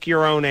yourself. Kick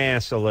your own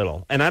ass a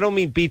little. And I don't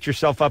mean beat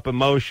yourself up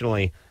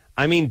emotionally.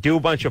 I mean do a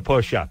bunch of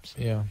push-ups.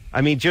 Yeah. I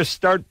mean just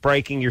start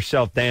breaking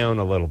yourself down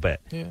a little bit.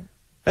 Yeah.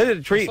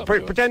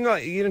 Pretend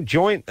like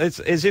join. It's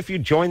as if you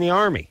join the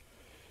army.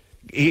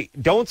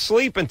 Don't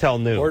sleep until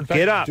noon. Or in fact,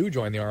 get up. Do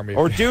join the army.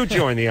 Or do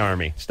join the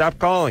army. Stop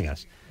calling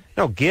us.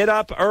 No, get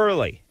up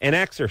early and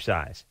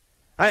exercise.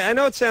 I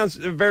know it sounds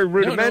very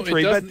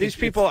rudimentary, but these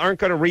people aren't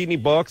going to read any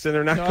books, and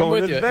they're not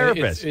going to the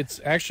therapist. It's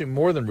actually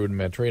more than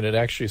rudimentary, and it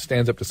actually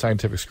stands up to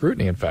scientific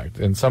scrutiny, in fact.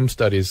 In some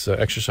studies,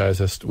 exercise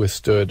has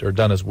withstood or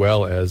done as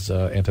well as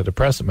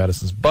antidepressant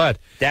medicines. But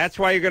that's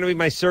why you're going to be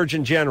my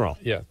Surgeon General.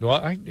 Yeah,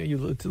 well,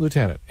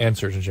 Lieutenant and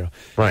Surgeon General.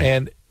 Right.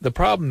 And the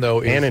problem,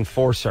 though, is... And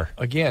enforcer.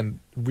 Again,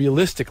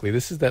 realistically,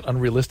 this is that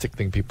unrealistic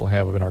thing people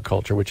have in our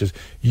culture, which is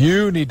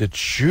you need to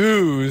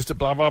choose to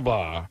blah, blah,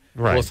 blah.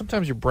 Right. Well,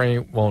 sometimes your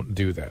brain won't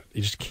do that.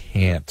 You just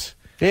can't.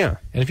 Yeah.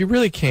 And if you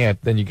really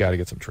can't, then you got to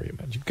get some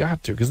treatment. You've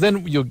got to, because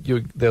then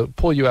they'll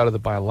pull you out of the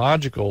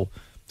biological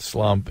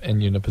slump,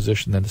 and you're in a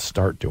position then to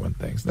start doing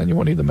things. Then you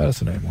won't need the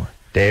medicine anymore.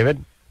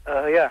 David?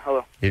 Yeah,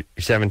 hello. You're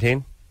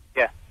 17?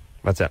 Yeah.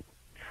 What's up?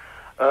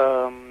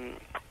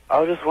 I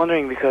was just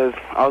wondering because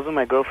I was with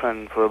my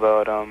girlfriend for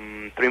about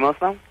 3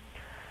 months now.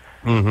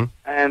 Mm-hmm.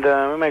 And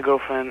with my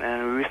girlfriend,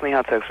 and we recently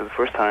had sex for the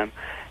first time,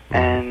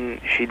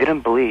 and she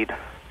didn't bleed,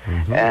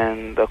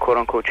 and the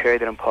quote-unquote cherry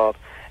didn't pop,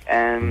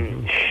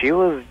 and she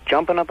was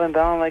jumping up and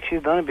down like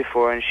she's done it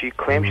before, and she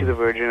claims she's a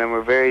virgin, and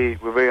we're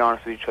very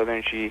honest with each other,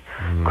 and she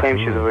claims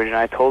she's a virgin.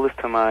 I told this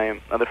to my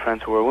other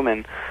friends who are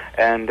women,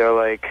 and they're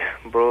like,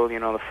 bro, you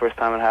know, the first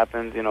time it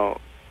happens, you know,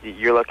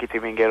 you're lucky to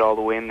even get all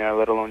the way in there,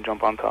 let alone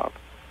jump on top.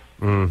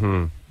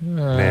 Yeah,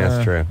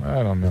 that's true.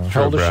 I don't know.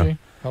 How old is she?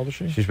 How old is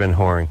she? She's been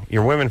whoring.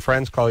 Your women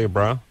friends call you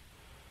bro?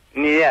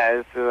 Yeah,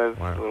 it's a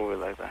little weird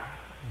like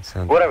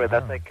that. Whatever,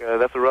 that's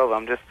that's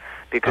irrelevant. I'm just,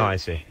 because I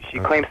see. She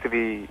claims to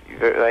be,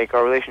 like,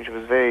 our relationship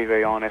is very,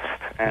 very honest.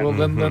 And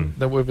Well, then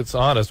if it's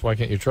honest, why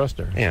can't you trust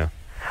her? Yeah.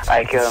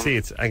 I can see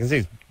it's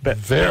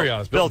very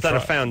honest. built on a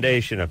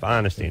foundation of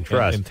honesty and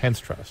trust. Intense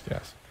trust,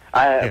 yes.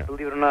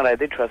 Believe it or not, I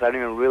did trust. I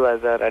didn't even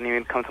realize that. I didn't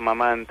even come to my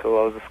mind until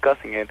I was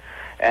discussing it.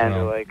 And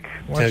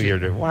why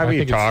are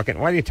you talking?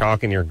 Why are you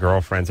talking to your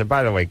girlfriends? And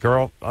by the way,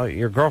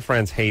 your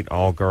girlfriends hate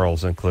all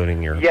girls,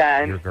 including your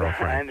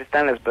girlfriend. I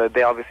understand this, but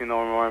they obviously know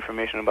more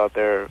information about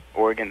their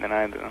organ than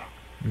I do.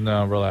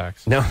 No,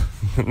 relax. No,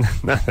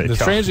 they don't.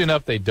 Strangely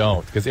enough, they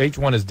don't, because each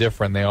one is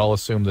different. They all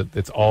assume that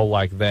it's all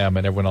like them,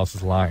 and everyone else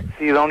is lying.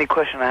 See, the only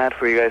question I had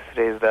for you guys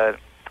today is that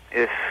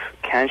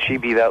can she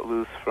be that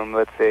loose from,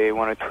 let's say,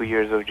 1 or 2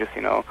 years of just,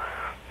 you know,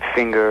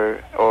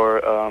 finger or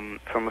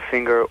from a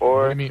finger,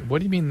 or what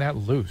do you mean that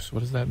loose?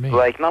 What does that mean?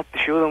 Like, not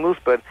she wasn't loose,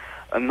 but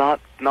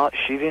not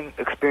she didn't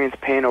experience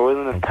pain or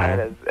wasn't as tight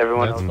as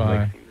everyone else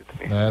seems it to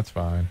be. That's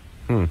fine.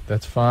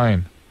 That's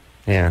fine.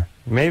 Yeah,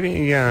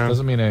 maybe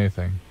doesn't mean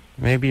anything.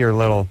 Maybe you're a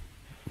little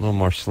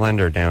more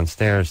slender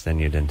downstairs than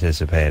you'd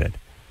anticipated,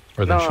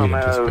 or than she'd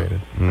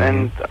anticipated.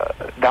 And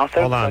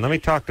downstairs. Hold on, let me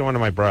talk to one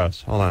of my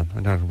bros. Hold on,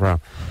 I'm talking to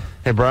bro.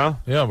 Hey, bro.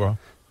 Yeah, bro.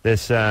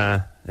 This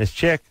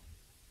chick,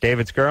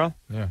 David's girl,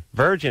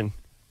 virgin,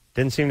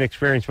 didn't seem to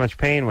experience much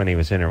pain when he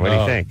was in her. What do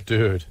you think,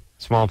 dude?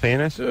 Small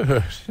penis?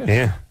 Dude.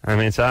 Yeah, I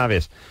mean, it's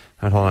obvious.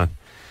 Hold on.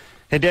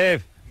 Hey,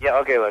 Dave. Yeah,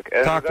 okay, look.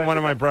 Talk to one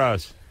of my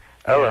bros.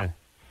 Hello.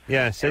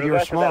 Yeah, said you were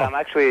small. I'm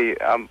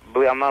actually, I'm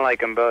not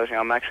like embellishing.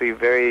 I'm actually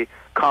very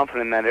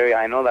confident in that area.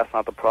 I know that's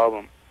not the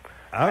problem.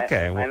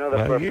 Okay. I know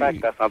that for a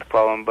fact that's not the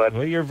problem, but...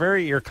 Well,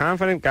 you're a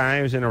confident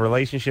guy who's in a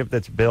relationship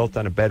that's built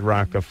on a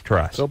bedrock of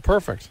trust. So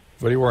perfect.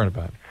 What are you worrying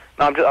about?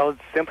 No, I was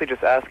simply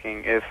just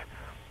asking if...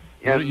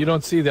 You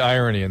don't see the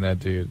irony in that,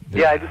 dude.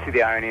 Yeah, I do see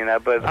the irony in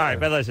that, but... All right,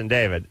 but listen,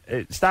 David,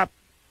 stop.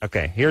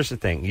 Okay, here's the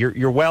thing.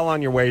 You're well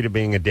on your way to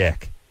being a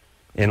dick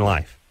in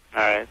life.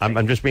 All right.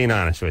 I'm just being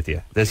honest with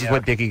you. This is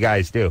what dicky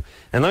guys do.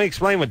 And let me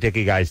explain what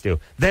dicky guys do.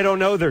 They don't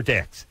know they're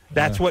dicks.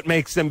 That's what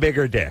makes them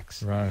bigger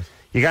dicks. Right.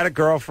 You got a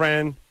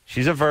girlfriend.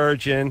 She's a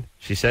virgin.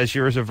 She says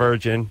she was a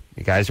virgin.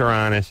 You guys are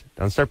honest.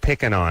 Don't start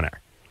picking on her.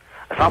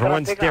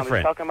 Everyone's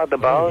different. I'm talking about the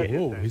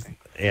biology.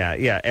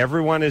 Yeah.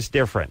 Everyone is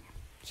different.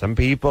 Some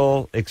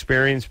people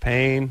experience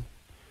pain.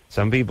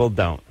 Some people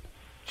don't.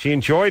 She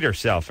enjoyed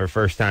herself her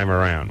first time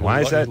around.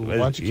 Why is that? Why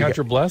don't you count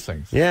your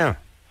blessings? Yeah.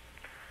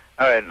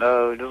 All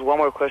right. Just one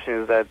more question: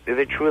 is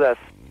it true that?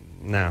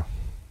 No.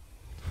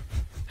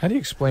 How do you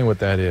explain what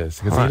that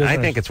is? I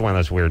think it's one of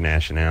those weird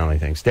nationality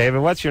things. David,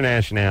 what's your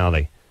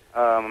nationality?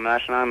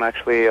 I'm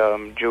actually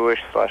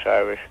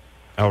Jewish/Irish.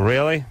 Oh,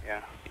 really?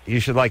 Yeah. You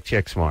should like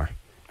chicks more.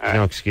 There's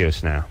no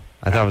excuse now.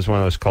 I thought it was one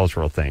of those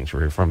cultural things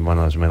where you're from one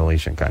of those Middle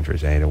Eastern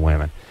countries. They hated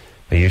women.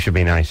 But you should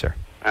be nicer.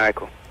 All right,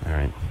 cool.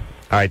 All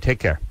right, take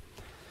care.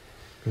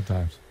 Good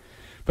times.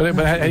 But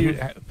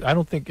I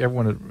don't think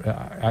everyone...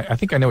 I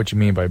think I know what you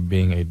mean by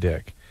being a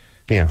dick.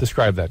 Yeah.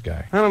 Describe that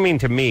guy. I don't mean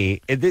to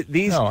me.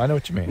 No, I know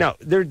what you mean. No,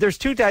 there's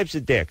two types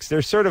of dicks.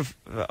 There's sort of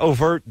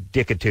overt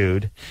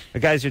dickitude. The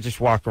guys who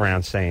just walk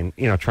around saying,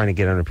 trying to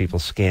get under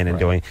people's skin and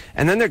doing.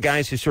 And then there are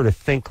guys who sort of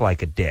think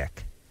like a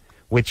dick,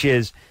 which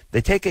is they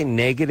take a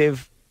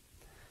negative...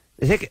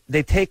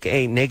 They take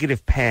a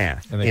negative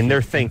path in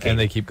their thinking. And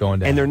they keep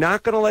going down. And they're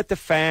not going to let the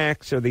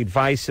facts or the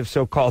advice of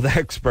so-called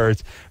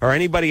experts or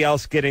anybody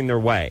else get in their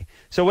way.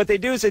 So what they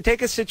do is they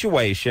take a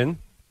situation,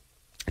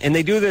 and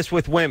they do this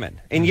with women.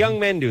 And young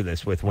men do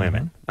this with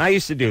women. I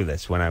used to do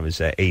this when I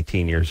was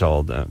 18 years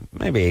old,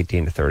 maybe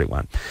 18 to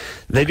 31.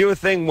 They do a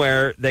thing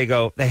where they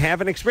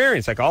have an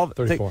experience. Like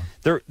 34.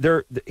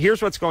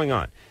 Here's what's going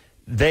on.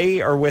 They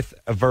are with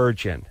a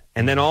virgin,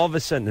 and then all of a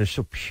sudden they're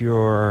so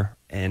pure,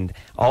 and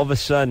all of a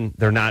sudden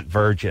they're not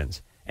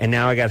virgins. And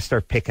now I got to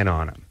start picking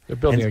on them. They're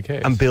building a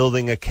case. I'm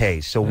building a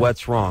case. So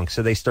what's wrong?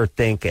 So they start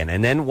thinking.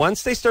 And then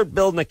once they start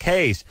building a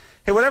case,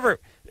 hey, whatever,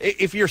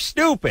 if you're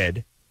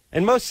stupid,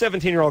 and most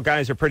 17-year-old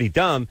guys are pretty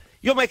dumb,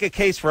 you'll make a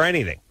case for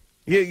anything.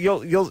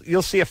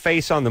 You'll see a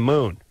face on the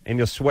moon, and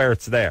you'll swear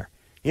it's there.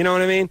 You know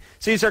what I mean?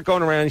 So you start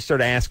going around, you start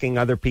asking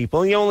other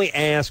people, and you only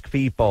ask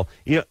people.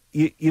 You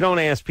don't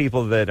ask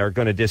people that are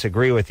going to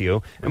disagree with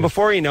you. And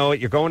before you know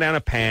it, you're going down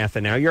a path,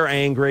 and now you're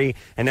angry,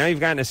 and now you've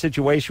gotten a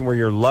situation where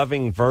your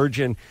loving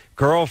virgin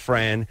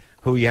girlfriend,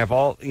 who you have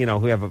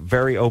who have a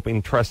very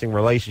open, trusting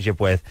relationship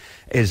with,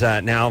 is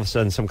now all of a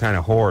sudden some kind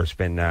of whore's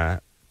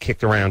been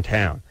kicked around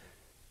town.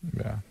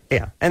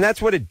 Yeah, and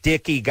that's what a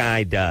dicky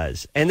guy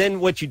does. And then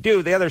what you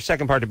do, the other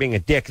second part of being a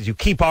dick is you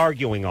keep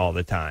arguing all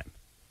the time.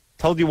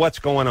 told you what's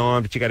going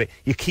on, but you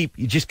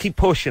just keep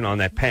pushing on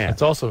that path.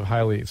 It's also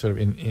highly sort of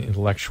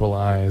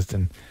intellectualized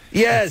and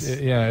yes,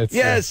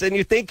 it's and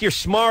you think you're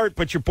smart,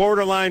 but you're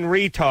borderline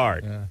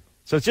retard. Yeah.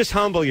 So just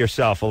humble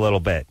yourself a little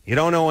bit. You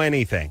don't know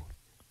anything.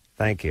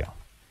 Thank you,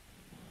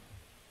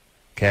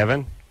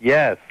 Kevin.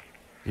 Yes,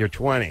 you're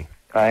 20.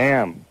 I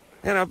am.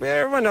 You know,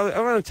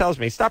 everyone tells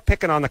me stop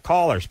picking on the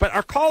callers, but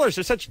our callers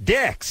are such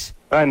dicks.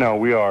 I know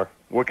we are.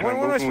 What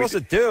am I supposed to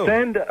do?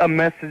 Send a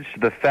message to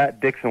the fat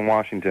dicks in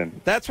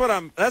Washington. That's what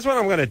I'm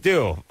going to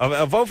do.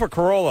 A vote for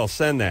Carolla will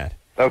send that.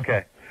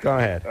 Okay. Go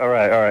ahead. All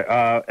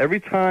right.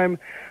 Every time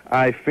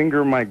I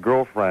finger my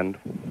girlfriend,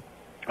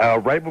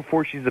 right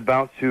before she's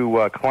about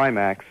to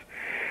climax,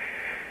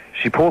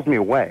 she pulls me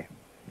away.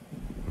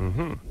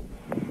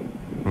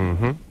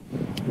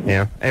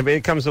 Yeah, and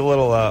it becomes a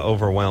little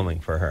overwhelming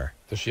for her.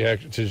 Did she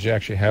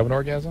actually have an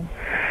orgasm?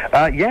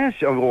 Yeah.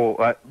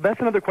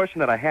 That's another question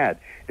that I had.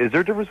 Is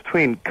there a difference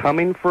between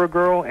coming for a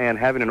girl and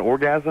having an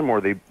orgasm, or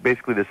are they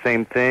basically the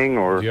same thing?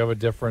 Or do you have a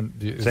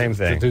different... Same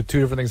thing. Do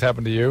two different things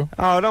happen to you?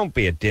 Oh, don't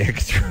be a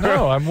dick.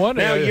 No, I'm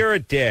wondering. Now you're a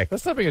dick.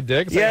 That's not being a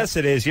dick. Yes,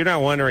 it is. You're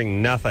not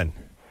wondering nothing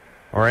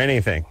or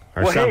anything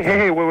or something.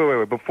 Hey,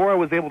 wait. Before I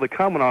was able to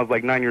come when I was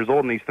like 9 years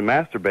old and used to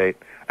masturbate,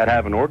 I'd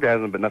have an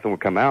orgasm, but nothing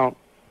would come out.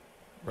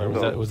 Right,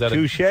 was that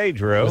touché,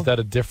 Drew? Was that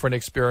a different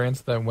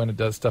experience than when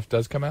stuff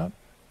does come out?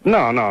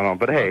 No.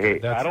 But hey,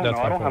 that's I don't know.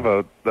 I don't have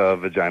a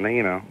vagina,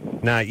 you know.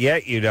 Not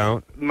yet, you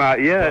don't.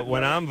 Not yet. But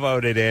when I'm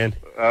voted in,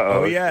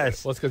 oh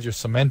yes. Well, it's because you're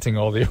cementing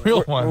all the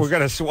real ones. We're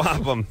going to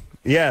swap them.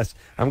 Yes,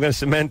 I'm going to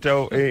cement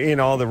in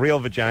all the real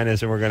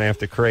vaginas, and we're going to have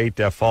to create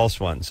false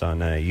ones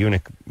on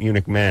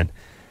eunuch men.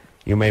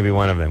 You may be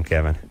one of them,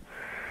 Kevin.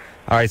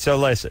 All right, so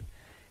listen.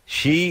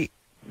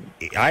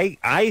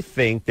 I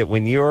think that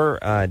when you're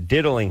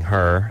diddling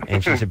her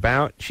and she's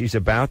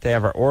about to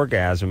have her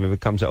orgasm, it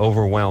becomes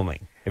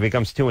overwhelming. It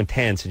becomes too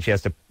intense, and she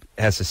has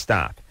to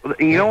stop.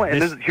 You know what?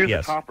 And here's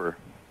the topper.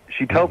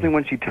 She tells me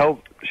when she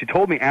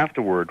told me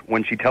afterward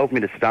when she tells me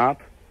to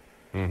stop,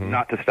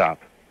 not to stop.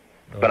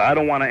 But I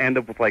don't want to end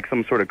up with like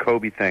some sort of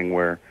Kobe thing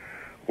where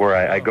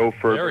I go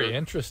further. Very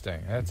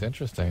interesting. That's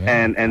interesting.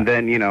 Yeah. And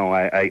then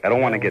I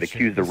don't want to get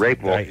accused of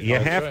rape. You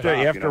have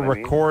to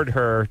record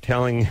her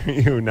telling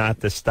you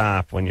not to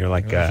stop when you're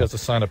like she has to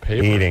sign a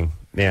paper. Eating.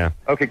 Yeah.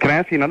 Okay. Can I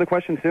ask you another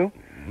question too?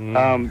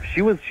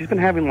 She's been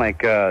having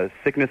like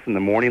sickness in the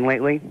morning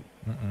lately,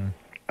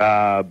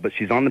 but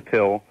she's on the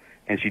pill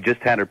and she just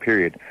had her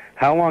period.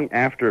 How long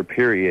after a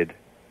period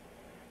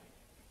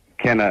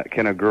can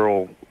a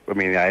girl? I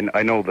mean,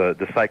 I know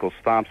the cycle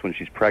stops when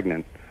she's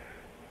pregnant.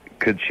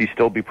 Could she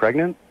still be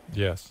pregnant?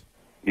 Yes.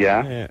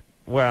 Yeah.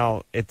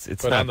 Well, it's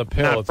but not on the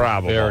pill, not it's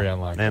probable. very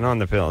unlikely. And on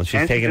the pill,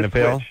 she's taking the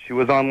pill. Switched. She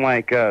was on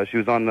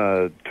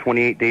the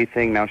 28-day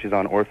thing. Now she's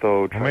on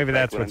ortho. Well, maybe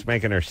that's what's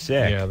making her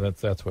sick. Yeah,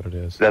 that's what it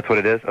is. That's what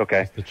it is.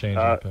 Okay. It's the change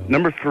in the pill.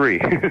 Number 3.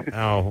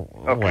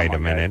 Wait a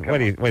minute. What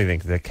do you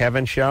think? The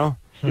Kevin show?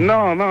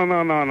 No.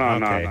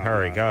 Okay,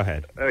 hurry. Go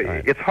ahead.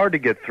 Right. It's hard to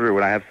get through,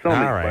 and I have so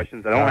many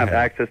questions. I don't have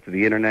access to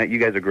the internet. You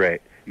guys are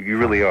great. You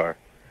really are.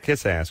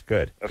 Kiss ass.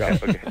 Good. Okay.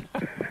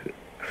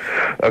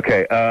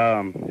 Okay.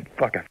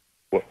 Fuck.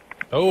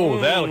 Oh,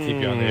 that'll keep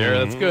you on the air.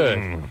 That's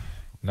good.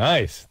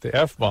 Nice. The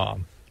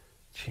F-bomb.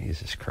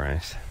 Jesus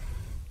Christ.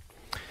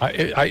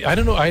 I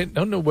don't know. I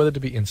don't know whether to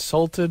be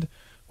insulted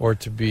or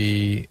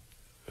to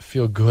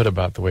feel good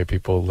about the way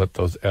people let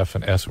those F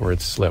and S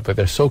words slip. Like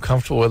they're so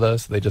comfortable with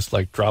us, they just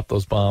like drop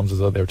those bombs as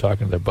though they were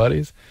talking to their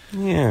buddies.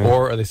 Yeah.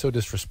 Or are they so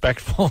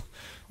disrespectful?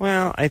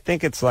 Well, I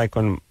think it's like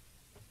when,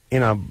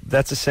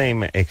 that's the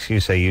same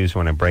excuse I use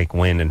when I break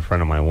wind in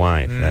front of my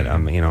wife. That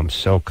I'm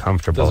so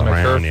comfortable doesn't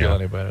around make her feel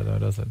any better, though,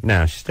 does it?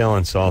 No, she's still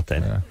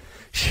insulted. Yeah.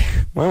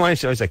 My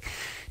wife's always like,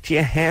 "Do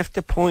you have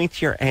to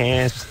point your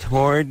ass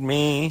toward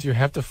me? Do you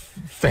have to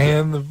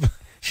fan the?"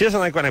 She doesn't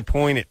like when I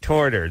point it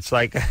toward her. It's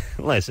like,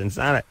 listen, it's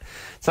not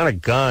a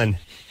gun.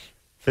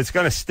 If it's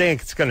gonna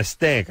stink, it's gonna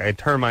stink. I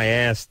turn my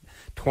ass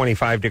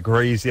 25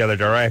 degrees the other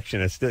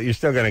direction. You're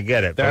still gonna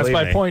get it. That's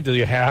my me. point. Do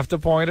you have to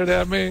point it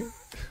at me?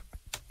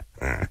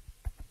 That'd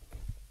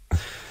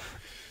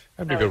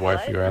be a good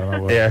wife for you. I don't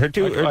know. Yeah, her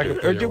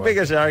two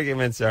biggest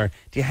arguments are: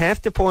 do you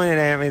have to point it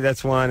at me?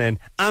 That's one, and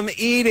I'm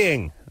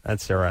eating.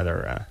 That's her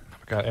other.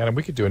 God, Adam,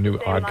 we could do a new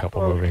Odd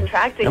Couple movie.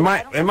 And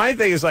my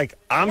thing is like,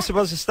 I'm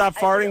supposed to stop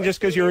farting just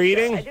because you're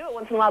eating? I do it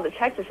once in a while to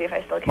check to see if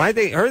I still can.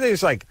 Her thing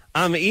is like,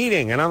 I'm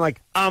eating, and I'm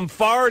like, I'm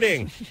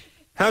farting.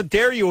 How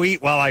dare you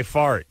eat while I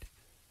fart?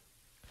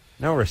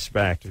 No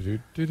respect. All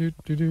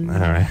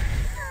right.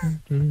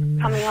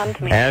 Coming on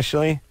to me.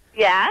 Ashley?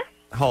 Yeah?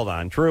 Hold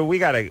on. Drew, we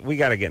gotta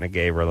get in a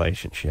gay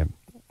relationship.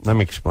 Let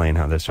me explain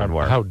how this would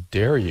work. How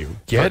dare you?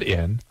 Get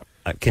in.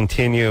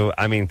 Continue.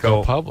 I mean,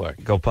 go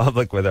public. Go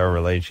public with our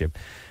relationship.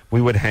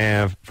 We would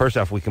have, first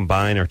off, we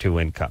combine our two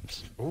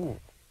incomes. Ooh,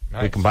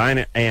 nice. We combine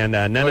it, and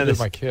none of this.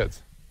 My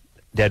kids.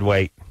 Dead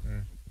weight.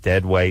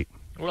 Dead weight.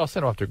 Well, I'll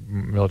send them off to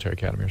military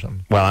academy or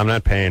something. Well, I'm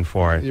not paying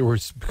for it. We're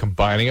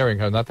combining our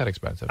income. Not that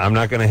expensive. I'm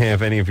not going to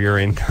have any of your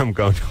income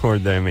go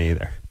toward them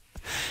either.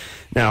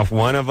 Now, if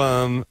one of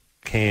them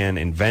can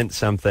invent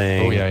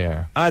something. Oh,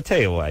 yeah. I'll tell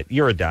you what.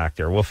 You're a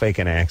doctor. We'll fake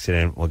an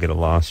accident. We'll get a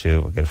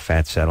lawsuit. We'll get a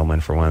fat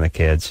settlement for one of the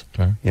kids.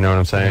 Okay. You know what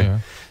I'm saying? Yeah.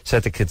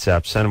 Set the kids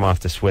up. Send them off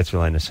to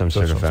Switzerland to some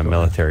sort of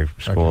military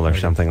school or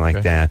something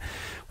like that.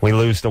 We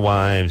lose the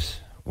wives.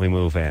 We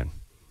move in.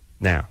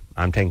 Now,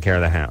 I'm taking care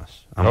of the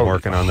house. I'm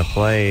working on the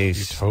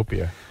place.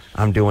 Utopia.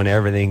 I'm doing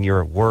everything.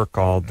 You're at work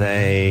all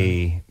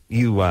day.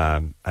 You,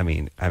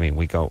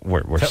 we go.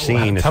 We're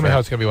seeing. Tell me how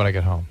it's going to be when I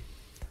get home.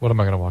 What am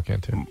I going to walk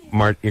into?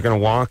 You're going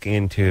to walk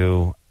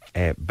into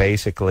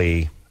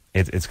basically.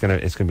 It's going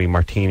to be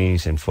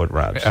martinis and foot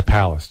rubs. A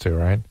palace too,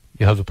 right?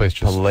 You'll have the place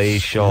just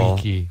palatial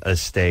squeaky.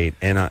 Estate.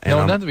 And no, it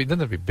doesn't have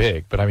to be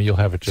big, but I mean, you'll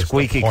have it just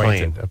squeaky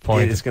appointed, clean.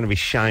 Appointed. It's going to be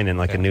shining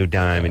like a new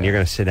dime, and you're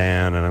going to sit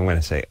down, and I'm going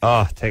to say,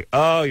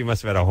 you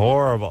must have had a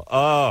horrible,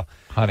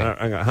 honey.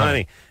 I'm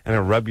going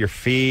to rub your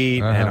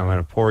feet, and I'm going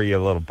to pour you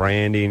a little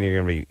brandy, and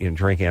you're going to be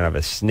drinking out of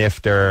a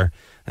snifter,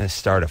 and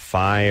start a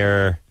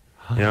fire.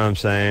 You know what I'm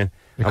saying?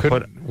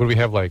 Would we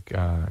have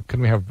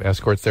couldn't we have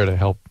escorts there to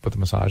help with the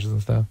massages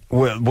and stuff?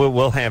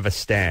 We'll have a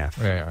staff.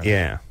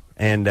 Yeah.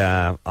 And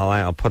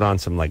I'll put on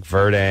some like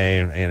Verde,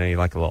 and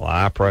like a little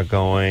opera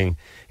going.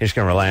 You're just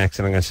gonna relax,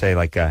 and I'm gonna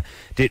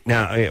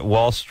say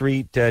Wall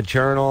Street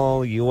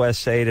Journal,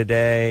 USA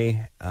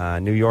Today,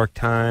 New York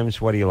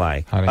Times. What do you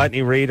like?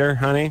 Putney Reader,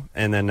 honey.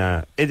 And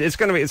then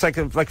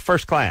it's like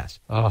first class.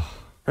 Oh,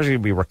 there's gonna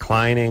be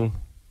reclining.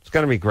 It's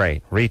gonna be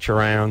great. Reach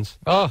arounds.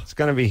 Oh, it's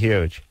gonna be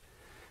huge.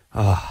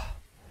 Oh,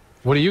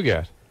 what do you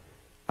get?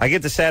 I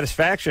get the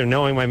satisfaction of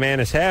knowing my man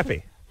is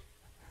happy.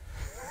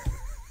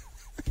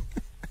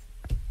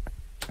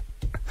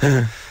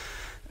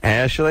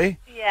 Ashley?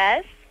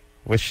 Yes?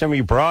 Wish some of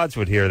you broads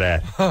would hear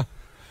that. Huh?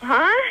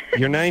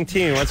 You're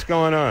 19. What's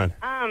going on?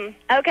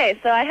 Okay,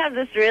 so I have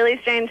this really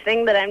strange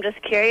thing that I'm just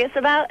curious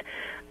about.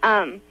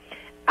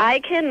 I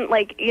can,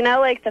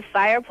 the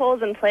fire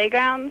poles and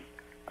playgrounds,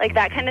 like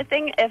that kind of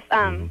thing, if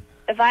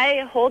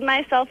I hold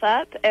myself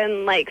up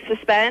and,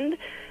 suspend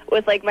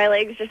with, my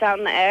legs just out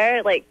in the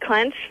air,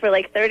 clench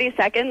for, 30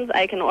 seconds,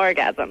 I can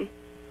orgasm.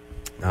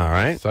 All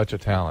right. Such a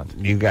talent.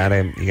 You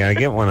gotta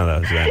get one of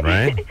those then,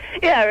 right?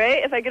 Yeah,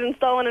 right? If I could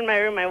install one in my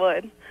room, I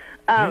would.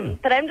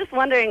 But I'm just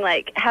wondering,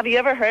 have you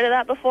ever heard of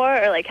that before?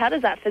 Or, how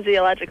does that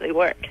physiologically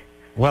work?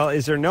 Well,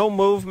 is there no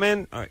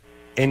movement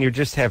and you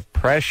just have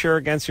pressure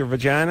against your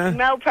vagina?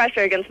 No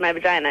pressure against my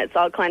vagina. It's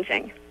all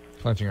clenching.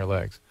 Clenching your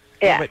legs.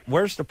 Yeah. But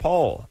where's the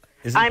pole?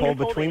 Is the pole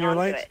between your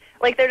legs?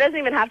 There doesn't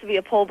even have to be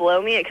a pole below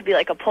me. It could be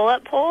a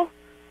pull-up pole.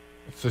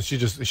 So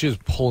she's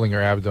pulling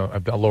her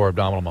lower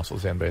abdominal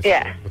muscles in,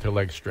 basically, with her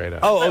legs straight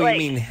up.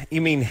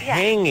 You mean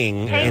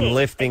hanging and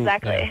lifting?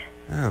 Exactly.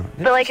 Oh,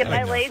 but if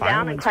I lay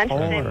down and clench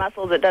the same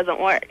muscles, it doesn't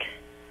work.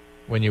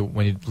 When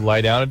you lie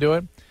down and do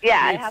it?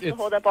 Yeah, I have to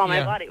hold up all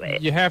my body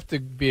weight. You have to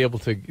be able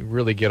to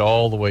really get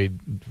all the way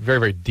very,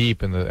 very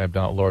deep in the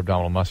lower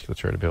abdominal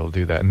musculature to be able to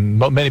do that. And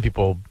many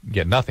people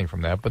get nothing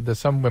from that, but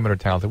some women are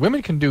talented.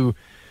 Women can do...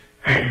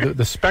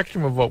 The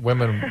spectrum of what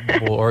women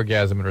will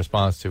orgasm in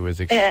response to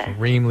is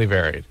extremely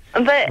varied.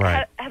 But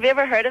have you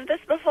ever heard of this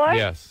before?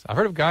 Yes. I've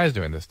heard of guys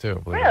doing this,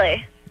 too.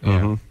 Really?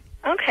 Mm-hmm.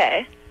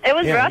 Okay. It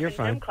was rough in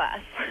fine. gym class.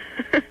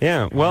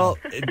 Yeah. Well,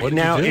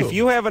 now, if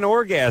you have an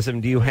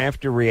orgasm, do you have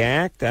to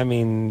react? I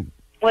mean...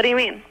 What do you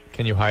mean?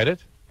 Can you hide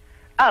it?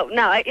 Oh,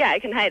 no. I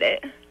can hide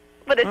it.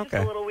 But it's just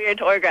a little weird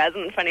to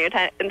orgasm in front of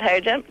your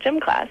entire gym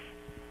class.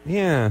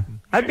 Yeah.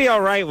 I'd be all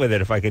right with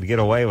it if I could get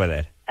away with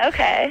it.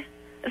 Okay.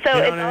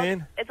 So you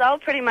know it's all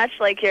pretty much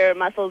like your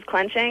muscles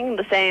clenching,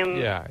 the same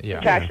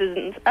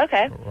contractions.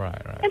 Okay. Right.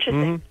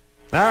 Interesting.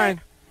 Mm-hmm. All right.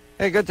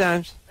 Hey, good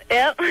times.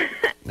 Yep. All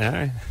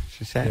right.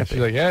 She's happy. She's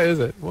like, is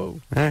it? Whoa.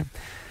 All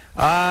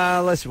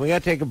right. Listen, we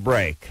got to take a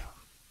break.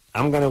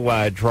 I'm going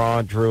to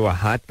draw Drew a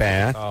hot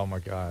bath. Oh, my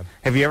God.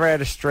 Have you ever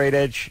had a straight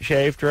edge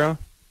shave, Drew?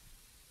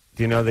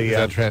 Do you know the...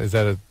 Is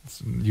that a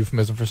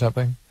euphemism for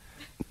something?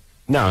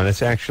 No,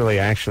 it's actually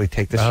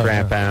take the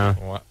strap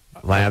out,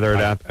 lather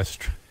it up.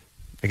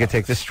 I could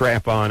take the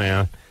strap on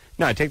out.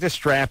 No, I take the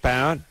strap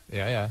out.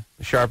 Yeah.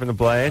 Sharpen the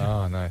blade.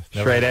 Oh, nice.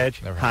 Straight edge.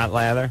 Hot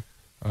lather.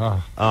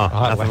 Oh,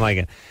 nothing like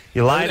it.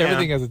 You lie down.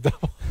 Everything has a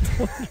double.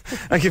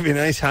 I'll give you a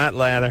nice hot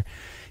lather.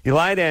 You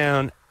lie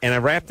down, and I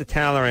wrap the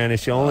towel around.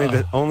 It's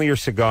only your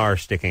cigar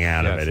sticking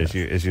out of it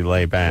as you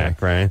lay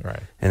back, right? Right.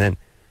 And then,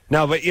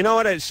 no, but you know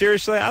what?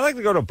 Seriously, I like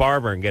to go to a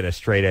barber and get a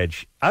straight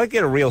edge. I like to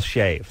get a real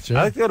shave. Sure.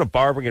 I like to go to a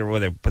barber where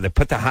they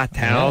put the hot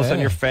towels on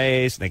your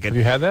face. And have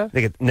you had that?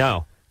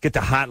 Get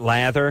the hot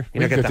lather. We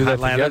get could the do hot that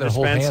lather together,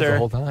 hold hands dispenser the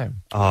whole time.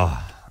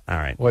 Oh, all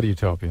right. What a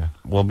utopia.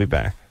 We'll be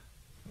back.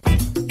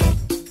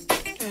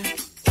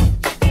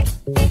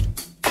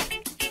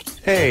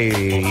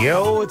 Hey,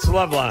 yo, it's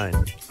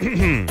Loveline.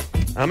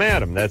 I'm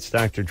Adam. That's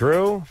Dr.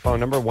 Drew. Phone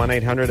number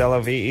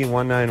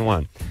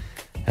 1-800-LOVE-191.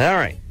 All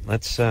right,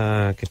 let's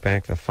get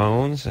back to the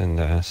phones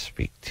and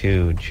speak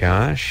to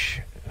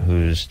Josh,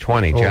 who's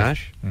 20.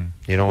 Josh?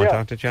 You don't want to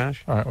talk to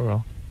Josh? All right, we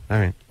will. All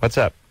right. What's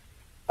up?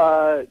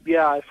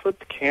 Yeah, I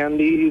flipped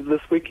candy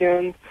this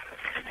weekend,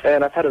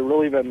 and I've had a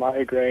really bad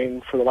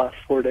migraine for the last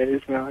 4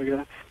 days now, I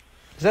guess.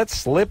 Is that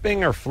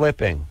slipping or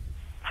flipping?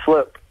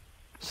 Flip.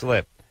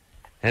 slip.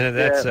 And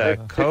that's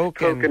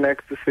coke and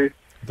ecstasy.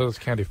 Those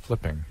candy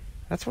flipping.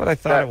 That's what I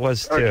thought it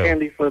was, too. Or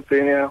candy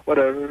flipping, yeah,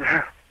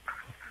 whatever.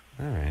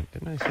 All right.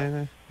 Didn't I say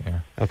that? Yeah.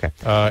 Okay.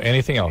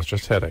 Anything else?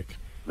 Just headache?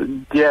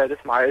 Yeah, it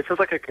feels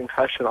like a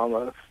concussion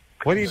almost.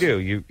 What do?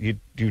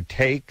 You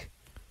take...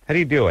 How do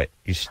you do it?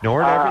 You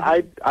snort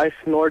everything? I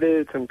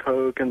snorted some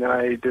coke, and then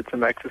I did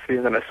some ecstasy,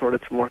 and then I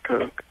snorted some more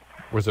coke.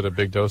 Was it a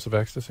big dose of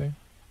ecstasy?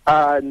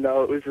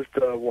 No, it was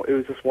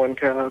just one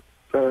cap.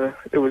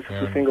 It was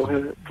just a single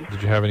hit.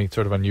 Did you have any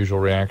sort of unusual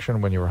reaction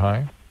when you were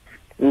high?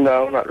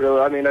 No, not really.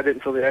 I mean, I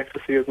didn't feel the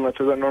ecstasy as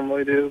much as I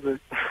normally do. But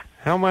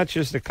how much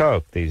is the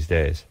coke these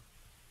days?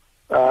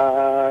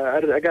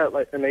 I got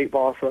like an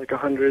 8-ball for like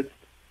 100.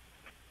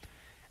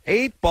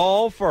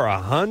 8-ball for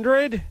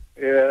 100?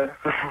 Yeah.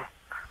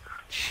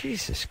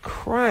 Jesus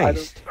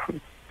Christ!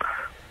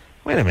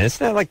 Wait a minute,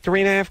 isn't that like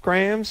 3.5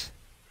 grams?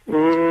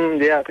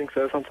 Yeah, I think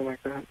so, something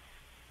like that.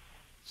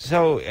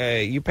 So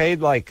you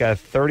paid like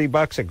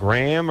 $30 a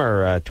gram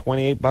or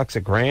 $28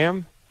 a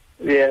gram?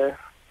 Yeah,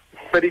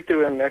 but he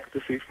threw in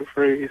ecstasy for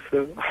free.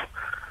 So.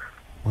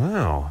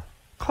 Wow,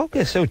 coke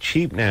is so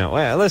cheap now.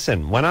 Well,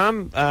 listen, when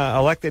I'm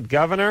elected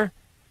governor,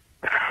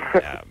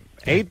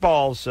 8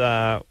 balls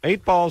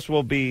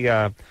will be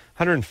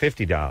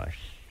 $150.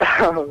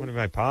 One of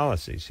my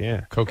policies,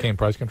 yeah. Cocaine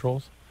price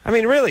controls? I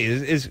mean, really,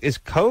 is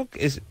Coke,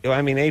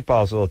 8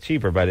 balls a little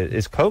cheaper, but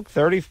is Coke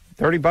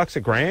 $30 a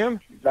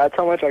gram? That's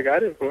how much I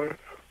got it for.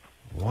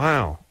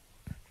 Wow.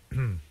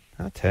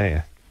 I'll tell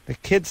you. The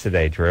kids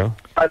today, Drew.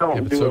 I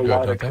don't do a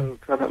lot of Coke.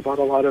 I haven't bought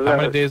a lot of that. How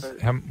many days,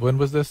 when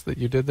was this that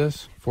you did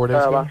this? 4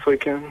 days ago? Last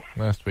weekend.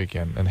 Last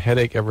weekend. And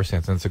headache ever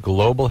since. And it's a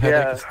global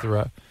headache? Yeah. It's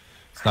throughout.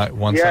 It's not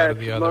one side or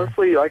the other? Yeah,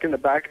 mostly like in the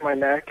back of my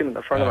neck and in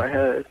the front of my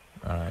head.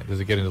 All right.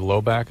 Does it get into the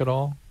low back at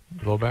all?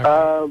 Low back?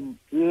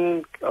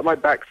 My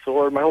back's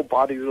sore. My whole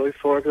body's really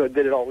sore because I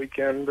did it all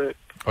weekend. But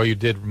oh, you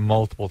did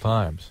multiple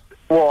times?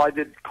 Well, I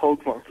did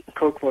coke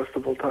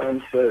multiple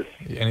times. But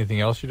anything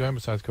else you're doing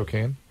besides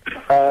cocaine?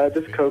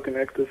 Just coke and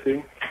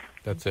ecstasy.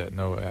 That's it?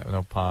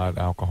 No pot,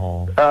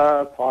 alcohol?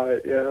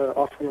 Pot, yeah,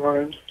 off and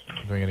on.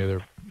 Doing any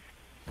other...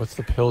 What's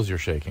the pills you're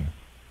shaking?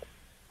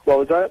 What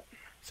was that?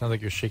 Sounds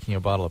like you're shaking a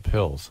bottle of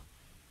pills.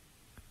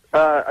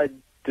 I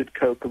did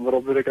coke a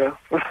little bit ago.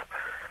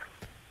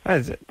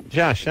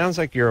 Josh, sounds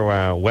like you're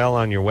well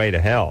on your way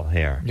to hell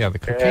here. Yeah, the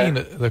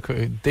cocaine,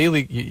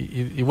 daily.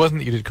 It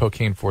wasn't that you did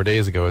cocaine 4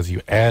 days ago; as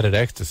you added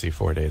ecstasy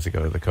 4 days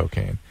ago to the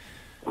cocaine.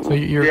 So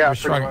you're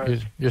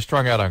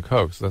strung out on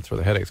coke. So that's where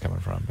the headache's coming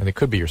from, and it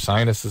could be your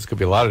sinuses, could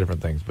be a lot of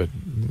different things, but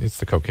it's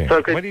the cocaine. So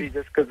it could be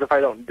just because if I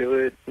don't do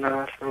it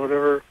or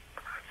whatever,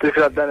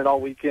 because I've done it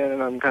all weekend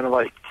and I'm kind of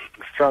like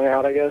strung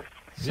out, I guess.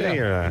 So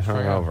you're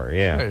hungover,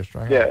 yeah.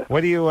 Yeah.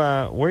 What do you?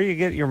 Where do you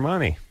get your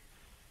money?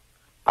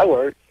 I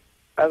work.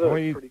 I have a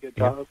pretty good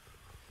job.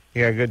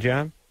 You got a good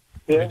job?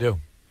 Yeah. You do.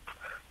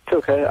 It's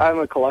okay. I'm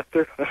a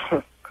collector.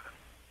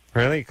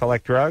 Really? You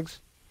collect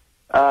drugs?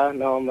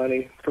 No,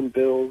 money from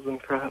bills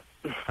and crap.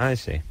 I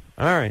see.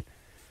 All right.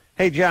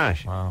 Hey,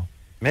 Josh. Wow.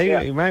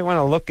 Maybe you might want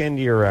to look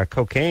into your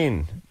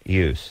cocaine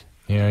use.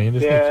 Yeah, you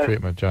just need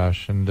treatment,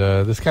 Josh. And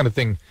this kind of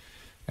thing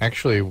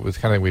actually was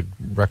kind of, we'd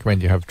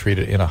recommend you have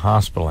treated in a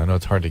hospital. I know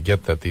it's hard to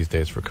get that these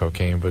days for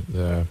cocaine, but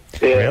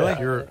really?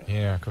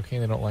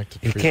 Cocaine they don't like to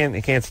treat.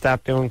 You can't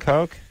stop doing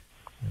coke?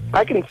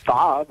 I can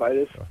stop.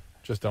 I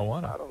just don't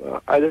want to. I don't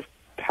know. I just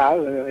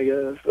haven't, I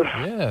guess.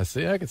 Yeah,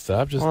 see, I could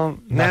stop. Just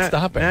not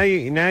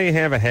stopping. Now you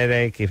have a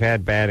headache. You've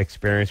had bad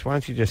experience. Why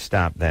don't you just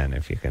stop then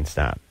if you can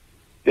stop?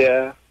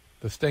 Yeah.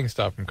 The staying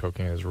stop from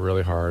cocaine is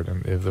really hard,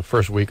 and if the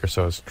first week or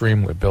so is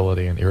extreme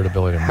lability and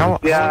irritability.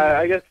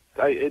 I guess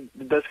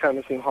it does kind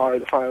of seem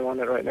hard if I'm on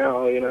it right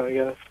now, I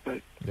guess.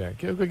 But. Yeah,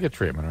 go get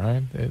treatment, all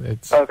right?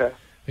 It's okay.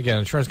 Again,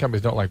 insurance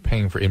companies don't like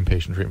paying for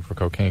inpatient treatment for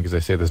cocaine because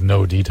they say there's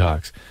no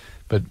detox.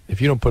 But if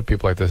you don't put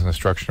people like this in a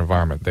structured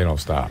environment, they don't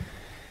stop.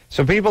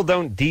 So people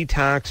don't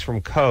detox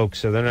from coke,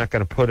 so they're not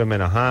going to put them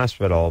in a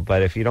hospital.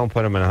 But if you don't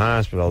put them in a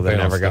hospital, they're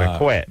never going to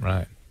quit.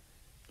 Right.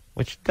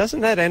 Which,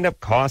 doesn't that end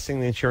up costing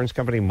the insurance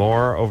company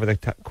more over the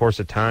course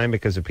of time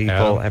because the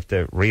people have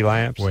to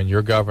relapse? When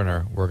you're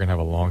governor, we're going to have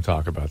a long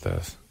talk about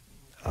this.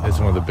 It's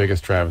one of the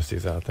biggest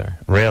travesties out there.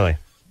 Really?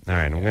 All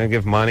right, I'm going to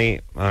give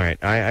money. All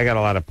right, I got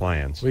a lot of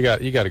plans. You got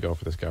to go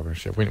for this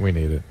governorship. We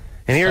need it.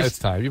 And it's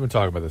time. You've been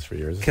talking about this for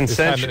years.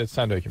 It's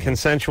time to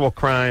consensual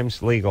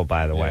crimes legal,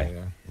 by the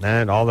way.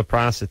 And all the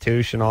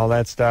prostitution, all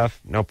that stuff,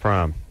 no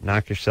problem.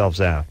 Knock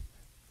yourselves out.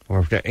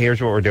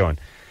 Here's what we're doing: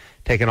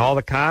 taking all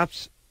the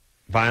cops,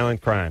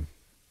 violent crime,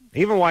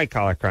 even white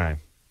collar crime.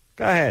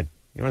 Go ahead.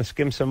 You want to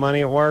skim some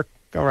money at work?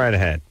 Go right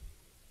ahead.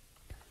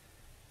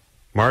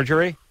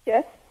 Marjorie?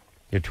 Yes.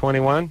 You're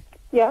 21?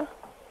 Yeah.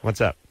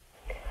 What's up?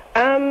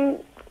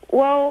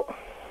 Well,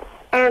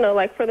 I don't know.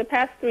 Like, for the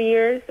past 3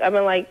 years, I've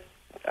been,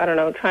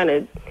 trying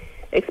to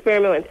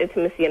experiment with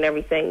intimacy and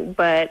everything.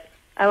 But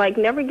I,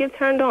 never get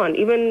turned on.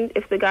 Even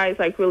if the guy's,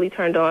 really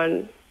turned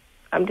on,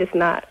 I'm just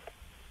not.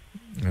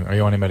 Are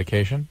you on any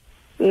medication?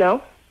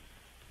 No.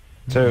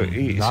 So,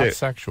 not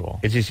sexual.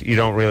 It's just you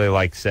don't really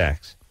like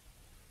sex.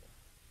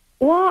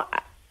 Well,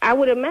 I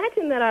would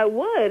imagine that I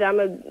would. I'm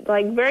a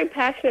very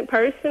passionate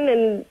person,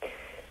 and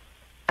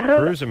I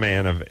don't. Drew's a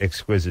man of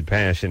exquisite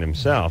passion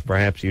himself.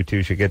 Perhaps you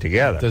two should get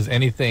together. Does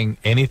anything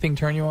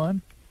turn you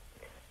on?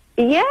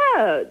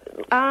 Yeah.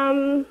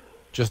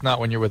 Just not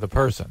when you're with a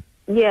person.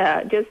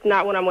 Yeah, just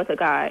not when I'm with a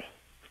guy.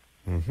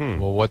 Mm-hmm.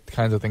 Well, what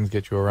kinds of things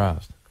get you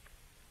aroused?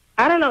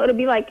 I don't know. It'll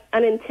be like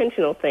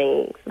unintentional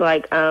things,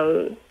 like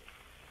I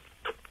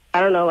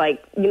don't know,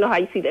 like you know how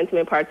you see the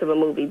intimate parts of a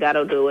movie.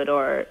 That'll do it,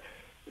 or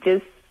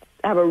just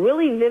have a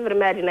really vivid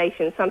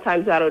imagination.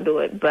 Sometimes that'll do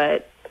it,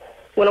 but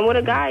when I'm with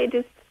a guy, it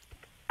just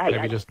have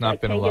you just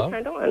not been in love?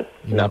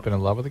 You've not been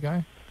in love with a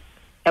guy?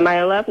 Am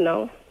I in love?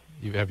 No.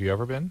 Have you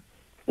ever been?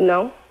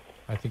 No.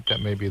 I think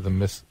that may be the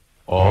miss.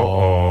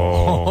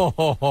 Oh.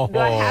 Do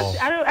I have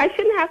to, I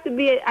shouldn't have to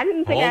be. I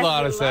didn't think. Hold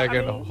on a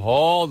second.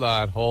 Hold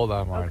on,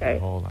 Marjorie. Okay.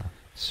 Hold on.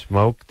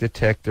 Smoke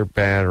detector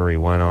battery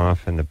went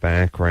off in the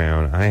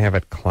background. I have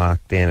it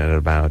clocked in at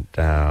about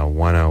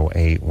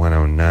 108,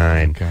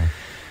 109. Okay.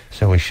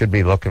 So we should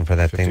be looking for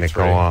that 53. thing to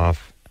go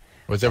off.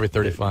 Was every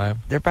 35?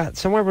 They're about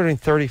somewhere between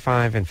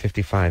 35 and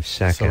 55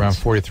 seconds. So around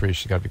 43,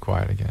 she's got to be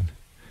quiet again.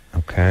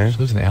 Okay. She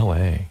lives in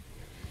L.A.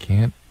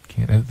 Can't.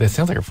 It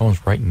sounds like her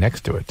phone's right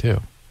next to it, too.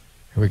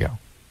 Here we go.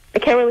 I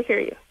can't really hear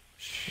you.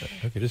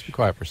 Okay, just be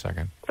quiet for a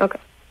second. Okay.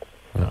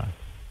 Hold on.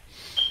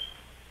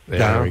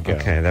 There we go.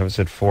 Okay, that was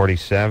at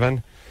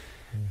 47.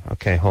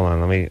 Okay, hold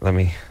on. Let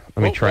me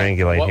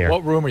triangulate here.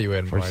 What room are you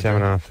in?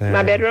 47 off there.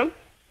 My bedroom.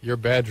 Your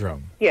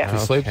bedroom. Yeah.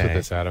 She sleeps with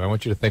this, Adam. I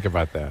want you to think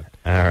about that.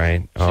 All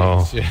right.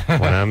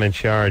 When I'm in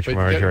charge,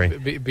 Marjorie.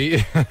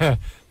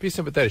 Be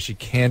sympathetic. She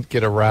can't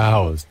get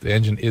aroused. The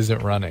engine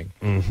isn't running.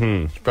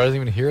 Mm-hmm. She probably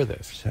doesn't even hear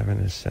this. 7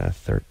 is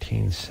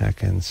 13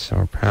 seconds, so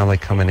we're probably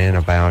coming in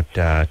about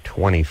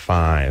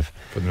 25.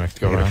 For the next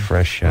go-around?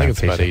 Fresh, I think it's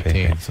piece about of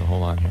 18, paper. so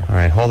hold on here. All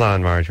right, hold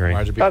on, Marjorie.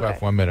 Marjorie, be quiet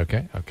for 1 minute,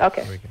 okay?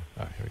 Okay. Here we go.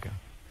 All right, here we go.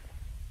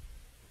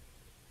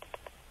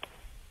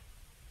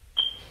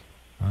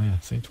 Oh, yeah,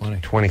 see,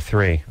 20.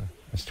 23.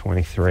 That's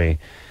 23.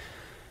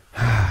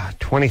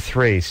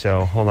 23,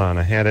 so hold on.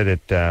 I had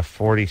it at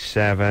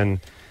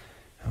 47.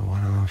 I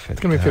went off at, it's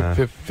going to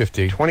be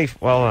 50. 20.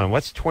 Well, hold on.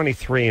 What's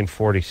 23 and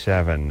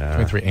 47?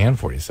 23 and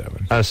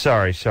 47.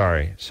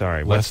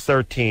 Sorry. What's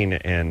 13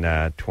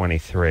 and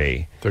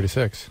 23?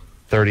 36.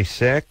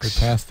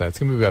 36? We're past that. It's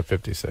going to be about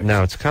 56.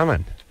 No, it's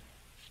coming.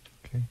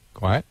 Okay,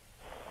 quiet.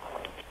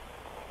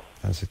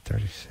 How's it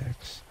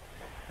 36?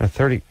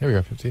 30. Here we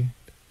go, 50.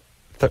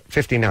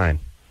 59.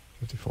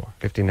 54.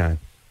 59.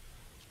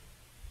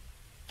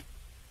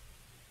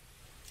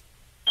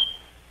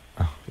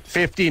 Oh,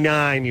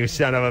 59, you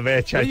son of a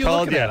bitch. I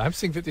told you. I'm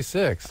seeing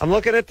 56. I'm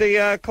looking at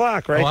the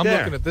clock right I'm there.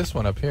 looking at this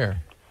one up here.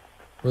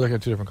 We're looking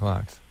at two different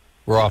clocks.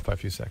 We're off by a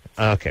few seconds.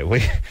 Okay,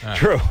 right.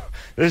 Drew,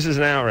 this is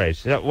an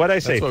outrage. What'd I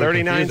say,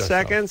 39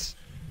 seconds?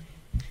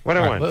 What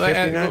do I want,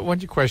 59? Why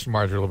don't you question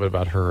Marjorie a little bit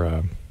about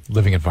her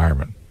living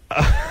environment?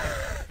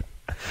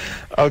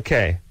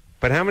 Okay,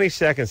 but how many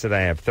seconds did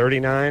I have?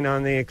 39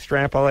 on the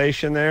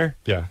extrapolation there?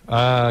 Yeah.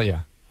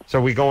 Yeah. So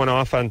are we going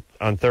off on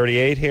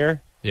 38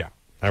 here? Yeah.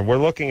 We're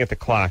looking at the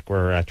clock.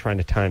 We're trying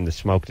to time the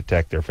smoke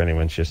detector if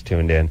anyone's just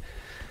tuned in.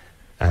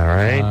 All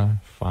right.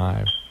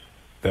 5.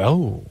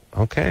 Oh.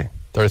 Okay.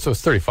 So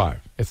it's 35.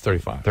 It's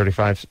 35.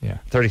 35? Yeah.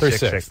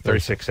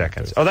 36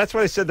 seconds. Oh, that's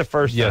what I said the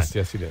first time.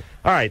 Yes, you did.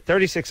 All right,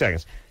 36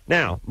 seconds.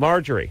 Now,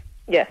 Marjorie.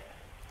 Yes.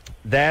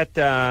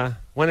 That,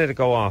 when did it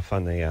go off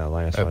on the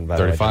last one? By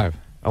 35. The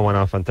way? Oh, went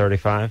off on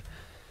 35?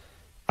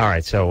 All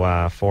right, so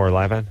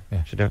 411?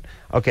 Yeah. Should do it.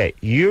 Okay,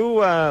 you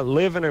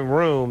live in a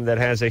room that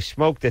has a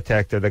smoke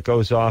detector that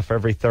goes off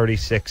every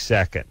 36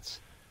 seconds.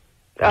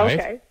 Right?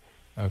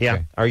 Okay.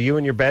 Yeah. Are you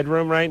in your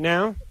bedroom right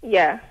now?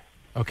 Yeah.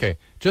 Okay.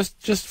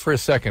 Just for a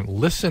second,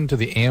 listen to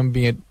the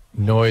ambient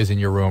noise in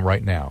your room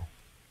right now.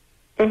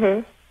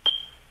 Mm-hmm.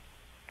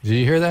 Do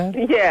you hear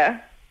that? Yeah.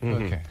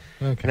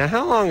 Mm-hmm. Okay. Now,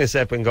 how long has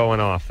that been going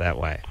off that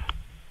way?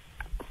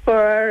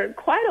 For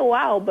quite a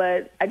while,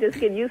 but I just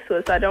get used to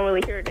it, so I don't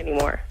really hear it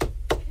anymore.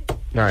 All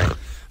right.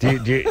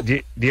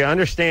 Do you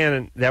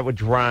understand that would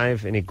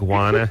drive an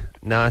iguana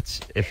nuts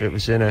if it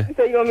was in a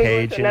So you want me to go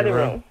cage to in your another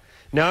room? room?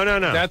 No.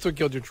 That's what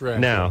killed your trash.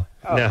 No.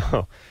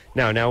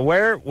 Now,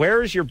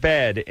 where is your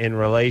bed in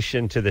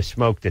relation to the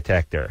smoke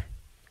detector?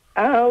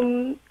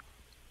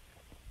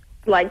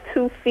 Like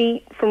 2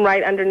 feet from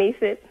right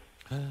underneath it.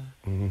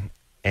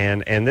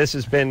 And this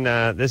has been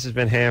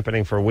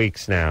happening for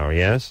weeks now.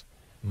 Yes.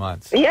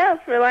 Months. Yeah,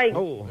 for like.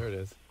 Oh, there it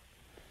is.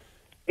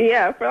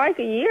 Yeah, for like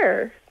a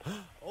year.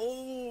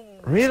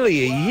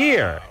 Really, a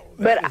year?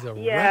 That is a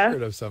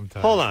record of some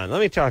type. Hold on, let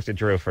me talk to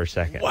Drew for a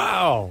second.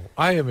 Wow,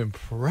 I am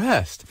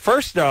impressed.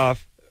 First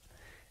off,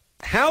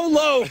 how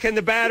low can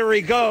the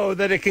battery go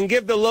that it can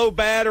give the low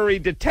battery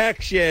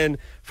detection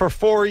for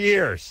 4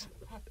 years?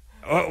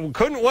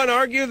 Couldn't one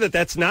argue that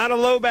that's not a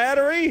low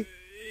battery?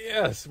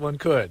 Yes, one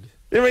could.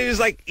 I mean, it's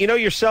like,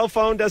 your cell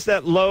phone does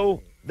that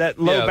low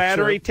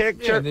battery tick.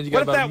 Yeah, and then you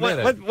got about a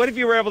minute. What if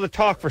you were able to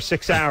talk for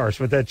 6 hours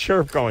with that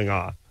chirp going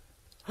off?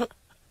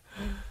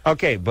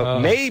 Okay,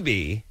 but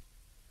maybe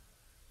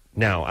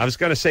No, I was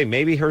going to say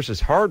maybe hers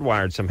is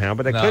hardwired somehow,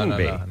 but it couldn't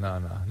be.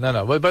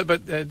 No.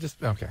 But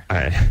just okay. All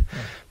right,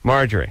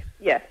 Marjorie.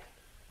 Yes.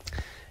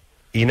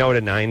 You know what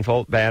a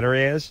 9-volt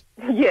battery is?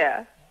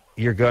 Yeah.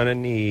 You're going to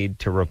need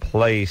to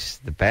replace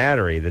the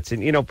battery that's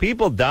in. You know,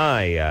 people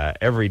die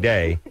every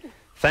day.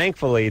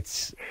 Thankfully,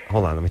 it's.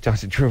 Hold on, let me talk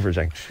to Drew for a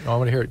second. I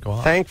want to hear it. Go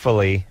on.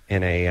 Thankfully,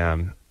 in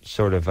a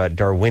sort of a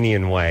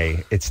Darwinian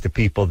way, it's the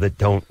people that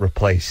don't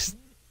replace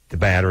the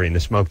battery in the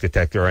smoke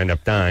detector end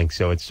up dying.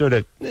 So it sort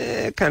of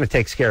kind of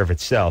takes care of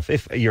itself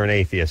if you're an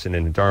atheist and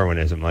into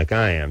Darwinism like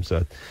I am.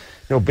 So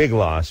no big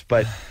loss.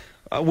 But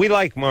we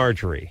like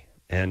Marjorie,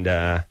 and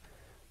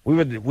we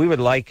would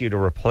like you to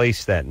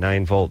replace that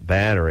 9-volt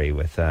battery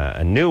with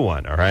a new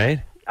one. All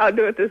right. I'll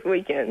do it this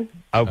weekend.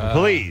 Oh,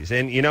 please.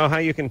 And you know how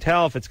you can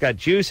tell if it's got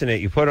juice in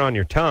it? You put it on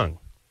your tongue.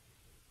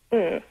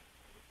 Mm.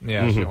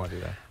 Yeah, she don't want to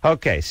do that.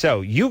 Okay,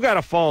 so you got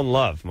to fall in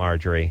love,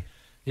 Marjorie.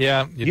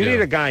 Yeah, you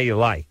need a guy you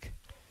like.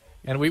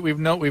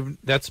 And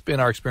that's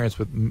been our experience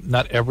with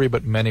not every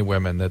but many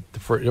women, that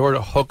in order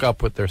to hook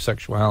up with their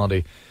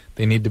sexuality,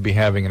 they need to be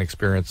having an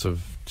experience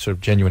of sort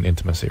of genuine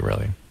intimacy,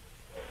 really.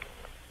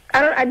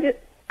 I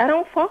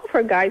don't fall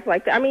for guys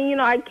like that. I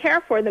mean, I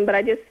care for them, but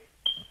I just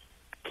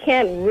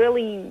can't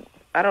really,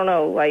 I don't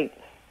know, like.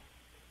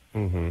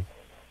 Mm-hmm.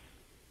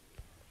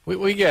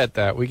 We get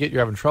that. We get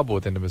you're having trouble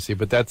with intimacy,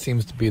 but that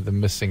seems to be the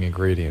missing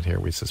ingredient here,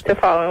 we suspect.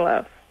 To fall in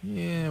love.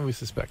 Yeah, we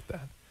suspect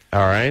that.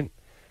 All right.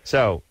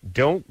 So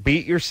don't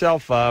beat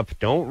yourself up.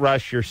 Don't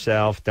rush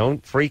yourself.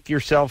 Don't freak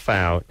yourself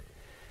out.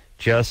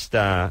 Just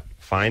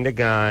find a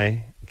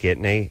guy, get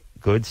in a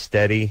good,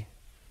 steady,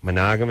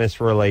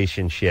 monogamous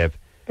relationship,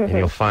 and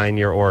you'll find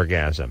your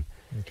orgasm.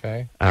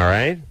 Okay. All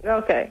right?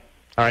 Okay.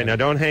 All right, now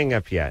don't hang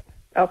up yet.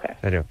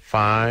 Okay.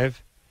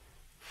 5,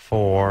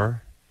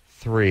 4,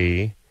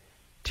 3,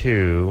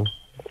 2,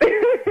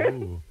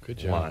 Ooh, good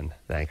job. 1.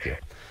 Thank you.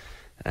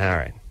 All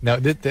right. Now,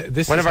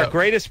 this one is of our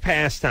greatest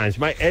pastimes.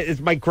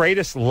 My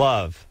greatest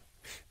love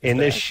in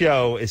this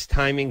show is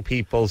timing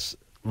people's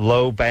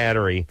low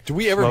battery. Do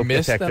we ever smoke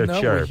miss detector them,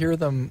 though? chirp. We hear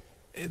them.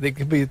 They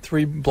could be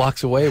 3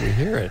 blocks away. We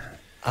hear it.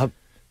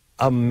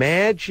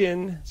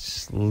 Imagine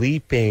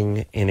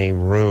sleeping in a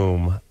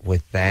room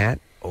with that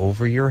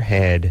over your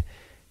head,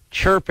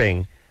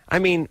 chirping. I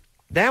mean,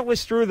 that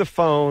was through the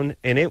phone,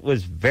 and it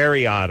was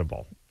very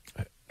audible.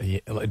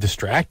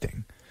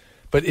 Distracting.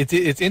 But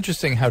it's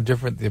interesting how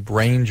different the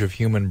range of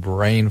human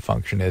brain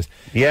function is.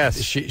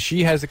 Yes.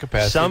 She has the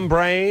capacity. Some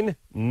brain,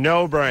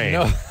 no brain.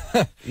 No.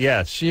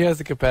 Yes. She has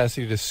the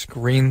capacity to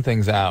screen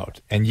things out,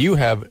 and you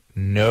have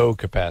no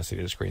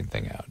capacity to screen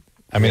things out.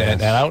 I mean, Yes.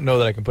 and I don't know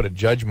that I can put a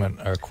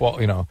judgment or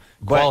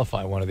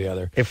qualify one or the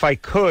other. If I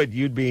could,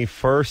 you'd be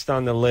first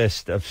on the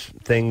list of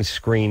things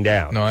screened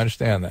out. No, I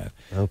understand that.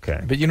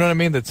 Okay. But you know what I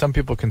mean? That some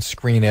people can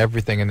screen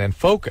everything and then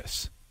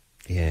focus.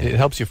 Yeah. It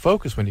helps you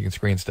focus when you can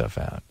screen stuff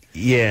out.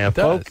 Yeah, It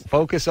does.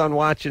 focus on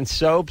watching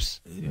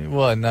soaps.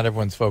 Well, and not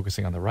everyone's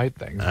focusing on the right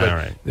things. But, All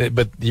right.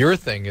 But your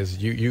thing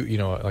is you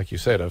know, like you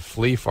said, a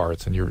flea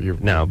farts and you're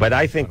No, but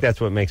I think that's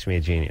what makes me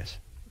a genius.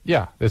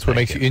 Yeah, that's what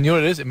Thank makes you. you. And you know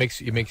what it is? It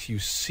makes you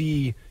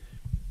see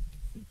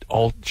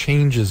all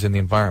changes in the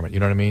environment. You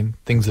know what I mean?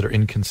 Things that are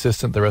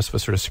inconsistent, the rest of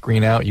us sort of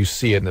screen out. You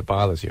see it, and it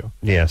bothers you.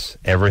 Yes,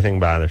 everything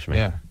bothers me.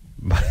 Yeah.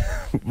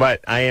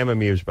 But I am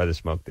amused by the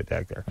smoke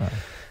detector.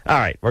 All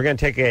right, we're going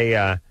to take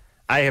a...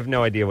 I have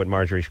no idea what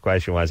Marjorie's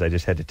question was. I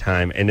just had to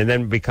time. And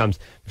then it becomes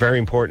very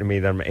important to me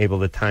that I'm able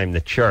to time the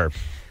chirp.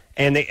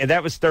 And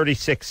that was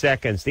 36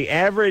 seconds. The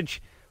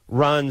average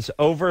runs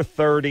over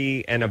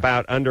 30 and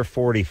about under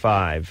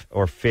 45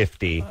 or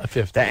 50.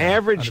 50. The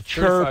average Under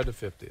chirp... 35 to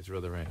 50 is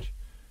really the range.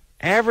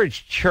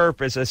 Average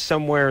chirp is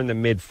somewhere in the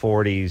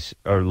mid-40s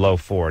or low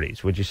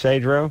 40s. Would you say,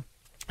 Drew?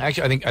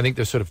 Actually, I think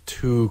there's sort of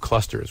 2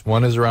 clusters.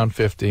 One is around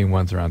 50 and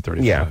one's around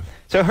 35. Yeah.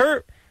 So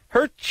her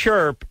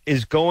chirp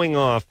is going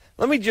off.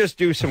 Let me just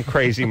do some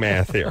crazy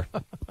math here.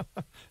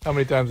 How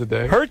many times a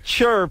day? Her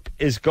chirp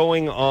is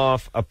going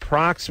off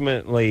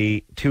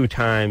approximately 2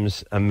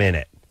 times a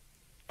minute.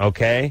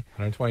 Okay?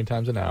 120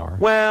 times an hour.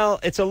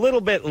 Well, it's a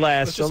little bit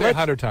less. Let's just say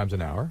 100 times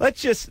an hour.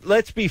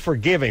 Let's be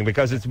forgiving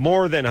because it's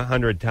more than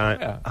 100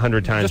 times.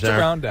 100 times Just an to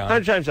hour. round down.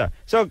 100 times an hour.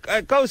 So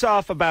it goes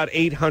off about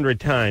 800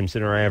 times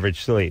in her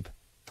average sleep.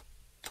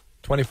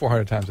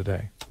 2,400 times a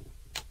day.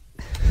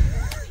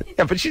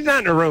 Yeah, but she's not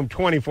in her room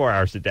 24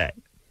 hours a day.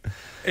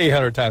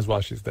 800 times while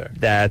she's there.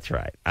 That's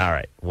right. All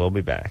right. We'll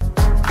be back.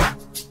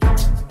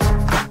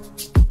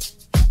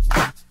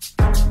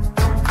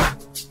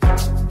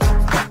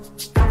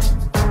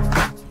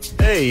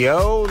 Hey,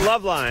 yo,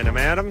 Loveline. I'm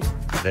Adam.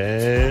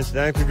 This is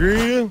Dr.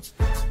 Drew.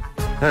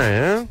 Hi,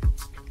 huh?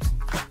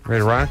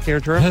 Ready to rock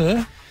here, Drew?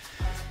 Yeah.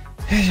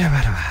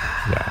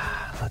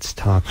 Let's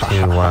talk to,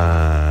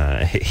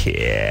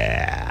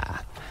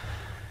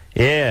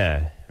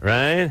 Yeah,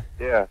 Ryan?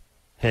 Yeah.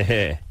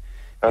 You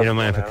don't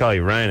mind if I call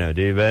you Rhino,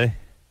 do you, buddy?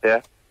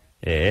 Yeah.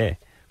 Yeah.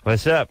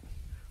 What's up?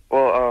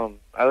 Well,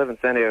 I live in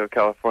San Diego,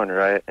 California,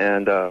 right?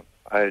 And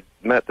I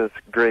met this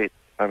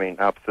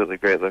absolutely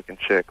great-looking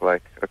chick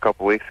like a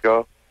couple weeks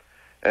ago,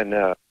 and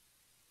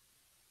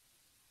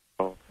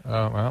Oh,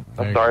 well,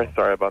 I'm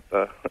sorry about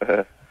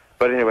that.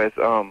 But anyways,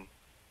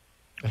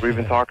 we've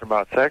been talking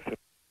about sex.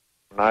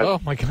 Oh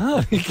my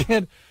God, you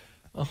can't.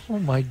 Oh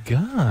my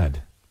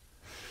God.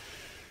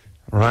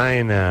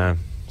 Ryan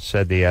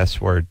said the S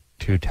word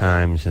 2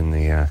 times in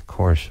the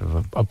course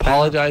of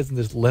apologize and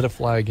just let it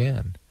fly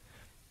again.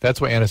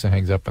 That's why Anderson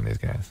hangs up on these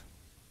guys.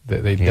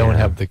 They don't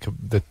have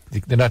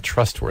they're not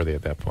trustworthy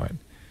at that point.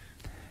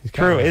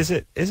 True. Is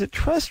it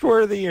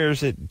trustworthy or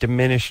is it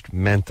diminished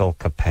mental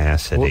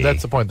capacity? Well,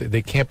 that's the point.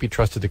 They can't be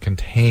trusted to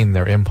contain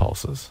their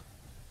impulses.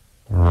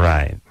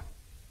 Right.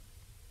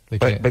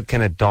 But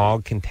can a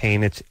dog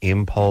contain its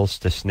impulse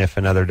to sniff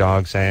another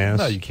dog's ass?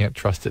 No, you can't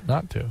trust it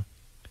not to.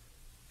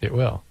 It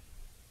will.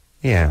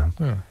 Yeah.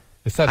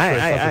 It's not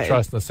the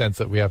trust in the sense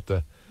that we have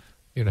to,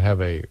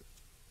 have a,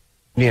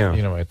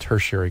 a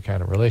tertiary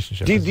kind of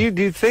relationship. Do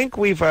you think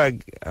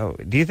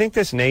do you think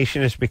this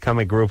nation has become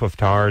a group of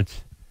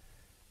tards?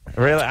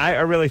 Really,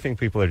 I really think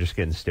people are just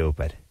getting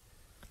stupid.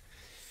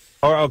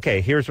 Or, okay,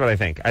 here's what I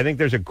think. I think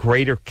there's a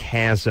greater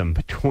chasm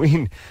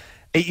between...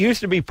 It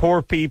used to be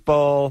poor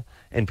people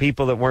and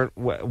people that weren't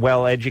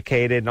well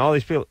educated, and all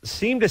these people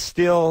seem to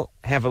still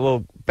have a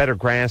little better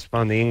grasp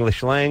on the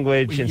English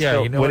language and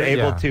still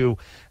able to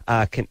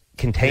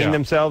contain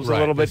themselves a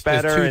little bit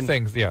better. There's two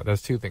things. Yeah,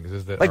 that's two things.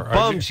 Is that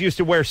bums used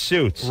to wear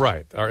suits.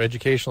 Right. Our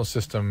educational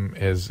system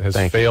has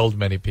failed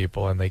many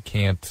people, and they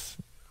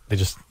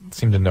just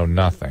seem to know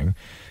nothing.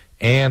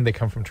 And they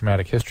come from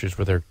traumatic histories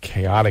where they're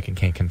chaotic and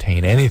can't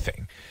contain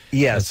anything.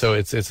 Yes. And so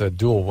it's a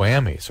dual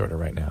whammy sort of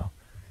right now.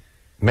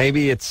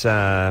 Maybe it's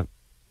I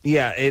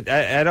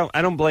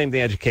don't blame the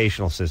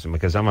educational system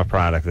because I'm a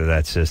product of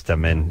that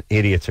system, and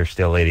idiots are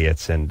still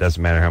idiots, and it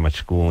doesn't matter how much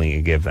schooling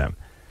you give them.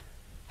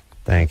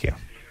 Thank you.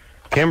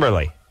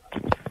 Kimberly.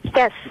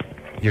 Yes.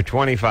 You're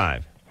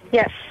 25.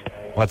 Yes.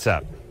 What's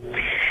up?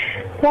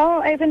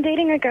 Well, I've been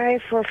dating a guy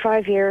for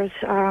 5 years.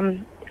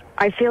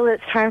 I feel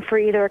it's time for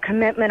either a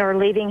commitment or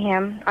leaving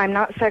him. I'm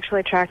not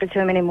sexually attracted to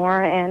him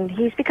anymore, and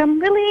he's become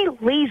really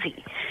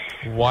lazy.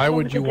 Why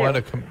would you want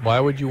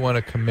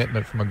a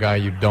commitment from a guy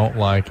you don't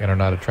like and are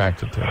not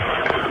attracted to?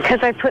 Because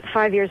I put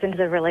 5 years into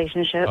the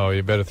relationship. Oh,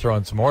 you better throw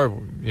in some more.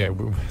 Yeah,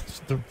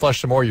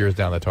 flush some more years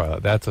down the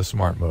toilet. That's a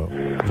smart move.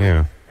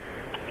 Yeah.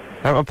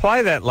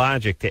 Apply that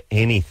logic to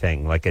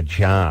anything, like a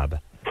job.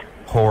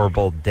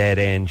 Horrible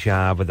dead-end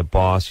job with a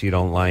boss you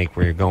don't like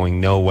where you're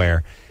going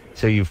nowhere.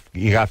 So you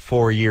got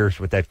 4 years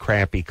with that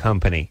crappy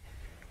company.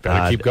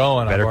 Better keep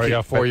going. I've already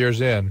got 4 years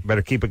in.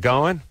 Better keep it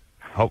going.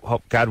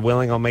 Hope God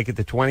willing, I'll make it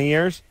to 20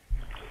 years.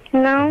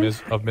 No.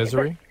 Of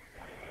misery?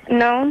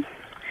 No.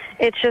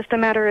 It's just a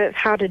matter of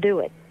how to do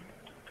it.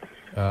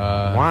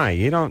 Why?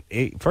 You don't...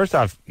 First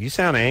off, you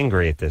sound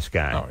angry at this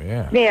guy. Oh,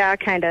 yeah. Yeah,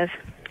 kind of.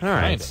 All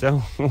right, so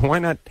why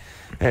not...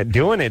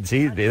 doing it's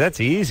easy. That's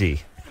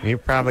easy. You're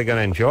probably going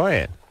to enjoy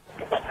it.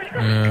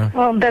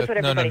 Well, that's what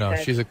everybody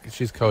says.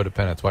 She's codependent.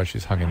 That's why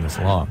she's hanging this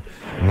long.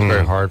 It's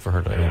very hard for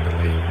her to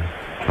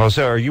leave. Well,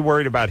 so are you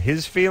worried about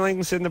his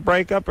feelings in the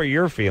breakup or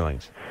your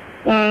feelings?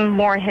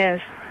 More his.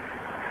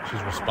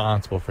 She's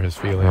responsible for his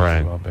feelings.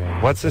 Right.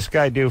 Well-being. What's this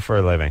guy do for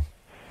a living?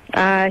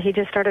 He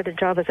just started a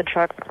job as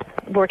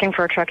working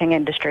for a trucking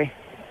industry.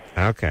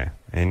 Okay.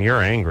 And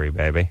you're angry,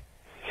 baby.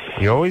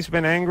 You always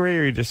been angry,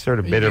 or you just sort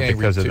of bitter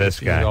because of this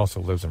guy? He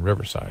also lives in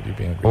Riverside. You'd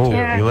be angry, too.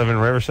 Yeah. You live in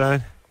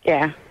Riverside?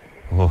 Yeah.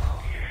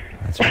 Oh,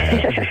 that's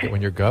bad.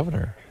 When you're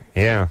governor.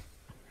 Yeah.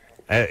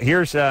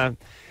 Here's let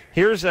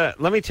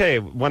me tell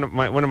you one of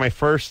my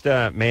first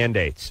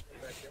mandates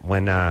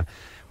when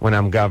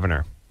I'm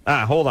governor.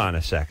 Hold on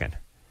a second.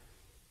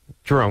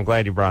 Drew, I'm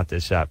glad you brought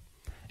this up.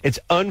 It's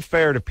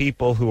unfair to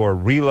people who are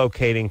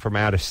relocating from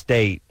out of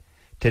state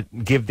to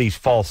give these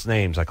false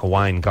names, like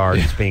Hawaiian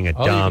Gardens being a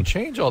dump. You can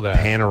change all that.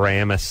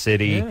 Panorama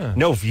City. Yeah.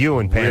 No view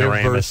in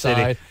Panorama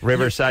City.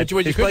 Riverside.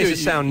 These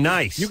places sound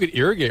nice. You could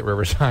irrigate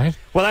Riverside.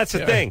 Well, that's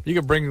the thing. You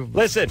could bring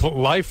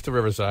life to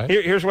Riverside.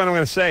 Here's what I'm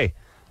going to say.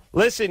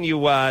 Listen,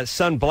 you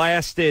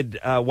sun-blasted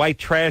white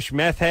trash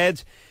meth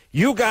heads,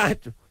 you got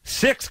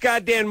 6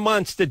 goddamn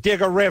months to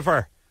dig a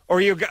river. Or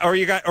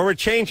we're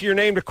changing your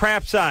name to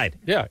Crapside.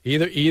 Yeah,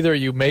 either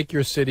you make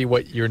your city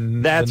what the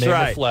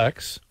name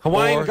reflects.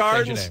 Hawaiian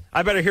Gardens.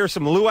 I better hear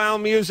some luau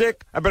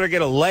music. I better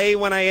get a lei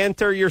when I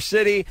enter your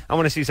city. I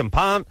want to see some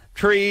palm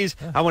trees.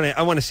 Yeah. I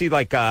want to see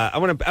I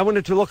want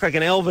it to look like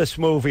an Elvis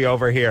movie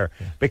over here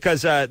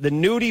because the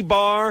nudie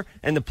bar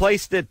and the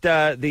place that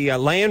the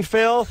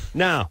landfill.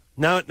 No,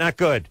 not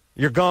good.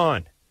 You're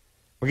gone.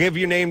 We'll give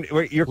you name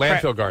your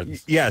landfill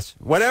gardens. Yes,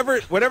 whatever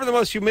the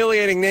most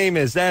humiliating name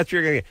is, that's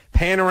you're gonna get.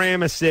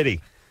 Panorama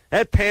City.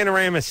 That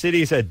Panorama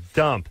City is a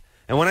dump.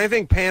 And when I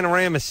think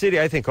Panorama City,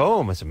 I think,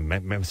 must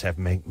have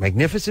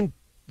magnificent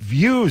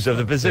views of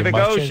the Pacific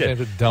Ocean.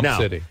 Into dump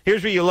city.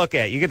 Here's what you look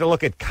at. You get to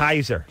look at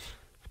Kaiser,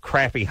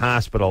 crappy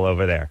hospital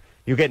over there.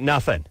 You get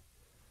nothing.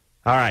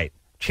 All right,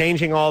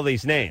 changing all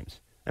these names.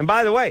 And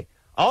by the way,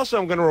 also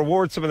I'm going to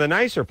reward some of the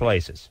nicer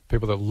places.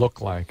 People that look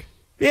like.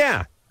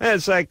 Yeah,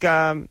 it's like.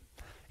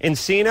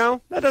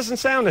 Encino, that doesn't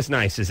sound as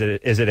nice as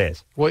it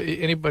is. Well,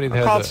 anybody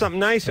that call has it something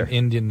nicer. An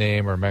Indian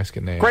name or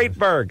Mexican name.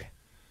 Greatburg.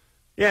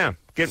 Yeah.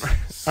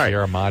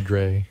 Sierra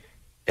Madre.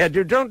 Yeah,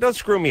 dude, don't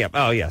screw me up.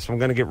 Oh, yes, I'm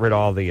going to get rid of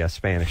all the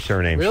Spanish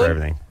surnames Really? for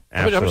everything.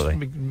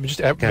 Absolutely. Just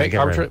make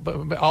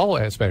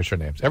all Spanish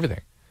surnames,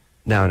 everything.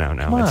 No.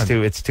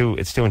 It's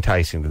too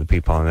enticing to the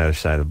people on the other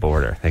side of the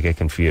border. They get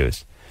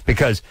confused.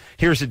 Because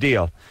here's the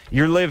deal.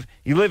 You live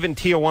in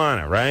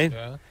Tijuana, right?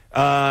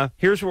 Yeah.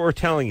 Here's what we're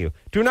telling you.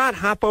 Do not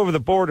hop over the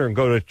border and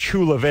go to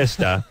Chula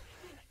Vista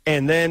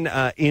and then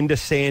into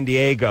San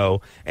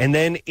Diego and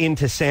then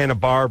into Santa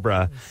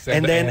Barbara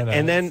and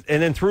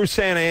then through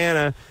Santa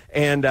Ana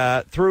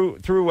and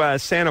through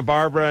Santa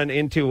Barbara and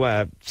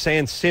into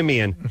San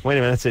Simeon. Wait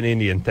a minute, that's an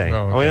Indian thing.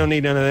 Oh, okay. We don't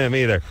need none of them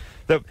either.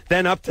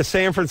 Then up to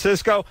San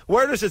Francisco.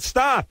 Where does it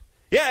stop?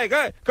 Yeah,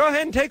 go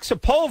ahead and take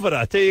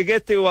Sepulveda till you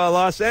get to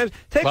Los Angeles.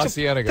 Take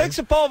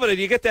Sepulveda till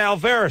you get to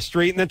Alvera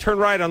Street and then turn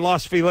right on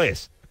Los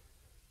Feliz.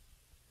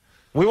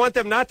 We want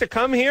them not to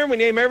come here? We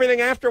name everything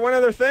after one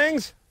of their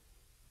things?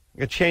 You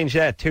got to change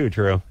that too,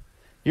 Drew.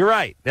 You're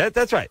right.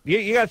 That's right.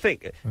 You got to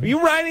think. Are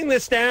you writing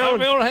this down?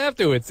 We don't have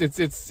to.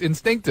 It's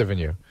instinctive in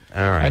you.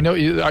 All right. I know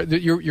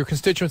your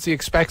constituency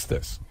expects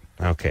this.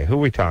 Okay, who are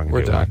we talking to?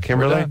 We're done.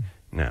 Kimberly? We're done.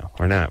 No,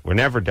 we're not. We're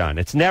never done.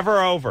 It's never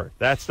over.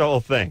 That's the whole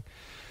thing.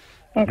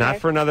 Okay. Not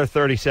for another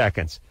 30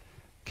 seconds.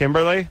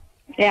 Kimberly?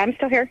 Yeah, I'm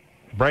still here.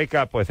 Break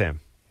up with him.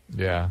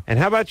 Yeah. And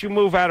how about you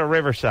move out of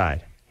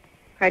Riverside?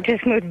 I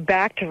just moved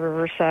back to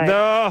Riverside.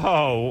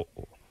 No.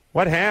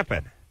 What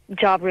happened?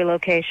 Job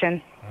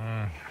relocation.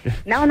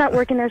 Now I'm not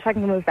working there, so I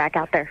can move back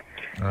out there.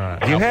 All right.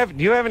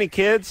 Do you have any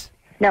kids?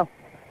 No.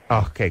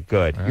 Okay,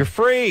 good. You're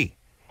free.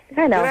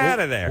 I know. Get out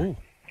of there. Ooh.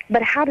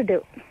 But how to do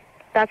it?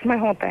 That's my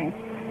whole thing.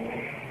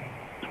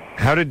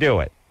 How to do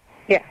it?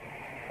 Yeah.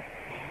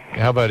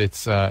 How about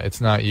it's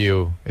not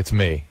you, it's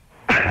me.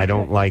 I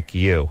don't like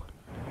you.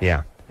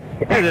 Yeah.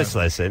 Hey, just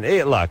listen.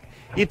 Hey, look,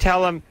 you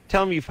tell them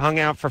you've hung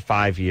out for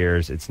 5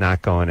 years. It's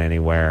not going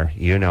anywhere.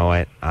 You know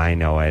it. I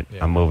know it.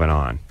 Yeah. I'm moving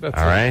on. That's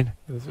all right?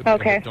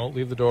 Okay. Don't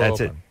leave the door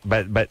open.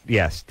 That's it. But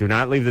yes, do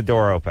not leave the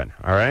door open.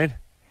 All right?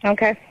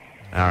 Okay.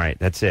 All right.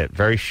 That's it.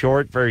 Very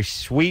short, very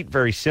sweet,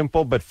 very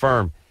simple, but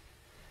firm.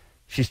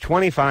 She's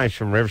 25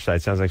 from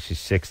Riverside. Sounds like she's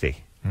 60.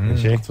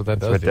 Is she? That's what that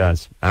does. That's what it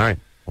does. All right.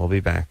 We'll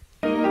be back.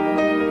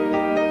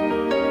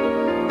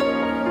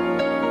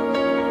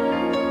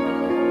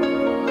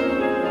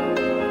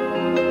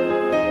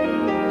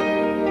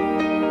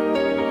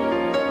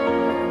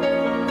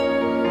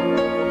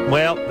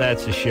 Well,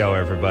 that's the show,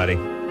 everybody.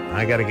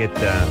 I got to get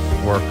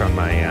work on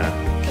my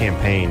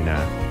campaign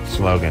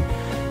slogan.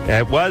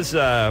 It was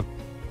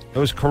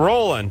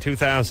Carolla in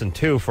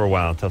 2002 for a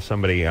while until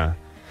somebody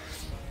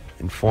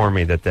informed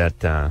me that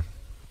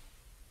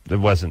it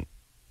wasn't,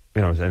 I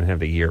didn't have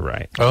the year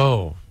right.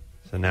 Oh.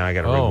 So now I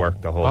got to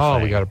rework the whole thing. Oh,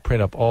 we got to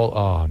print up all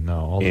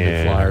the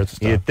big flyers and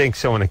stuff. You'd think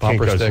someone at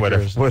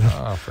Kinko's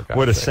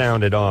would have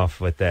sounded off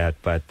with that,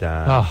 but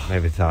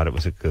maybe thought it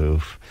was a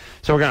goof.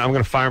 So I'm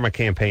going to fire my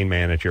campaign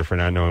manager for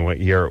not knowing what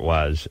year it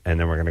was, and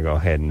then we're going to go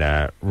ahead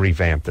and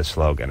revamp the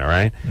slogan, all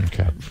right?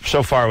 Okay.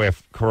 So far we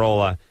have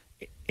Carolla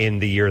in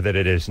the year that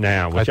it is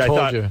now, which I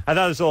thought it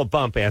was a little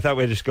bumpy. I thought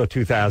we'd just go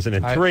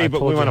 2003,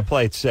 but we want to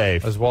play it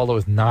safe. Oswaldo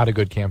is not a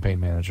good campaign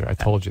manager. I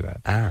told you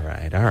that.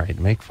 All right.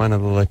 Make fun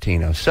of the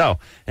Latinos. So,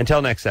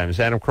 until next time, it's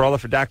Adam Carolla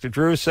for Dr.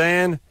 Drew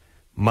saying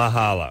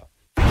mahalo.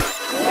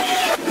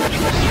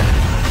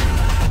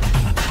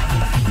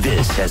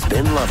 This has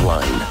been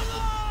Loveline.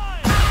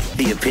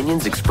 The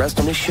opinions expressed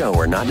on this show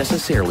are not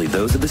necessarily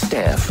those of the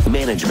staff,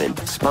 management,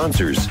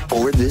 sponsors,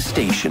 or this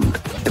station.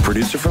 The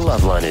producer for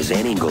Loveline is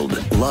Ann Ingold.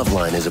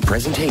 Loveline is a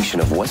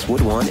presentation of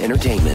Westwood One Entertainment.